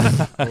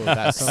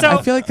 I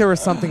feel like there was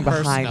something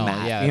behind Personal,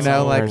 that. yeah, you it's know,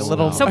 all like a personal.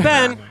 little. So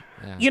Ben,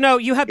 Yeah. you know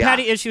you have Yeah.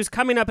 patty issues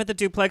coming up at the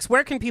Duplex.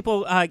 Where can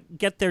people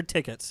get their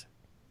tickets?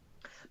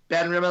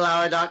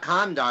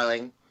 BenRimalower.com,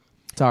 darling.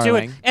 Do it.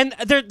 Darling. And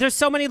there's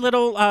so many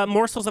little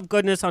morsels of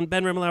goodness on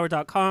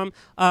benrimalower.com.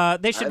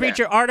 They should I read bet.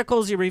 your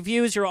articles, your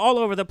reviews. You're all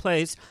over the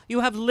place.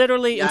 You have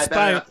literally Yeah,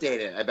 inspired.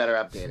 I better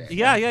update it.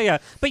 Yeah.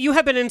 But you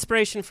have been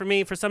inspiration for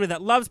me, for somebody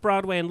that loves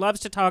Broadway and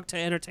loves to talk to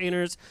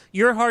entertainers.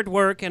 Your hard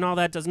work and all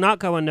that does not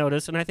go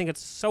unnoticed, and I think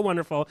it's so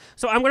wonderful.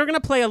 So we're going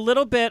to play a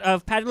little bit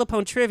of Patti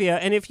LuPone trivia,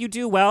 and if you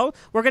do well,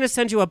 we're going to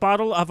send you a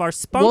bottle of our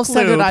Spunk We'll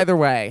send it Lube. either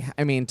way.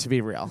 I mean, to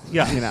be real.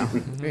 Yeah. You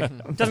know.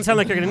 Doesn't sound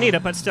like you're going to need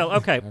it, but still,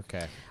 okay.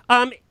 Okay.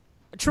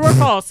 True or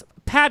false?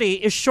 Patty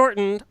is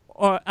shortened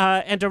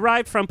and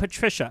derived from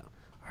Patricia,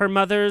 her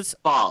mother's.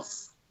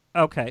 False.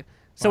 Okay,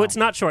 so it's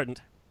not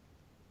shortened.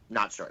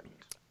 Not shortened.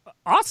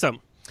 Awesome.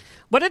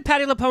 What did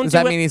Patti LuPone Does do?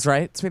 that mean he's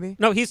right, sweetie?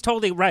 No, he's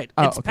totally right.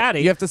 Oh, It's okay.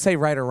 Patty. You have to say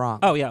right or wrong.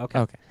 Oh yeah, okay.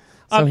 Okay.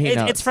 So he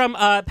knows. It's from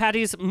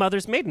Patty's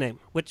mother's maiden name,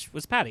 which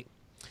was Patty.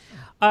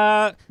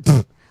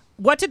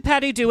 What did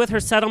Patty do with her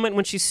settlement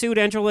when she sued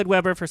Andrew Lloyd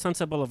Webber for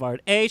Sunset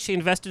Boulevard? A, she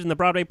invested in the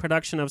Broadway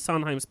production of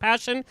Sondheim's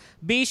Passion.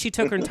 B, she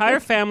took her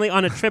entire family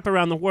on a trip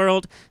around the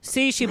world.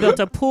 C, she built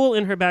a pool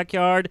in her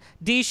backyard.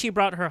 D, she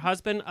bought her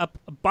husband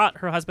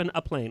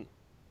a plane.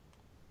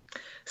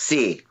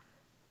 C.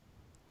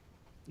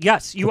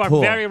 Yes, you The are pool.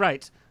 very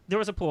right. There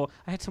was a pool.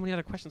 I had so many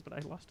other questions, but I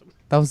lost them.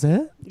 That was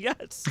it?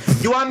 Yes.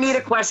 You want me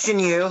to question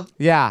you?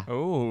 Yeah.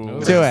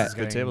 Oh. Do it.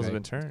 The tables have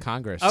been turned.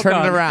 Congress. Oh, Turn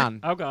God. it around.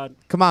 Oh, God.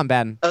 Come on,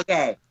 Ben.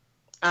 Okay.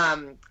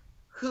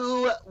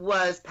 Who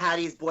was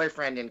Patty's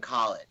boyfriend in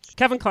college?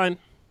 Kevin Kline.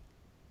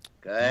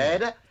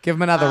 Good. Give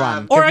him another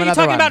one. Or Give are him you another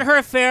talking one. about her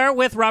affair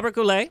with Robert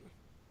Goulet?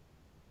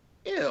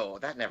 Ew,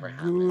 that never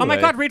happened. Oh, my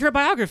Goulet. God, read her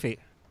biography.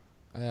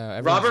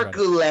 Robert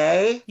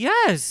Goulet?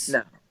 Yes.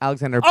 No.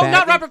 Alexander Oh, Ben.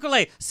 not Robert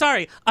Goulet.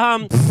 Sorry.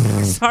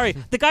 Sorry.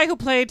 The guy who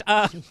played.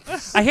 I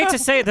hate to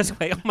say it this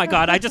way. Oh my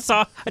God! I just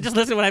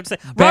listened to what I have to say.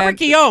 Robert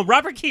Guillaume.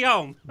 Robert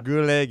Guillaume.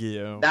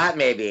 Goulet. That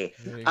may be.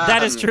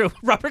 That is true.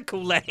 Robert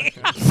Goulet.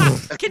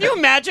 Can you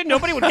imagine?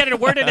 Nobody would get a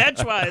word in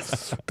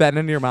edgewise. Ben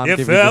and your mom. If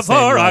give you the same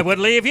ever I look. would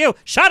leave you,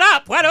 shut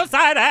up, Buenos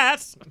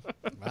Aires.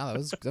 Wow,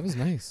 that was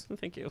nice.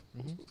 Thank you.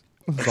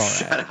 It's all right.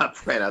 Shut up,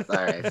 Buenos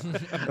Aires.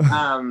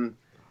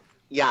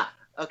 Yeah.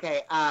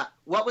 Okay.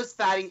 What was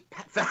Fatty?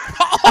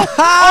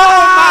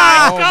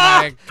 Oh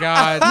my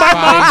God!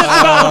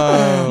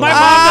 My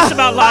mom just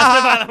about lost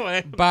it. By the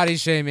way.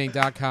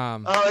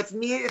 Bodyshaming.com. Oh, it's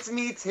me. It's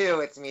me too.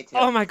 It's me too.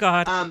 Oh my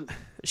God.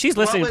 She's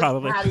listening what was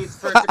probably. Patty's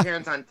first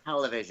appearance on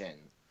television?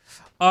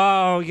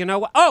 Oh, you know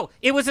what? Oh,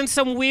 it was in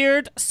some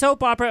weird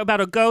soap opera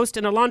about a ghost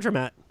in a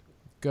laundromat.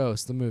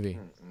 Ghost, the movie.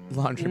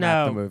 Laundromat,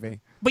 No. the movie.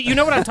 But you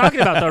know what I'm talking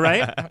about, though,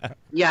 right?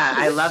 Yeah,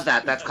 I love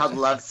that. That's called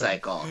Love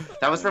Cycle.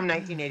 That was from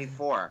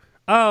 1984.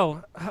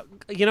 Oh,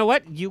 you know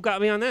what? You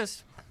got me on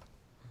this.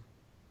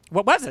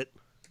 What was it?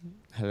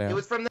 Hello. It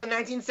was from the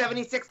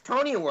 1976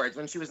 Tony Awards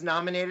when she was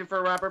nominated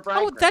for Robert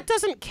Brightman. Oh, that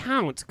doesn't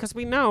count because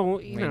we know,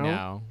 you We know.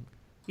 know.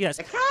 Yes.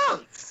 It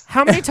counts.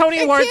 How many Tony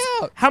It Awards?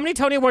 counts. How many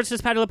Tony Awards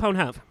does Patti LuPone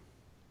have?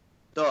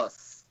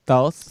 Dos.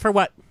 Those? For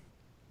what?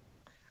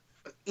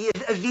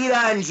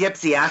 Evita and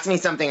Gypsy, ask me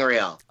something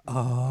real.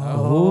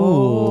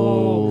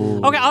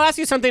 Oh. Okay, I'll ask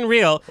you something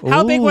real.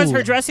 How big was her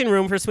Ooh. dressing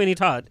room for Sweeney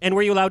Todd? And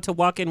were you allowed to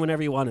walk in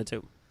whenever you wanted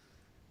to?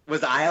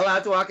 Was I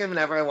allowed to walk in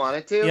whenever I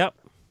wanted to? Yep.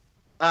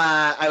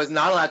 I was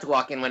not allowed to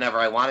walk in whenever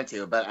I wanted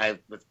to, but I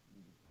was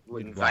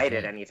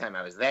invited anytime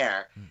I was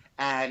there.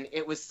 And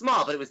it was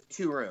small, but it was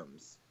 2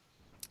 rooms.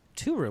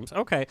 2 rooms.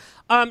 Okay.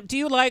 Do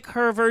you like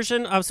her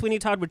version of Sweeney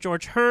Todd with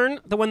George Hearn,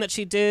 the one that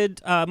she did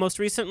most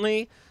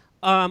recently,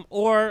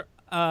 or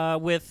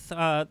with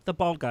the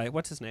bald guy?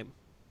 What's his name?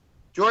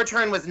 George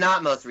Hearn was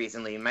not most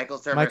recently. Michael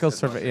Cerveris. Michael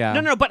was most Cerveris, yeah.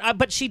 No,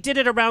 but she did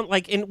it around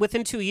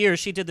within 2 years.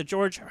 She did the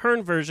George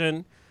Hearn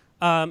version,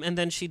 and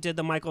then she did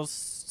the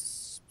Michael's.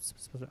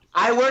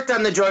 I worked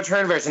on the George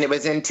Hearn version. It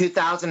was in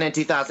 2000 and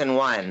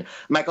 2001.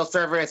 Michael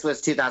Cerveris was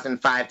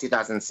 2005,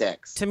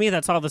 2006. To me,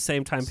 that's all the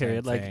same time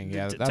period. thing,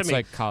 yeah, to that's me.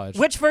 like college.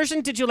 Which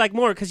version did you like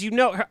more? Because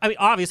her, I mean,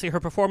 obviously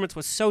her performance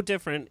was so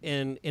different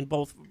in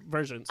both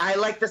versions. I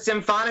like the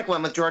symphonic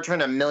one with George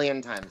Hearn a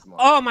million times more.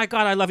 Oh my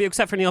God, I love you,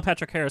 except for Neil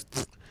Patrick Harris.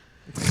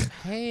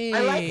 Hey, I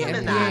like him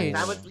in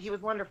that. He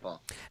was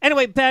wonderful.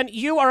 Anyway, Ben,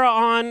 you are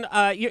on.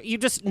 You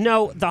just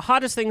know the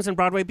hottest things in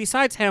Broadway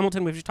besides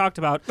Hamilton, which we talked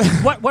about.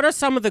 What are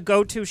some of the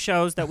go-to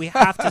shows that we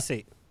have to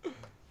see?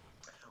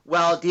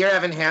 Well, Dear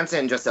Evan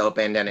Hansen just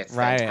opened, and it's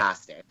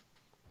fantastic.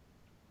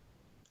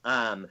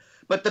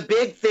 But the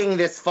big thing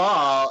this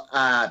fall,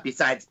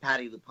 besides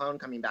Patti LuPone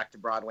coming back to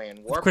Broadway and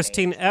Warpaint,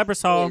 Christine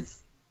Ebersol.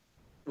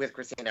 With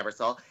Christine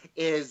Ebersol,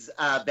 is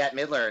Bette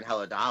Midler and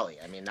Hello Dolly.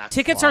 I mean, that's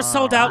Tickets are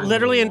sold out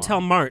literally until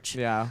March.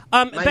 Yeah.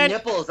 My Ben,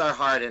 nipples are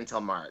hard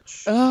until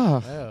March. Oh,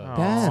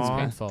 that's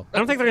painful. I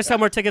don't think they're going to sell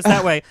more tickets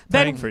that way.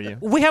 Ben, Praying for you.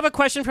 we have a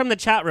question from the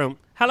chat room.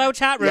 Hello,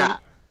 chat room. Yeah.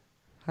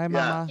 Hi,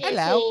 Mama. Hey,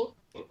 Hello.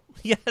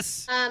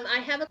 Yes.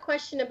 I have a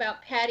question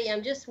about Patti.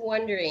 I'm just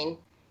wondering,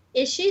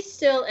 is she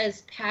still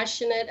as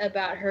passionate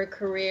about her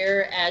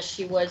career as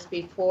she was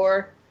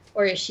before,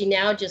 or is she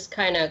now just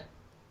kind of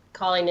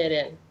calling it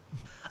in?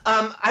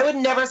 I would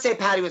never say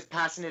Patti was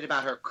passionate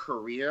about her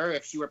career.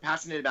 If she were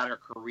passionate about her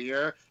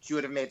career, she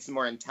would have made some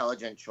more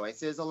intelligent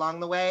choices along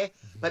the way.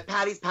 But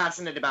Patti's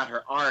passionate about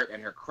her art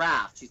and her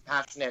craft. She's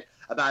passionate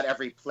about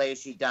every play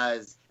she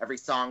does, every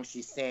song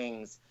she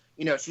sings.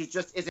 You know, she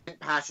just isn't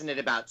passionate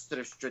about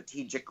sort of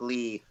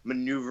strategically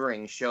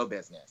maneuvering show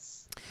business.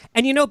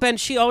 And you know, Ben,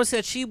 she always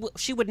said she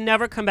would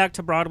never come back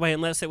to Broadway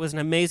unless it was an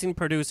amazing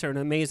producer, an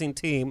amazing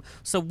team.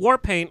 So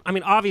Warpaint, I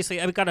mean, obviously,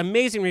 it got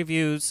amazing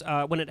reviews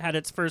when it had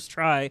its first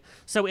try.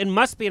 So it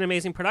must be an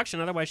amazing production.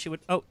 Otherwise, she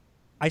would. Oh,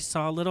 I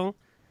saw a little.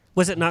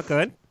 Was it not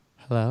good?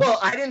 Hello? Well,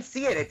 I didn't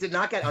see it. It did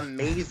not get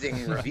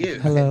amazing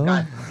reviews. Hello? It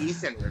got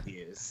decent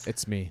reviews.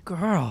 It's me.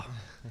 Girl.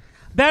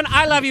 Ben,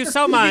 I love you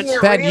so much.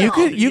 Ben, you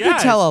could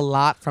Yes. tell a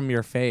lot from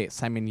your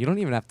face. I mean, you don't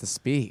even have to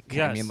speak.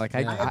 Yes. I mean, like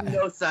I have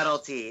no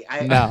subtlety.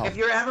 No. If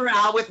you're ever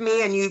out with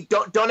me and you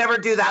don't ever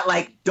do that,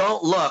 like,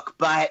 don't look,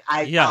 but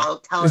I'll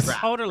telegraph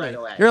Totally. right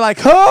away. You're like,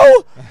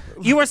 who?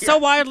 You are so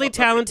wildly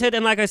talented,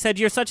 and like I said,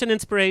 you're such an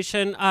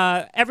inspiration.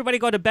 Everybody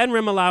go to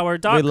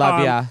benrimalower.com. We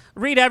love ya.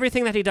 Read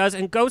everything that he does,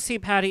 and go see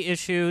Patti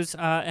Issues.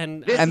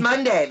 This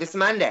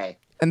Monday.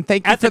 And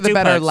thank you At for the the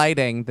better duplex.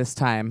 lighting this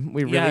time.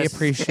 We really Yes.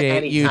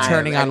 appreciate you Anytime,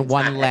 turning on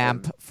one anytime.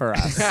 lamp for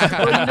us. Well,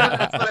 you know,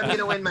 that's what I'm going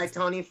to win my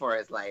Tony for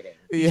is lighting.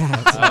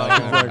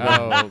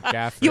 Yeah.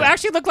 Gaffer. You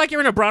actually look like you're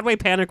in a Broadway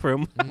panic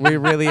room. We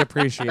really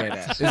appreciate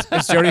it. Is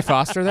Jodie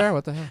Foster there?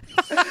 What the hell?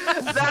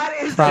 That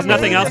is Probably.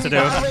 Nothing else to do.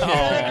 That's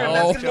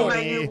going to be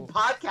my new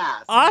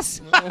podcast.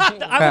 Us? I would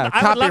love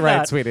copyright,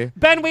 that. sweetie.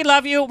 Ben, we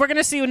love you. We're going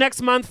to see you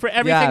next month for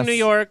Everything Yes. New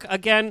York.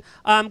 Again,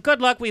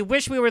 good luck. We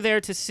wish we were there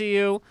to see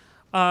you.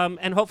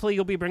 And hopefully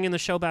you'll be bringing the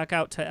show back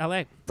out to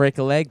L.A. Break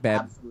a leg,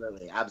 babe.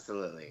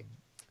 Absolutely.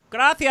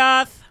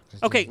 Gracias.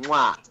 Okay,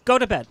 Mwah. go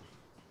to bed.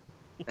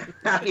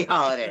 Happy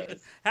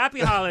holidays. Happy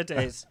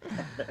holidays.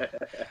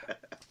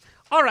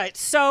 All right,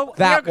 so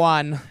That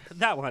one.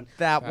 That one.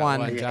 That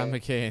one. John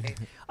McCain.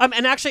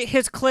 And actually,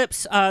 his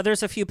clips.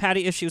 There's a few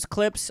Patti Issues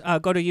clips.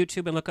 Go to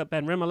YouTube and look up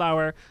Ben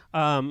Rimalower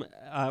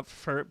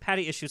for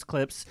Patti Issues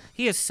clips.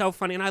 He is so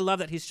funny, and I love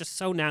that he's just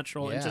so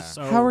natural and just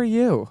so. How are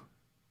you?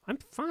 I'm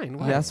fine.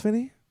 Why? Yes,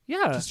 Vinny?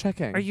 Yeah. Just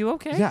checking. Are you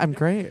okay? Yeah, I'm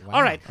great.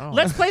 All right,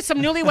 let's play some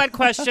newlywed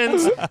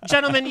questions.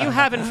 Gentlemen, you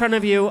have in front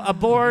of you a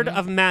board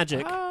of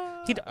magic.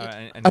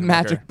 A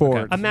magic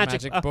board. A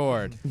magic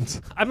board.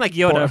 I'm like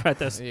Yoda Board. at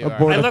this. You A are.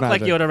 board I of look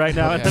like magic. Yoda right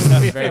now. It Yeah,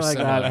 doesn't feel very like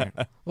similar.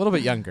 that. A little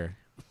bit younger.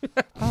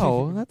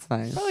 Oh, that's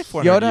nice. Probably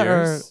 400 Yoda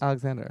years. or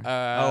Alexander?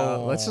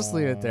 Let's just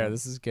leave it there.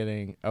 This is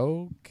getting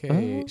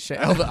okay. Oh.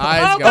 Oh, the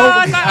eyes Oh, go.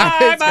 God,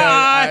 Eyes bye. go.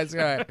 Eyes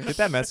go. Get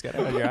that mascot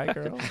out of your eye,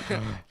 girl.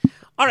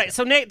 All right,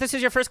 so Nate, this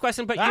is your first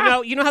question, but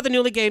you know how the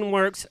Newly game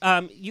works.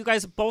 You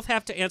guys both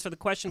have to answer the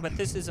question, but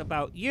this is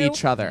about you.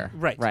 Each other.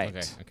 Right. Right.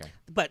 Okay.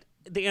 But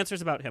the answer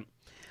is about him.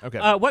 Okay.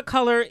 What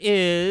color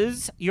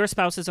is your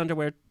spouse's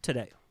underwear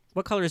today?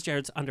 What color is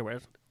Jared's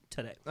underwear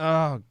today?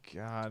 Oh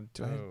God,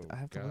 do I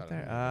have to God, look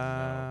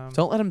there?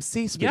 Don't let him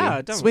see, sweetie.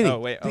 Yeah, don't. Sweetie, Oh,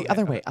 wait, the okay,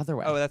 other okay. way, other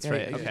way. Oh, that's Yeah,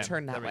 right. you Okay.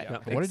 turn that There we way.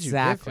 go. What did you give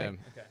Exactly. him?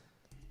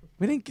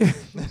 We didn't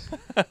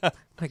give.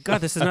 My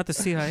God, this is not the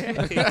CIA. Is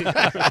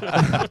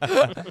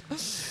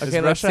Okay,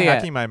 let's Russia see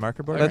hacking it. my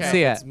marker board? Let's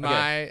see it. It's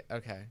my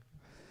okay.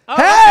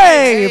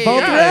 Hey,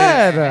 both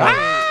red.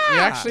 You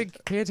actually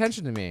pay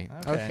attention to me.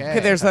 Okay. Okay,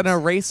 there's an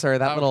eraser,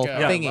 that little Okay.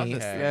 thingy.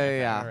 Okay.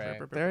 Yeah. All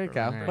right. There you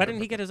go. Why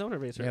didn't he get his own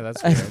eraser? Yeah,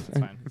 that's weird. It's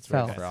fine. It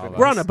fell. For all of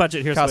We're us. on a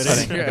budget here, Cost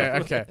sweetie. cutting. Yeah,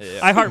 okay.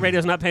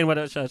 iHeartRadio's not paying what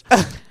it should.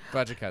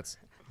 Budget cuts.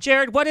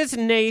 Jared, what is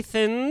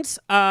Nathan's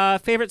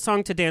favorite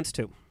song to dance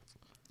to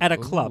at a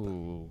club?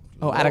 Ooh.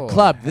 Oh, at a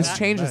club. This At-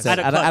 changes at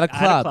it. a At club. a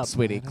club, club.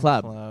 sweetie. At a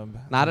Club. club.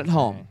 Not at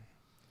home.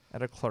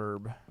 At a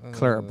club.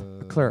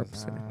 Club. Club.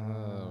 sweetie.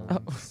 Oh,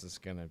 this is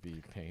gonna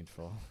be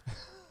painful.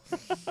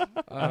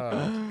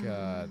 Oh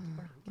God.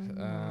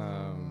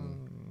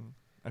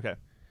 Okay.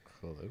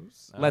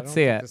 Close. Let's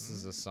see it. This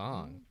is a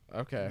song.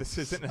 Okay. This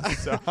isn't a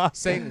song.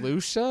 Saint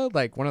Lucia,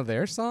 like one of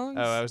their songs.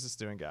 Oh, I was just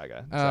doing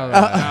Gaga. Oh, Sorry.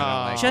 right. I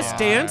don't like Just that.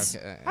 Dance?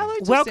 Okay.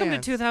 Welcome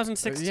Dance. to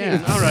 2016.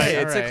 Yeah. All right.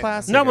 It's a Alright.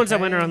 classic. No one's a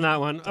okay? winner on that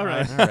one. All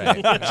right. All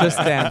right. Just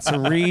Dance.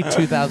 Re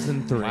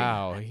 2003.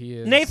 Wow, he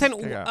is. Nathan,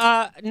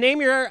 Yeah.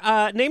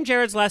 name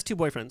Jared's last two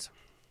boyfriends.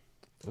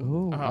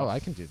 Ooh. Oh, I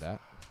can do that.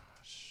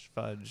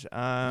 Fudge.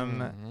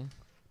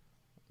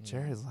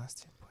 Jared's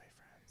last two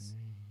boyfriends.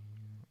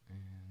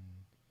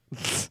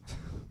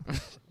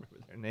 Remember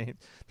their name.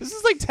 This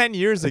is like 10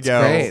 years That's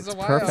ago. great. This is a It's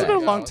while perfect. It's been a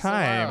ago. long It's a while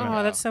time. ago.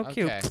 Oh, that's so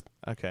cute. Okay.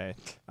 Okay.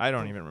 I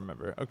don't even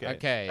remember. Okay.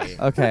 Okay.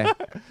 Okay.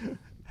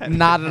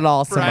 Not at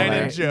all similar. Brian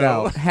and Joe.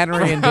 No,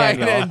 Henry and Brian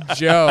Daniel. and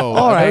Joe.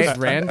 All Are right. those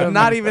random.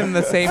 Not even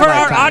the same. For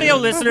our lifetime. audio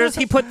listeners,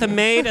 he put the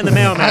maid and the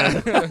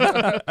mailman.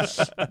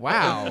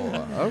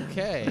 Wow.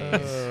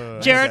 Okay.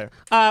 Jared,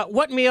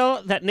 what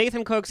meal that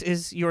Nathan cooks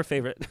is your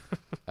favorite?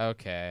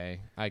 Okay.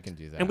 I can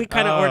do that. And we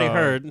kind of already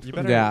heard. You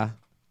better Yeah.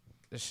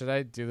 Should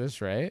I do this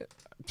right?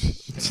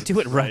 Do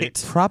it right.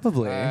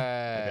 Probably.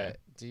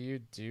 Do you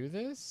do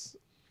this?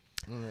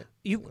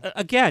 You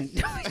again.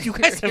 You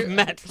guys have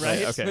met,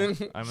 right? Okay.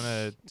 I'm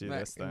gonna do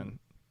this then.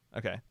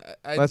 Okay.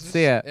 I Let's just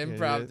see it.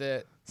 Improved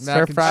it.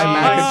 Stir fried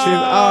mac and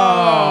cheese.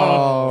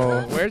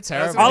 Oh. We're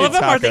terrible. All of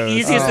them are the Tacos.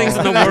 easiest things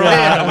in the world,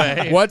 by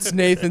the way. What's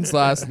Nathan's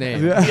last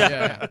name?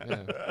 Yeah.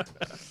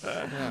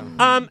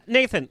 Yeah.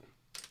 Nathan,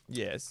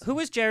 Yes. who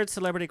is Jared's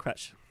celebrity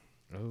crush?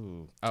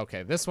 Ooh.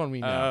 Okay, this one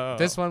we know.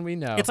 This one we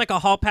know. It's like a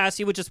hall pass.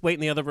 You would just wait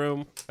in the other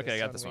room. Okay, I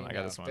got this one. I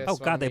got this one. Oh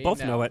God, they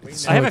both know it.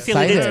 So I have a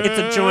feeling excited. it's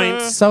a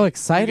joint. So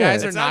excited. You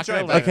guys are It's not not gonna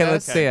joint, like Okay, this.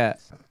 let's see it.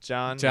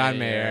 John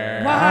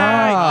Mayer.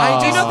 Why?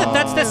 Do you know that Oh.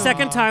 that's the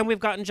second time we've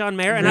gotten John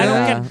Mayer, and I don't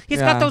Yeah. get. He's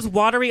Yeah. got those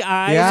watery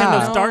eyes Yeah.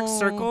 and those dark No,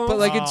 circles. But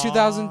like in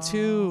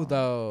 2002,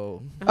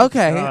 though.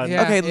 Okay. God.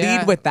 Yeah, Okay. yeah.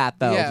 Lead with that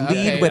though. Yeah, Lead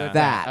okay, with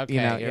that. Okay,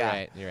 You know. you're Yeah.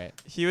 right. You're right.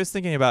 He was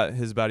thinking about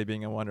his body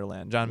being a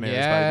wonderland. John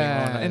Mayer's body being a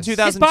wonderland. In Yes.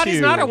 2002. His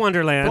body's not a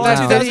wonderland. Well,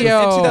 No. in 2000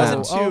 Video. in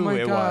 2002 Oh my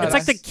it God. was. It's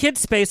like the kid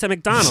space at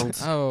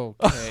McDonald's.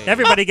 Okay.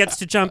 Everybody gets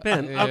to jump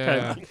in. Yeah,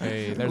 Okay.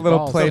 okay. There's Little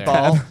balls play there.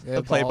 ball. Yeah,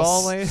 The play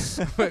balls.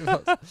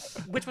 ball.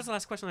 Which was the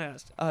last question I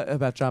asked?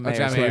 About John Mayer.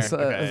 John so Mayer. it's,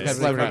 Okay, it's it's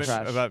celebrity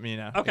about- crush. about me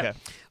now. Okay.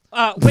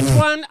 Which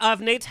one of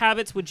Nate's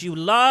habits would you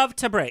love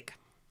to break?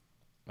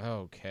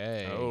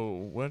 Okay.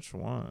 Oh, which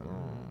one?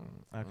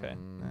 Okay.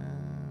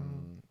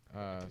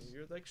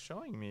 You're like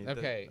showing me.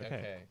 Okay.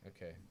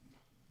 Okay.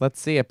 Let's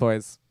see it,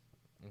 boys.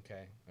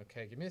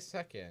 Okay. Give me a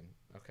second.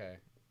 Okay.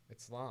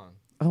 It's long.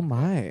 Oh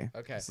my.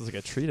 Okay. This is like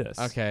a treatise.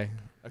 Okay.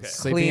 Okay.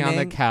 Sleeping on the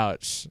Cleaning.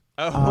 couch.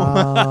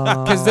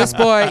 Oh. Because this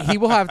boy, he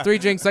will have 3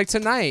 drinks like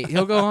tonight.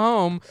 He'll go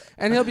home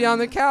and he'll be on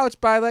the couch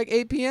by like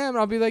 8 p.m. and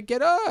I'll be like,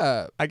 get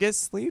up. I get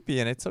sleepy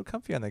and it's so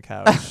comfy on the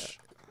couch.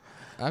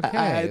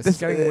 Okay. This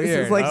getting this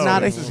weird. is like Oh,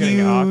 not a this is getting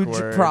huge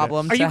awkward.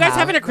 problem. Are to you guys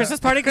have. having a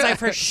Christmas party? Because I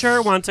for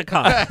sure want to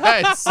come.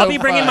 It's so I'll be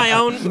bringing fun. my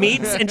own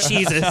meats and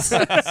cheeses.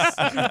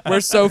 We're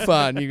so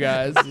fun, you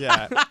guys.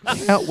 Yeah.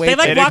 Can't wait They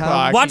like to watch,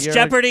 come watch here.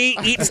 Jeopardy,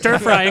 eat stir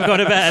fry, and go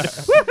to bed.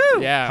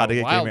 Woohoo! Yeah. How to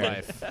get gay married.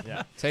 wildlife.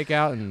 Yeah. Take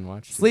out and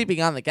watch.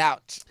 Sleeping on the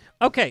couch.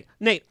 Okay,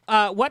 Nate.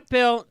 What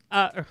bill?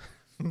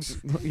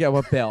 Yeah,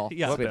 what bill?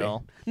 Yeah. What sweetie?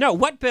 bill? No,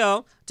 what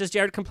bill does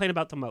Jared complain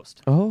about the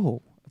most?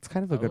 Oh, it's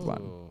kind of a good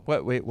one. Oh.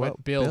 What? Wait.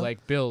 What bill?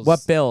 Like bills.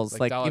 What bills?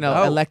 Like, dollar you know,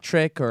 bills.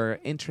 electric or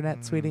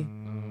internet, sweetie?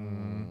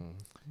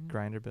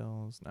 Grinder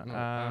bills. No.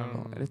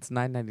 It's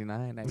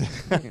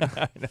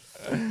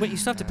 $9.99. Wait, you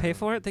still have to pay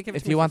for it? They give it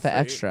If to me you want for the free.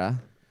 extra,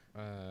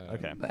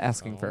 Okay.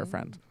 asking for a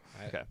friend.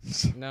 Okay.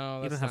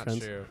 No, You that's don't have not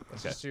friends. true.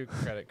 Let's Okay. just do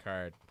credit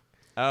card.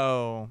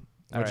 Oh.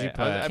 What'd you alright.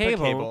 put? I put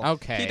Cable. cable.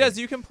 Okay. He does.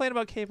 You complain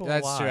about cable.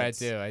 That's a lot. true. I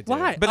do.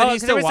 Why? But then he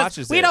 'cause still everybody says,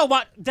 watches We it. don't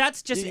want.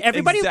 That's just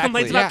everybody who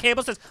complains Exactly. about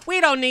cable says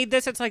we don't need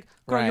this. It's like,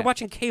 girl, Right. you're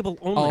watching cable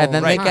only. Oh, And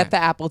then right. they get the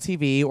Apple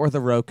TV or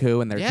the Roku,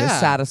 and they're Yeah. just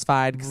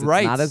satisfied because Right.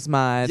 it's not as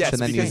much. Yes,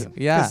 and then because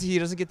yeah, he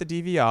doesn't get the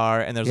DVR,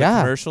 and there's Yeah.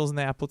 like commercials in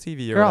the Apple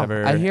TV or Girl,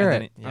 whatever. I hear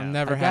and it. then I'm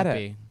never I get it.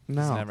 happy.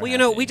 no. never- Well, you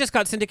know, happy. we just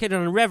got syndicated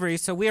on Reverie,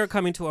 so we are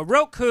coming to a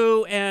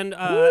Roku and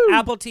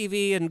Apple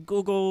TV and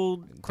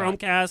Google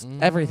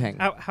Chromecast. Everything.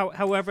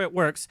 However it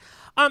works.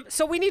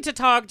 So we need to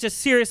talk just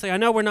seriously. I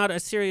know we're not a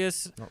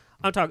serious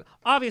talk.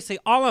 Obviously,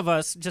 all of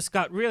us just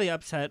got really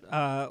upset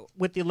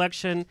with the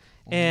election,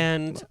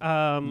 and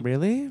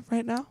Really?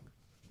 Right now?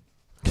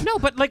 no,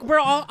 but like we're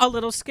all a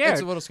little scared.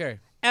 It's a little scary.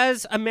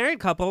 as a married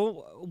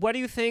couple, what do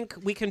you think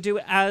we can do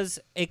as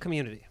a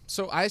community?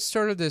 So I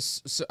started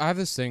this. So I have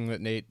this thing that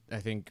Nate, I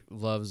think,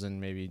 loves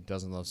and maybe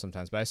doesn't love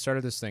sometimes. But I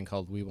started this thing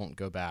called "We Won't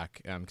Go Back"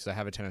 because I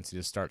have a tendency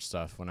to start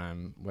stuff when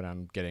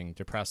I'm getting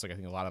depressed. Like I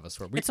think a lot of us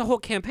were. It's a whole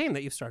campaign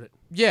that you've started.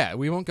 Yeah,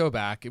 we won't go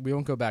back. We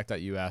won't go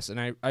back.us.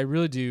 And I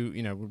really do.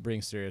 We're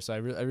being serious. I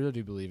really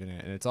do believe in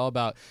it. And it's all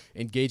about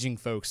engaging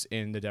folks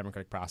in the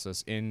democratic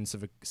process, in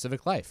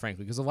civic life,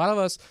 frankly. Because a lot of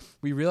us,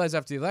 we realized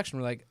after the election,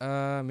 we're like,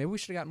 maybe we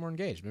should have gotten more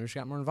engaged. Maybe we should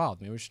have got more involved.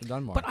 Maybe we should have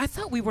done more. But I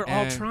thought we were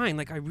all trying.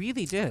 Like I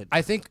really did.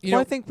 I think.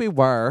 I think we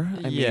were.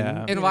 I mean,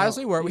 and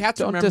obviously we were. We have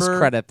to don't remember.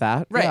 discredit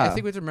that. Right. Yeah. I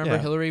think we have to remember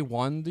Hillary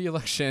won the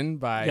election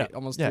by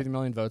almost 30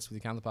 million votes with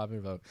the count of the popular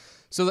vote.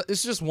 So this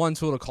is just one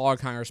tool to call our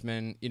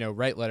congressman,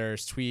 write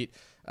letters, tweet,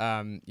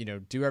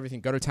 do everything,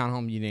 go to town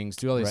hall meetings,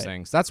 do all these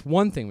things. That's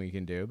one thing we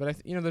can do.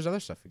 But there's other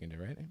stuff we can do,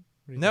 right?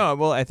 No,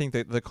 well, I think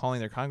that the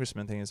calling their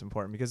congressman thing is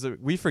important because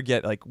we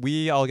forget, like,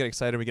 we all get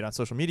excited. We get on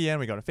social media and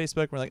we go to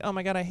Facebook. And we're like, oh,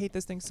 my God, I hate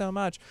this thing so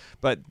much.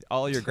 But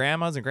all your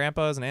grandmas and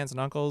grandpas and aunts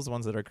and uncles, the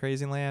ones that are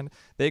crazy land,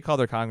 they call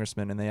their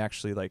congressman and they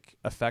actually, like,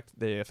 affect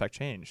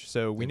change.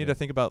 So we need to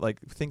think about,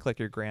 think like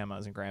your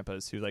grandmas and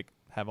grandpas who, like,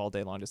 have all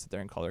day long to sit there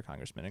and call their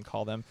congressman and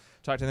call them,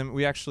 talk to them.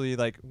 We actually,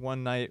 like,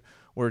 one night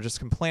we're just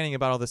complaining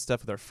about all this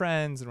stuff with our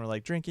friends and we're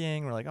like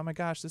drinking. We're like, oh my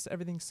gosh,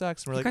 everything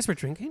sucks. And we're You like, guys were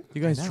drinking?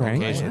 You guys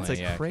drank? It's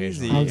like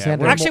crazy.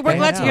 Actually, we're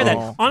glad to hear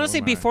that. Honestly,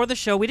 Oh, before the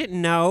show, we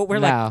didn't know. We're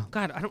like,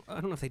 God, I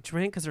don't know if they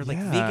drink because they're like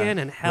vegan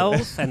and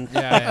health and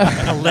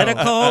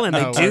political and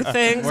they do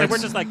things. And we're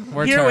just like,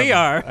 here we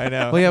are. I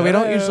know. Well, yeah, we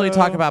don't usually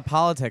talk about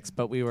politics,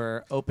 but we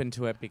were open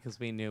to it because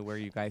we knew where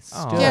you guys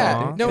stood.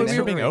 Yeah, no, thanks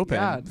for being open.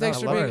 Yeah,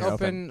 thanks for being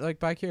open, like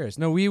by curious.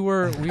 No, we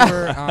were.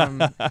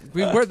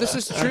 This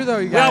is true though.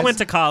 You guys. We all went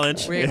to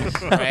college. Right.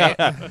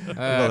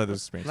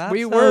 Not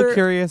we so were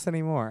curious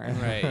anymore.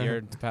 Right,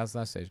 you're past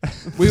that stage.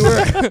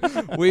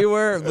 We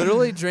were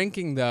literally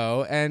drinking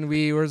though, and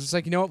we were just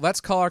like,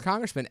 let's call our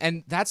congressman,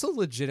 and that's a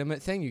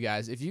legitimate thing, you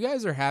guys. If you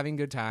guys are having a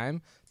good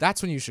time,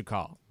 that's when you should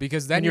call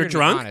because then you're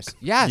drunk. Honest.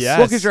 Yes.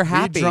 Well, because you're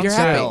happy. You're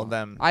happy.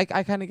 Them. I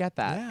kind of get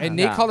that. Yeah. And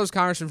Nate called his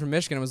congressman from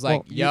Michigan and was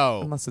like, "Yo,"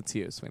 unless it's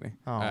you, Sweeney.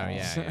 Oh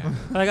yeah.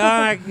 Like, oh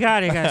my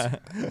God, you guys.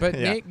 But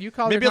Nate, you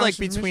called maybe your like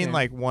congressman from between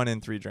Michigan. 1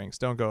 and 3 drinks.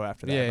 Don't go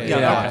after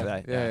that.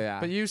 Yeah.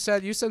 But you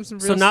said some real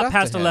So not stuff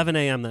past to him. 11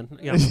 a.m. then.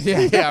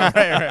 Yeah.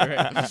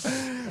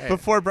 Right.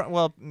 Before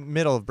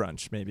middle of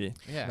brunch maybe.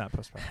 Yeah. Not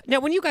post brunch. Now,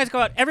 when you guys go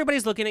out,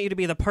 everybody's looking at you to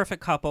be the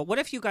perfect couple. What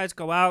if you guys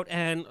go out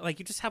and like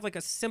you just have like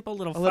a simple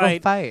little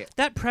fight?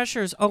 That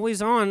pressure is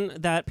always on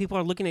that people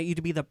are looking at you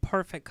to be the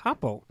perfect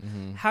couple.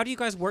 Mm-hmm. How do you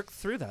guys work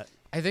through that?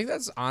 I think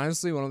that's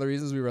honestly one of the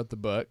reasons we wrote the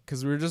book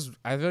because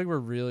I feel like we're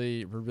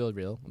really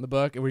real in the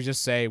book, and we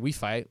just say we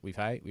fight, we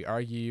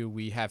argue,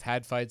 we have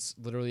had fights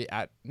literally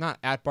not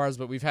at bars,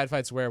 but we've had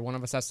fights where one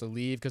of us has to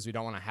leave because we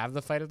don't want to have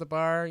the fight at the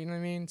bar. You know what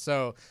I mean?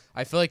 So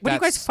I feel like What do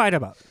you guys fight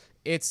about?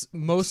 It's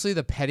mostly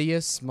the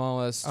pettiest,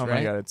 smallest. Oh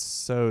my God, it's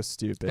so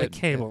stupid. Like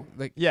cable.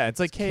 It's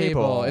like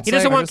cable. He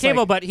doesn't want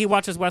cable, but he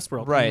watches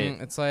Westworld. Right.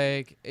 It's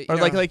like or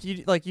like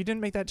you didn't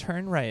make that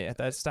turn right at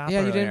that stop.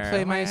 Yeah, you didn't earlier.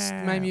 play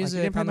my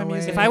music. on the way.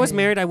 If I was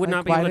married, I would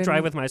not be able to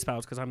drive with my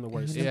spouse because I'm the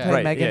worst. You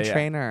play Meghan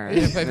Trainor.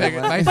 You didn't play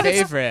Meghan. My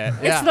favorite.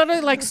 It's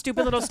literally like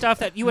stupid little stuff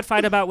that you would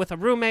fight about with a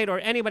roommate or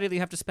anybody that you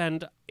have to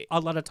spend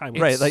a lot of time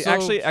with. Right. Like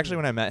actually,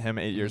 when I met him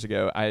 8 years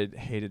ago, I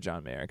hated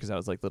John Mayer because I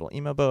was like little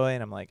emo boy,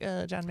 and I'm like,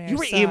 John Mayer. You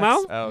were sucks. emo?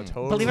 Oh,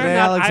 totally. Believe it or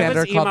not, Alexander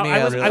I was emo. called me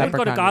I would go to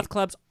leprechaun. goth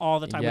clubs all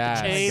the time with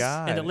the chain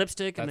God. and the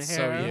lipstick and the That's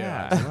hair. so you.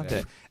 Yeah, I loved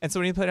it. And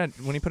so when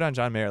he put on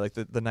John Mayer, like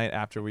the night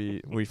after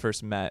we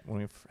first met,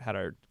 when we had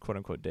our quote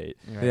unquote date,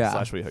 /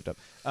 we hooked up,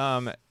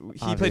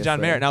 he played John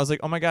Mayer, and I was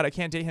like, oh my God, I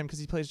can't date him because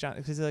he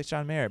likes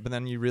John Mayer. But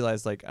then you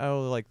realize like,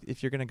 oh, like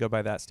if you're gonna go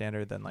by that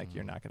standard, then like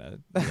you're not gonna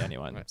date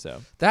anyone. Right.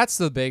 So that's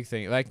the big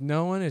thing. Like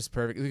no one is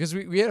perfect because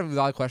we had a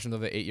lot of questions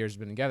of the 8 years we've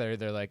been together.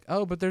 They're like,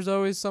 oh, but there's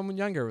always someone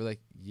younger. We're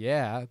like,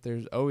 yeah,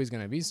 there's always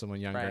gonna be someone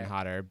younger and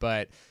hotter,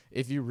 but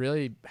if you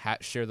really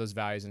share those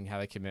values and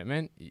have a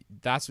commitment,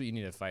 that's what you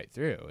need to fight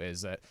through.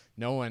 Is that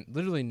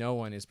literally no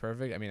one is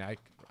perfect. I mean,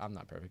 I'm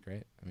not perfect,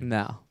 right? I mean,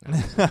 No.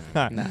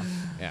 No.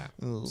 Yeah.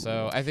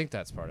 So I think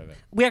that's part of it.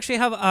 We actually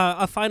have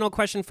a final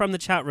question from the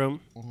chat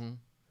room. Mm-hmm.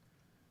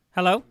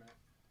 Hello?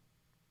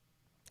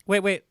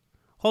 Wait.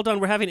 Hold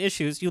on. We're having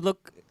issues. You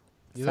look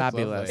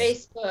fabulous.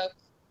 Facebook.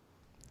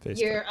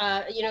 Your,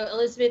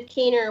 Elizabeth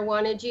Keener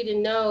wanted you to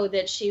know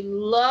that she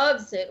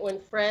loves it when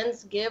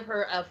friends give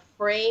her a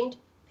framed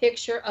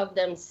picture of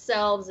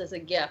themselves as a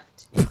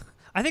gift.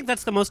 I think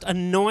that's the most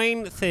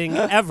annoying thing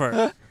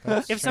ever.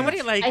 If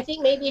somebody I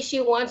think maybe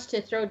she wants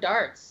to throw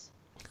darts.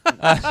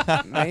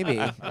 Maybe,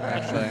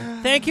 actually.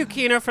 Thank you,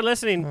 Keener, for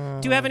listening.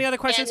 Do you have any other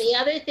questions? And the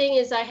other thing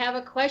is I have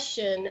a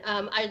question.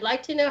 I'd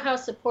like to know how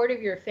supportive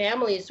your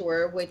families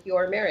were with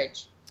your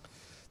marriage.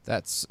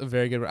 That's a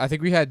very good one. I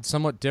think we had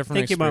somewhat different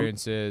Thank you, Mom.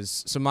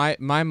 experiences. So my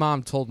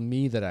mom told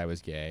me that I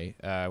was gay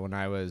when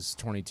I was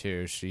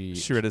 22. She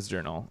read his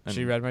journal.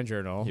 She read my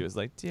journal. He was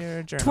like,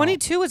 "Dear journal."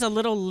 22 is a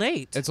little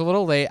late. It's a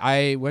little late.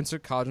 I went to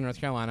college in North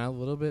Carolina, a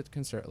little bit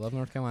conservative. Love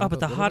North Carolina. Oh, but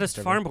the a little bit hottest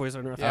conservative. farm boys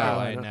are North Yeah,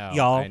 Carolina. I know.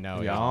 Y'all. I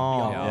know.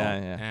 Y'all.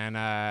 Yeah. And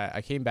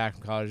I came back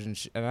from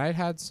college, and I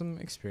had some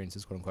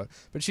experiences, quote unquote.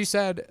 But she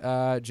said,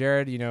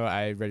 Jared,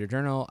 I read your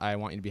journal. I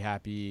want you to be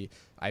happy.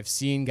 I've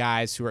seen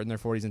guys who are in their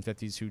 40s and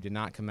 50s who did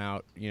not come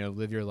out,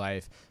 live your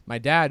life. My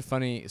dad,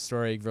 funny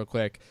story real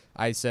quick.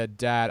 I said,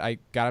 Dad, I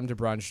got him to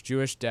brunch,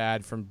 Jewish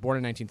dad born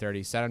in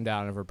 1930, sat him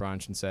down over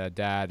brunch and said,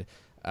 Dad,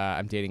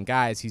 I'm dating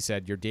guys. He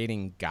said, you're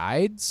dating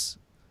guides?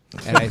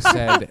 And I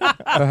said,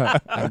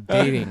 I'm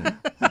dating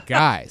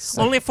guys.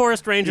 Only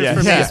forest rangers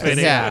for me,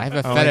 sweetie. Yeah, I have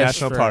a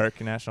fetish National for park.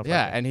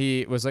 Yeah, and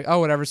he was like, oh,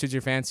 whatever suits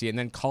your fancy, and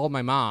then called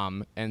my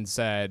mom and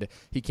said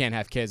he can't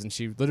have kids, and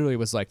she literally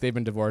was like, they've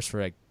been divorced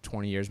for like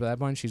 20 years by that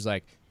point. She's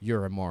like,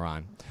 you're a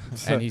moron.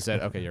 And he said,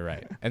 okay, you're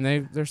right. And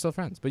they're still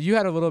friends. But you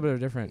had a little bit of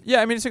different.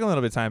 Yeah, I mean, it took a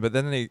little bit of time, but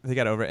then they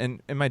got over it.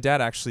 And my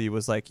dad actually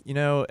was like,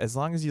 as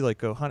long as you like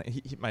go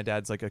hunting, my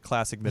dad's like a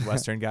classic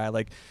Midwestern guy,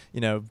 like,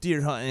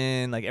 deer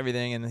hunting, like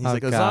everything. And he's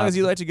like, as long as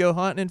you like to go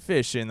hunting and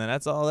fishing, then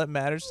that's all that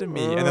matters to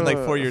me. And then like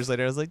 4 years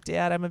later, I was like,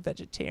 Dad, I'm a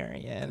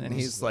vegetarian. And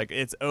he's like,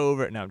 it's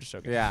over. No, I'm just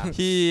joking. Yeah.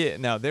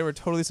 They were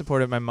totally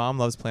supportive. My mom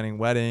loves planning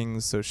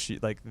weddings. So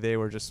they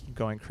were just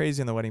going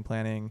crazy on the wedding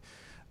planning.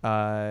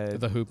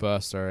 The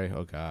hoopah story.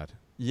 Oh, God.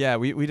 Yeah,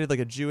 we did like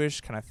a Jewish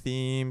kind of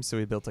theme, so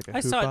we built like a I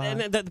saw it,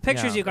 and the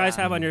pictures you guys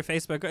have on your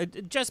Facebook are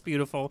just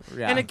beautiful.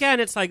 Yeah. And again,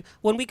 it's like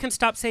when we can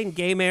stop saying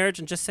gay marriage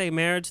and just say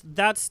marriage,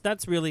 that's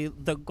really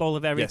the goal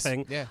of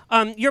everything. Yes.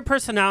 Your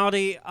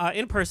personality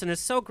in person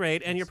is so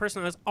great, and your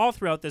personality is all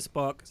throughout this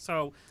book.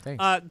 So,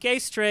 gay,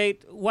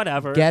 straight,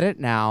 whatever. Get it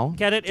now.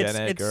 Get it.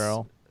 It's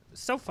girl.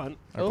 So fun.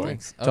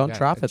 Thanks. Don't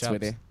drop it,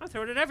 sweetie. I'm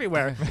throwing it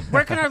everywhere.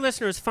 Where can our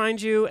listeners find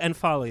you and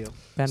follow you?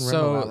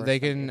 So they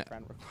can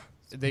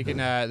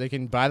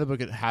buy the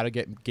book at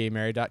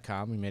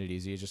howtogetgaymarried.com. We made it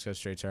easy. It just goes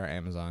straight to our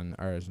Amazon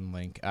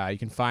link. You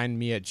can find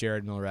me at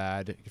Jared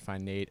Milrad. You can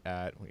find Nate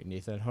at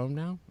Nathan at home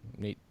now.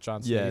 Nate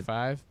Johnson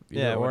 85.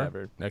 Yeah, or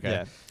whatever. Okay.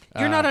 Yeah.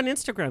 You're not on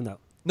Instagram though.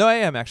 No, I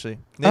am actually.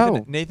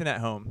 Nathan at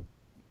home.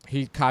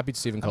 He copied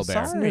Stephen Colbert.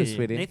 Sorry,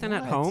 sweetie. Nathan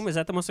at home? Is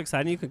that the most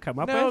exciting you could come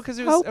up with? No, because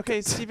it was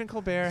Stephen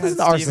Colbert. This is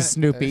ours is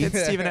Snoopy.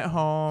 It's Stephen at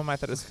home. I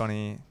thought it was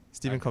funny.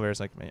 Stephen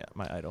Colbert's like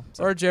my idol.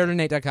 So. Or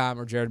JaredandNate.com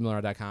or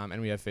JaredMilrad.com,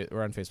 and we're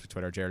on Facebook,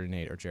 Twitter, Jared and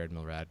Nate or Jared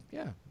Milrad.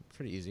 Yeah,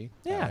 pretty easy.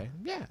 Yeah.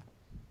 Yeah.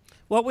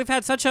 Well, we've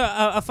had such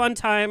a fun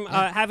time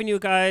having you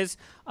guys.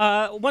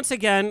 Once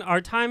again,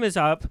 our time is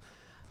up.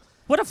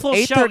 What a full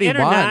show. 8:31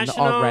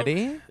 International.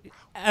 already.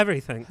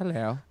 Everything.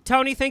 Hello.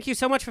 Tony, thank you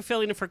so much for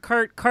filling in for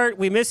Kurt. Kurt,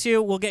 we miss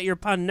you. We'll get your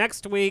pun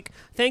next week.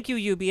 Thank you,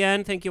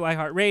 UBN. Thank you,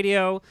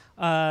 iHeartRadio,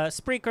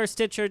 Spreaker,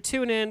 Stitcher,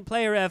 TuneIn,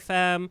 Player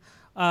FM,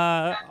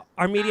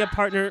 our media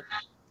partner.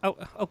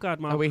 Oh,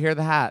 God, Mom. Oh, we hear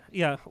the hat.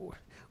 Yeah,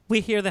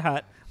 we hear the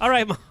hat. All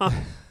right, Mom.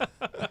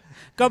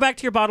 Go back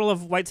to your bottle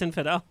of White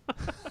Zinfandel.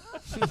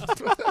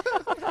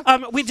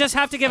 We just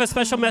have to give a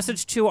special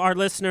message to our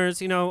listeners.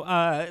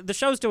 The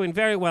show's doing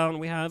very well, and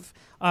we have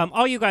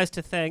all you guys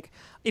to thank.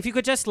 If you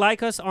could just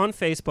like us on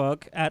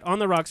Facebook at On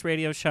The Rocks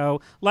Radio Show,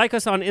 like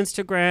us on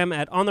Instagram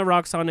at On The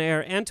Rocks On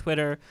Air and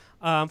Twitter,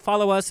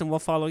 follow us and we'll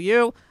follow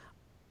you.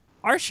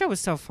 Our show is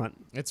so fun.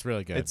 It's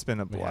really good. It's been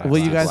a blast. Will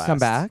you guys come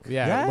back?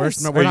 Yeah.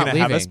 Yes. We're Are you not gonna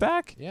leaving. have us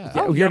back? Yeah.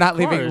 Oh, you're not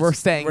leaving. course. We're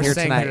staying here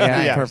tonight.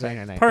 Yeah.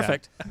 Perfect.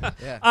 Perfect.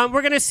 Yeah.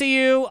 We're going to see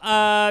you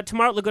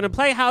tomorrow at Laguna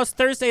Playhouse,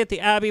 Thursday at the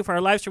Abbey for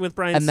our live stream with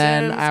Brian And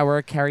then Sims.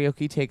 our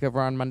karaoke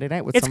takeover on Monday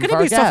night with It's some of going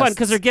our to be guests. so fun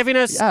because they're giving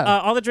us Yeah.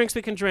 all the drinks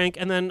we can drink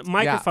and then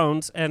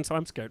microphones, and so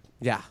I'm scared.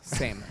 Yeah,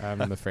 same.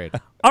 I'm afraid.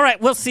 All right,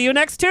 we'll see you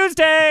next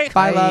Tuesday.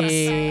 Bye, loves.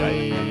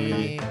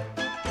 Bye.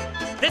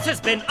 This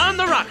has been On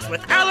the Rocks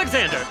with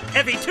Alexander,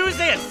 every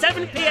Tuesday at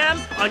 7 p.m.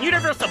 on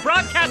Universal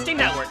Broadcasting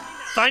Network.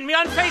 Find me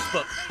on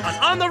Facebook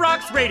on The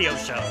Rocks Radio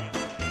Show.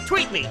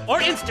 Tweet me or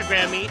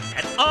Instagram me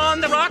at On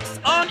The Rocks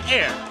On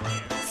Air.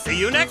 See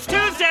you next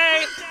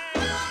Tuesday!